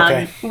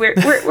 Okay.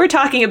 We're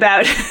talking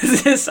about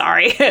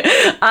sorry.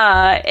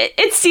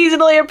 It's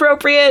seasonally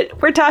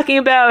appropriate. We're talking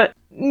about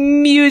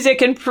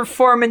music and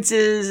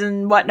performances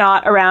and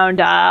whatnot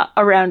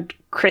around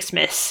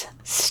Christmas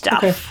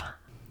stuff. Okay.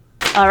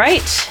 All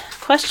right.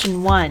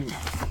 Question 1.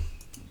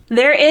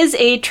 There is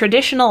a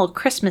traditional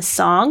Christmas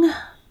song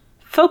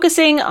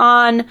focusing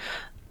on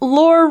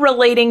lore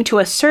relating to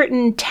a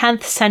certain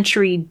 10th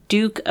century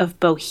Duke of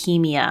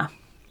Bohemia.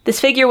 This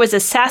figure was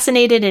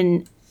assassinated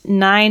in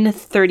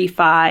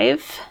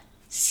 935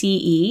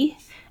 CE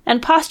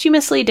and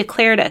posthumously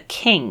declared a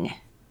king.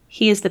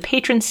 He is the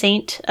patron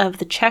saint of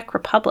the Czech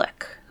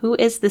Republic. Who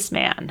is this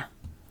man?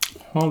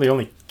 Well, the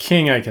only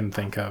king I can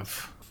think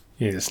of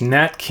is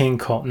Nat King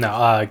Cole.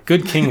 No,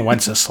 Good King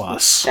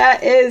Wenceslas.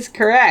 That is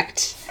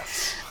correct.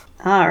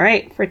 All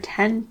right, for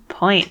 10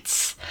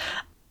 points.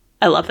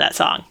 I love that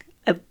song.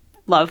 I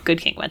love Good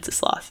King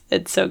Wenceslas.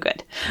 It's so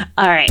good.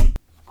 All right,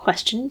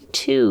 question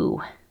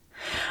 2.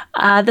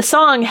 The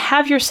song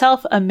Have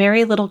Yourself a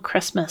Merry Little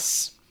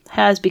Christmas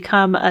has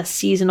become a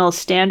seasonal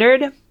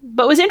standard,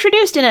 but was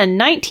introduced in a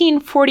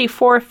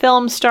 1944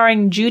 film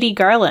starring Judy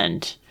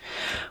Garland.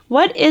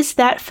 What is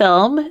that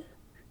film,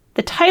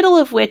 the title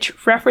of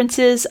which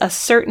references a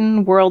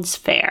certain World's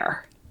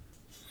Fair?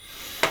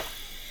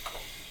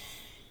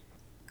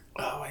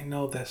 Oh, I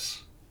know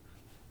this.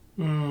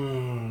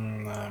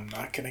 I'm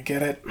not going to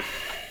get it.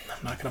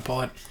 I'm not going to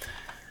pull it.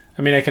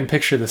 I mean, I can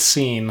picture the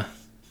scene.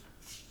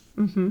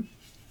 Mm-hmm.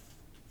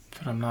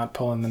 But I'm not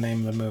pulling the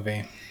name of the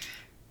movie.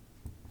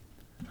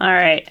 All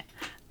right.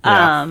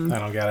 Yeah, I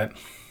don't get it.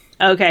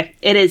 Okay.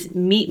 It is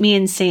Meet Me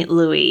in St.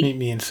 Louis. Meet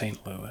Me in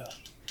St. Louis.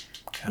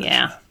 Gotcha.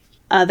 Yeah.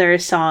 Other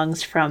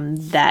songs from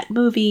that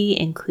movie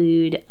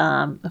include,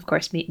 of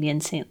course, Meet Me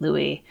in St.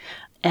 Louis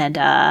and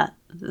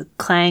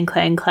Clang,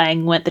 Clang,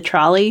 Clang Went the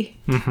Trolley.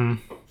 Mm-hmm.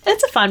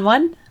 It's a fun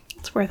one.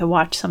 It's worth a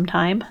watch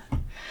sometime.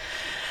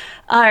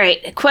 All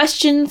right.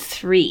 Question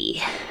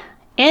 3.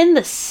 In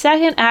the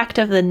second act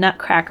of the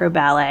Nutcracker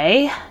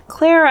Ballet,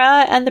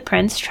 Clara and the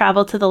prince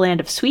travel to the land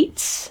of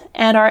sweets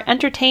and are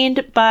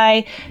entertained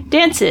by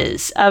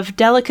dances of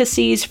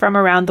delicacies from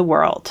around the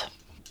world.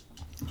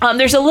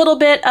 There's a little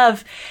bit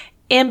of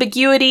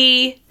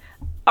ambiguity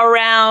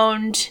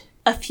around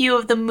a few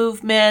of the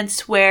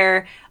movements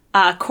where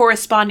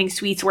corresponding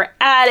sweets were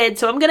added,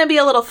 so I'm going to be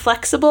a little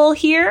flexible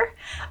here.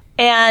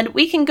 And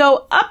we can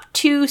go up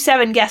to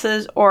 7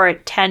 guesses or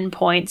 10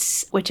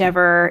 points,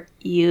 whichever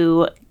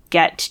you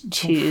get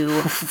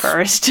to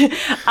first.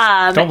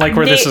 Don't like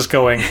where this is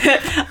going.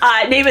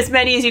 Name as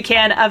many as you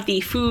can of the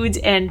foods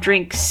and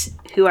drinks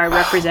who are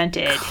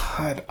represented.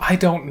 God, I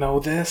don't know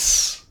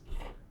this.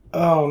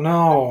 Oh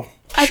no.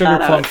 Sugar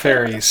Plum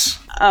Fairies.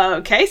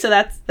 Okay, so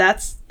that's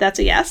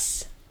a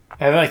yes.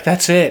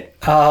 That's it.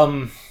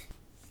 I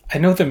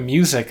know the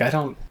music. I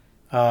don't.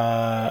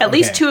 At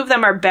least 2 of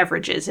them are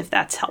beverages, if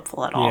that's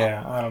helpful at all.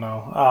 Yeah, I don't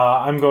know.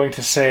 I'm going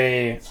to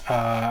say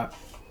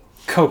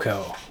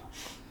cocoa.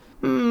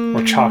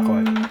 Or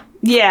chocolate.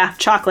 Yeah,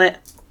 chocolate.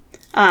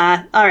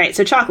 All right,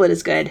 so chocolate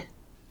is good.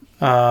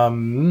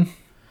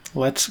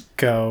 Let's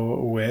go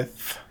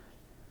with...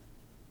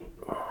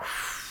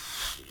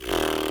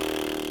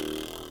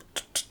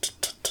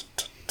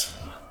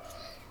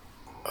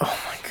 Oh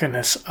my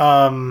goodness.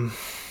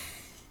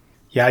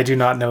 Yeah, I do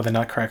not know the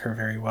Nutcracker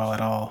very well at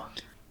all.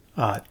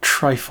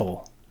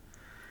 Trifle.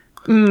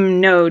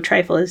 No,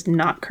 trifle is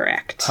not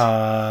correct.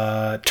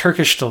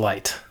 Turkish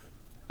Delight.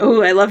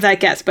 Oh, I love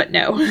that guess, but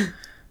no.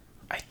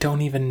 I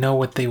don't even know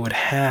what they would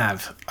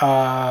have.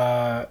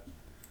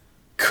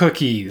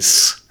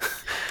 Cookies.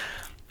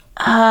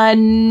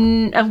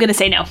 I'm going to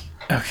say no.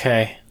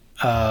 Okay.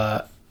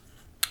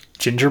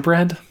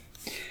 Gingerbread?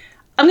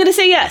 I'm going to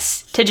say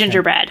yes to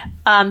gingerbread.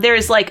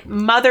 There's like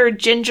Mother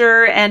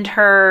Ginger and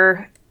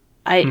her...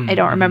 I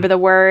don't remember the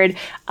word,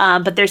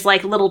 but there's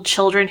like little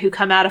children who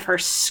come out of her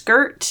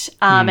skirt,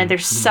 and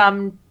there's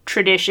some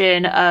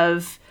tradition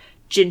of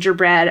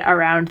gingerbread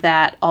around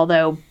that,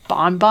 although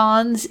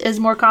bonbons is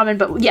more common.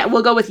 But yeah,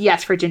 we'll go with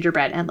yes for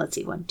gingerbread. And let's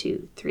see, 1,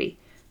 2, 3,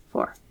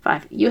 4,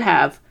 5. You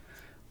have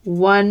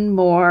one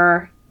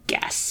more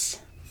guess.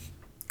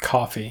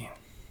 Coffee.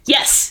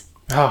 Yes.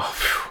 Oh,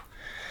 phew.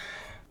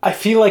 I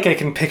feel like I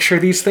can picture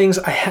these things.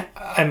 I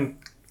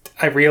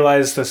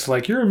realize this,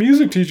 like, you're a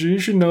music teacher, you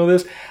should know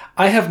this.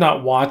 I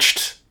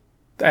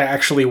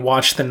actually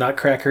watched the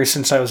Nutcracker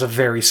since I was a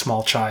very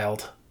small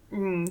child.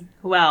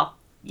 Well,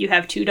 you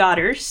have 2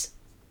 daughters.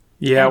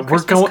 Yeah,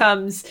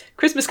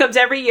 Christmas comes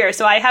every year,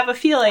 so I have a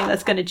feeling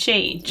that's going to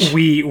change.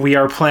 We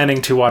are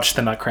planning to watch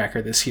the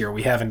Nutcracker this year.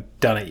 We haven't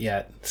done it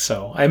yet,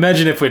 so I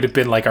imagine if it would have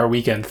been like our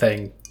weekend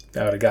thing,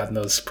 I would have gotten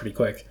those pretty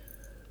quick.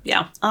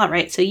 Yeah. All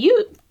right. So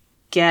you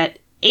get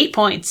 8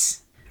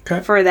 points Okay.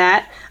 for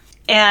that,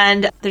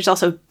 and there's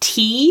also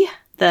tea.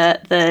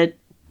 The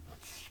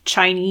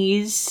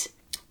Chinese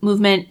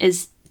movement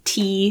is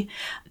tea.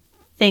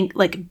 Think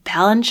like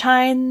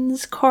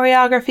Balanchine's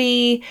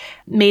choreography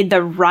made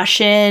the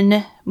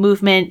Russian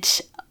movement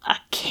a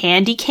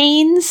candy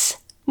canes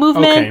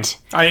movement.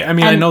 Okay. I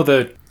mean, I know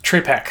the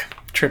Trepak.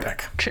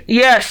 Tribeca.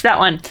 Yes, that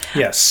one.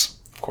 Yes,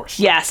 of course.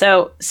 Yeah,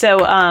 so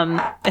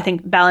I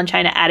think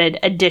Balanchina added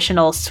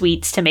additional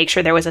suites to make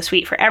sure there was a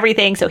suite for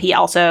everything. So he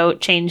also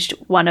changed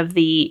one of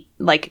the,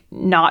 like,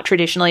 not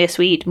traditionally a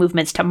suite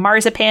movements to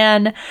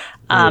marzipan.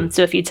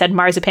 So if you'd said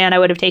marzipan, I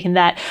would have taken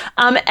that.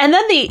 And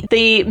then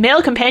the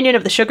male companion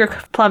of the Sugar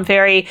Plum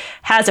Fairy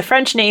has a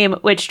French name,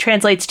 which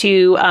translates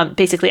to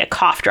basically a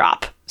cough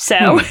drop.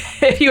 So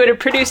if you would have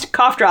produced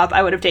cough drop,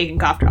 I would have taken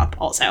cough drop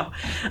also.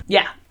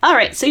 Yeah. All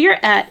right. So you're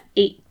at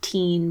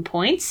 18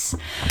 points.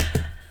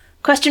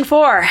 Question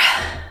 4.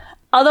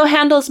 Although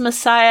Handel's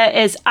Messiah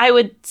is, I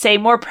would say,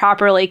 more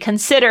properly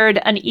considered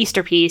an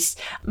Easter piece,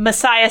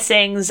 Messiah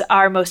sings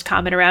are most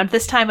common around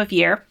this time of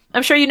year.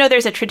 I'm sure you know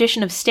there's a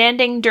tradition of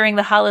standing during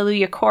the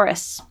Hallelujah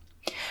chorus.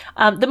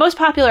 The most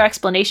popular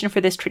explanation for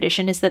this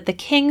tradition is that the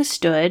king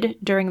stood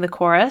during the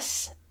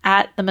chorus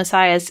at the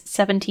Messiah's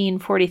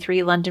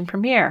 1743 London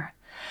premiere,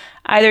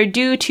 either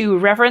due to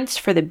reverence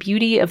for the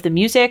beauty of the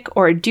music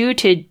or due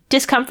to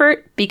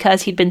discomfort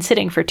because he'd been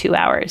sitting for 2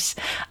 hours.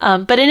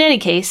 But in any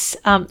case,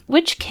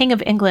 which king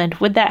of England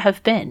would that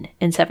have been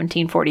in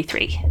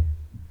 1743?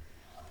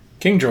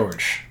 King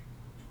George.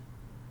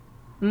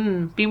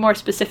 Be more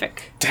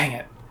specific. Dang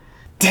it,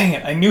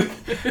 I knew.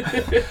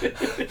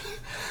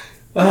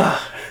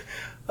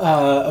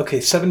 Okay,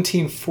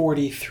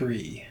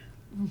 1743.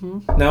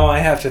 Now I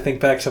have to think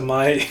back to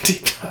my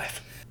deep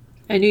dive.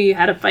 I knew you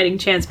had a fighting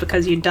chance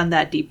because you'd done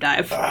that deep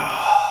dive.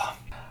 I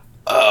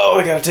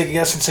gotta take a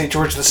guess and say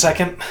George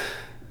II.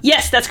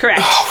 Yes, that's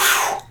correct.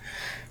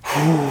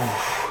 All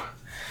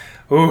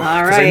right.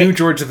 Because I knew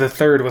George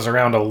III was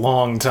around a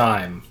long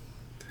time.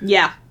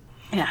 Yeah,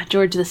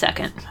 George II in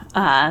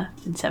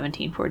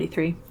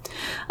 1743.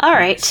 All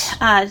right,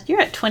 you're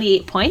at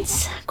 28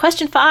 points.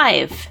 Question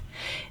 5.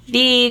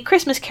 The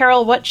Christmas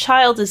carol, What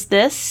Child Is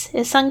This?,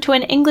 is sung to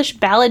an English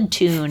ballad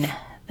tune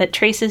that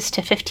traces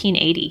to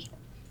 1580.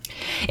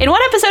 In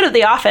one episode of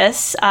The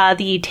Office,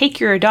 the Take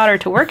Your Daughter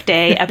to Work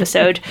Day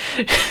episode...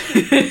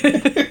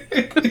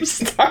 I'm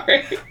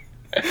sorry.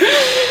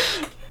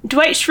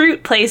 Dwight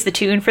Schrute plays the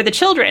tune for the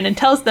children and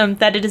tells them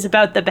that it is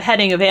about the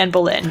beheading of Anne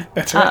Boleyn.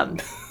 That's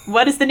right.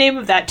 What is the name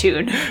of that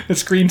tune?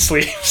 It's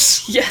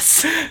Greensleeves.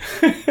 Yes.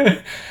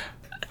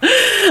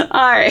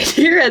 All right,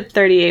 you're at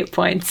 38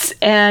 points,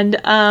 and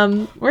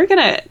we're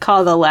gonna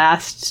call the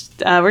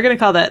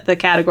the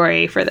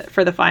category for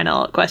the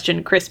final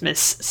question Christmas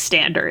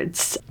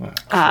standards.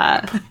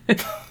 I'm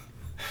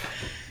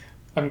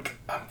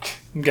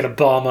gonna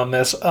bomb on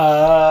this.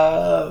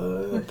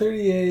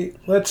 38.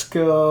 Let's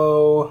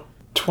go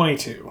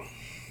 22.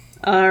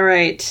 All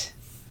right,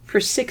 for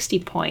 60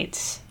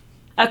 points.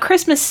 A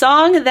Christmas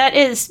song that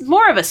is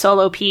more of a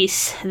solo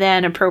piece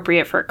than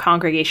appropriate for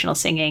congregational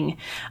singing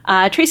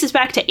traces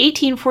back to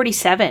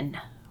 1847,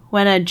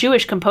 when a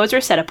Jewish composer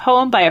set a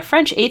poem by a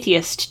French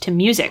atheist to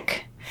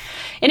music.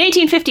 In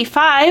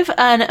 1855,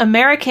 an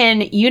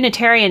American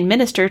Unitarian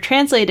minister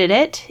translated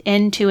it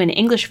into an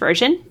English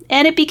version,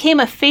 and it became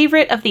a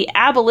favorite of the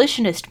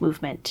abolitionist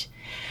movement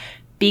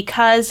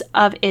because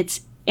of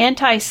its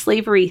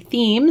anti-slavery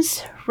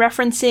themes,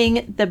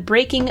 referencing the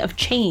breaking of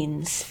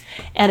chains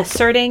and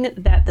asserting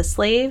that the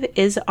slave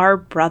is our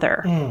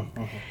brother.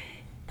 Okay.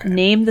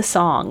 Name the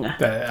song.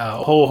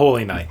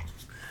 Holy Night.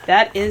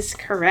 That is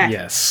correct.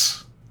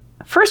 Yes.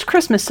 First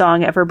Christmas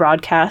song ever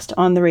broadcast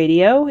on the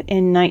radio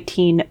in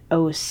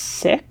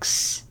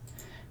 1906.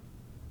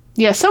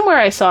 Yeah, somewhere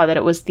I saw that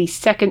it was the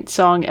second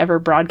song ever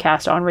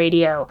broadcast on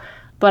radio,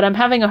 but I'm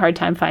having a hard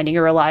time finding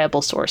a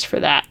reliable source for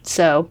that.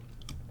 So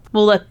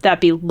we'll let that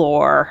be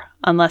lore,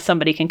 unless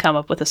somebody can come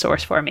up with a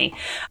source for me.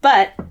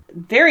 But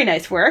very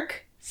nice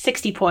work.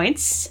 60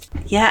 points.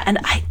 Yeah, and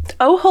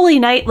Oh Holy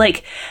Night,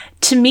 like,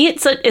 to me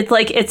it's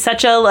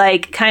such a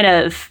like kind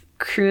of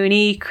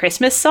croony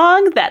Christmas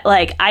song that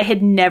like I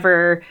had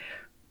never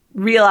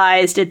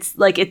realized it's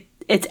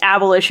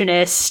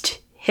abolitionist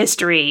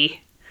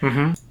history.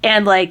 Mm-hmm.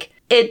 And like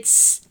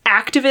its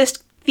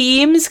activist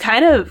themes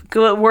kind of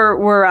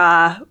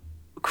were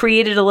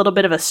created a little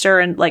bit of a stir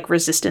and like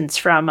resistance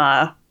from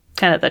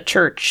kind of the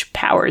church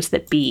powers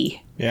that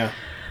be. Yeah.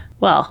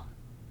 Well,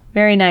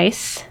 very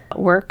nice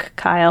work,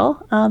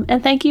 Kyle.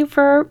 And thank you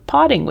for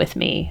podding with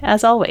me,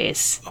 as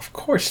always. Of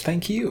course,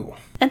 thank you.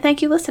 And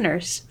thank you,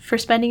 listeners, for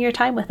spending your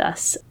time with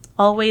us.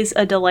 Always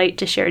a delight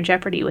to share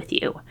Jeopardy with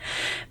you.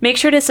 Make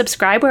sure to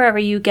subscribe wherever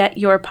you get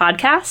your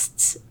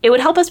podcasts. It would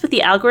help us with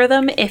the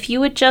algorithm if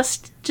you would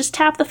just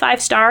tap the 5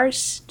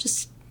 stars.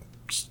 Just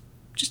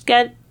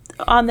get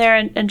on there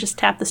and just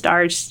tap the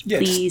stars,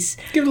 please.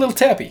 Give it a little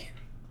tappy.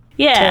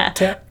 Yeah.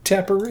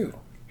 Taparoo.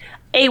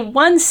 A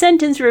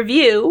 1-sentence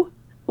review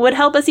would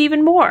help us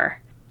even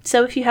more.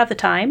 So if you have the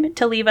time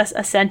to leave us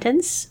a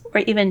sentence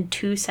or even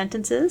 2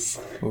 sentences,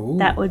 Ooh.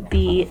 That would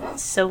be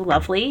so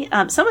lovely.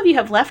 Some of you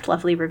have left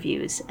lovely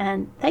reviews,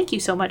 and thank you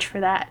so much for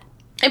that.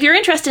 If you're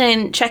interested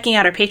in checking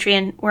out our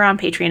Patreon, we're on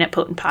Patreon at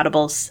Potent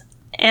Potables.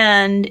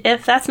 And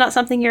if that's not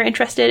something you're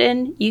interested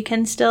in, you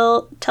can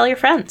still tell your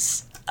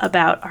friends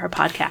about our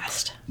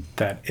podcast.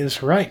 That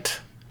is right.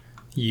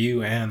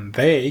 You and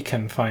they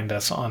can find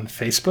us on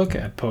Facebook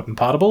at Potent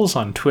Potables,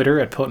 on Twitter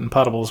at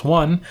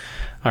PotentPotables1.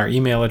 Our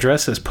email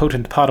address is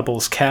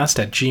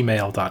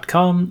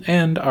potentpotablescast@gmail.com,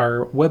 and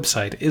our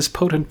website is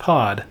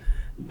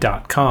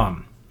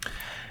potentpod.com.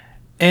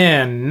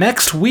 And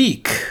next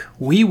week,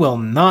 we will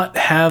not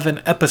have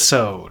an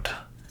episode.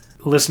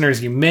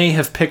 Listeners, you may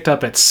have picked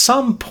up at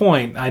some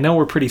point, I know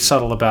we're pretty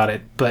subtle about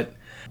it, but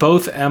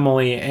both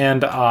Emily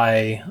and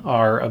I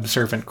are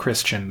observant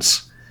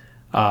Christians.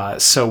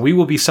 So we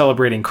will be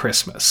celebrating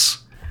Christmas,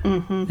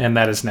 and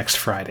that is next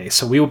Friday.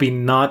 So we will be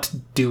not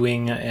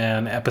doing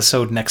an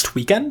episode next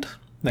week.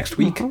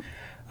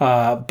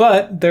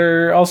 But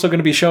they're also going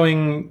to be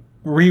showing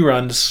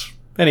reruns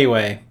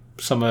anyway,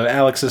 some of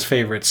Alex's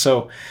favorites.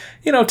 So,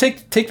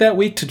 take that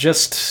week to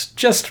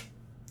just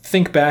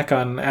think back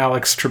on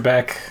Alex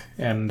Trebek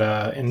and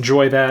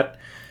enjoy that.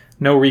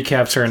 No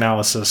recaps or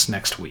analysis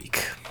next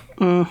week.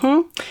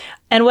 Mm-hmm.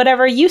 And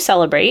whatever you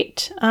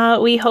celebrate,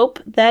 we hope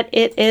that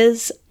it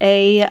is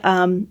a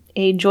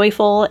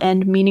joyful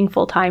and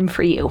meaningful time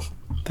for you.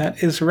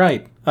 That is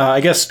right. I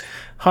guess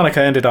Hanukkah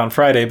ended on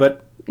Friday,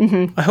 but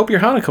I hope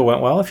your Hanukkah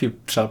went well if you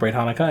celebrate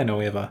Hanukkah. I know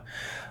we have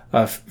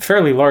a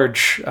fairly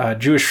large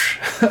Jewish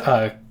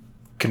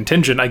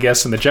contingent, I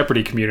guess, in the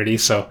Jeopardy community.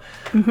 So,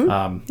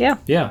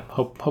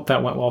 hope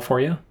that went well for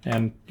you.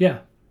 And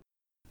Yep.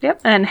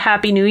 And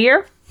Happy New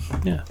Year.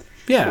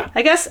 Yeah.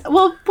 I guess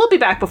we'll be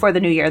back before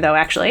the new year, though,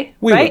 actually.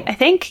 We right? will. I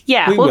think,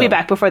 we'll be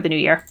back before the new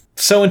year.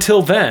 So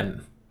until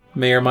then,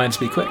 may your minds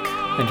be quick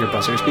and your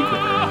buzzers be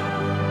quicker.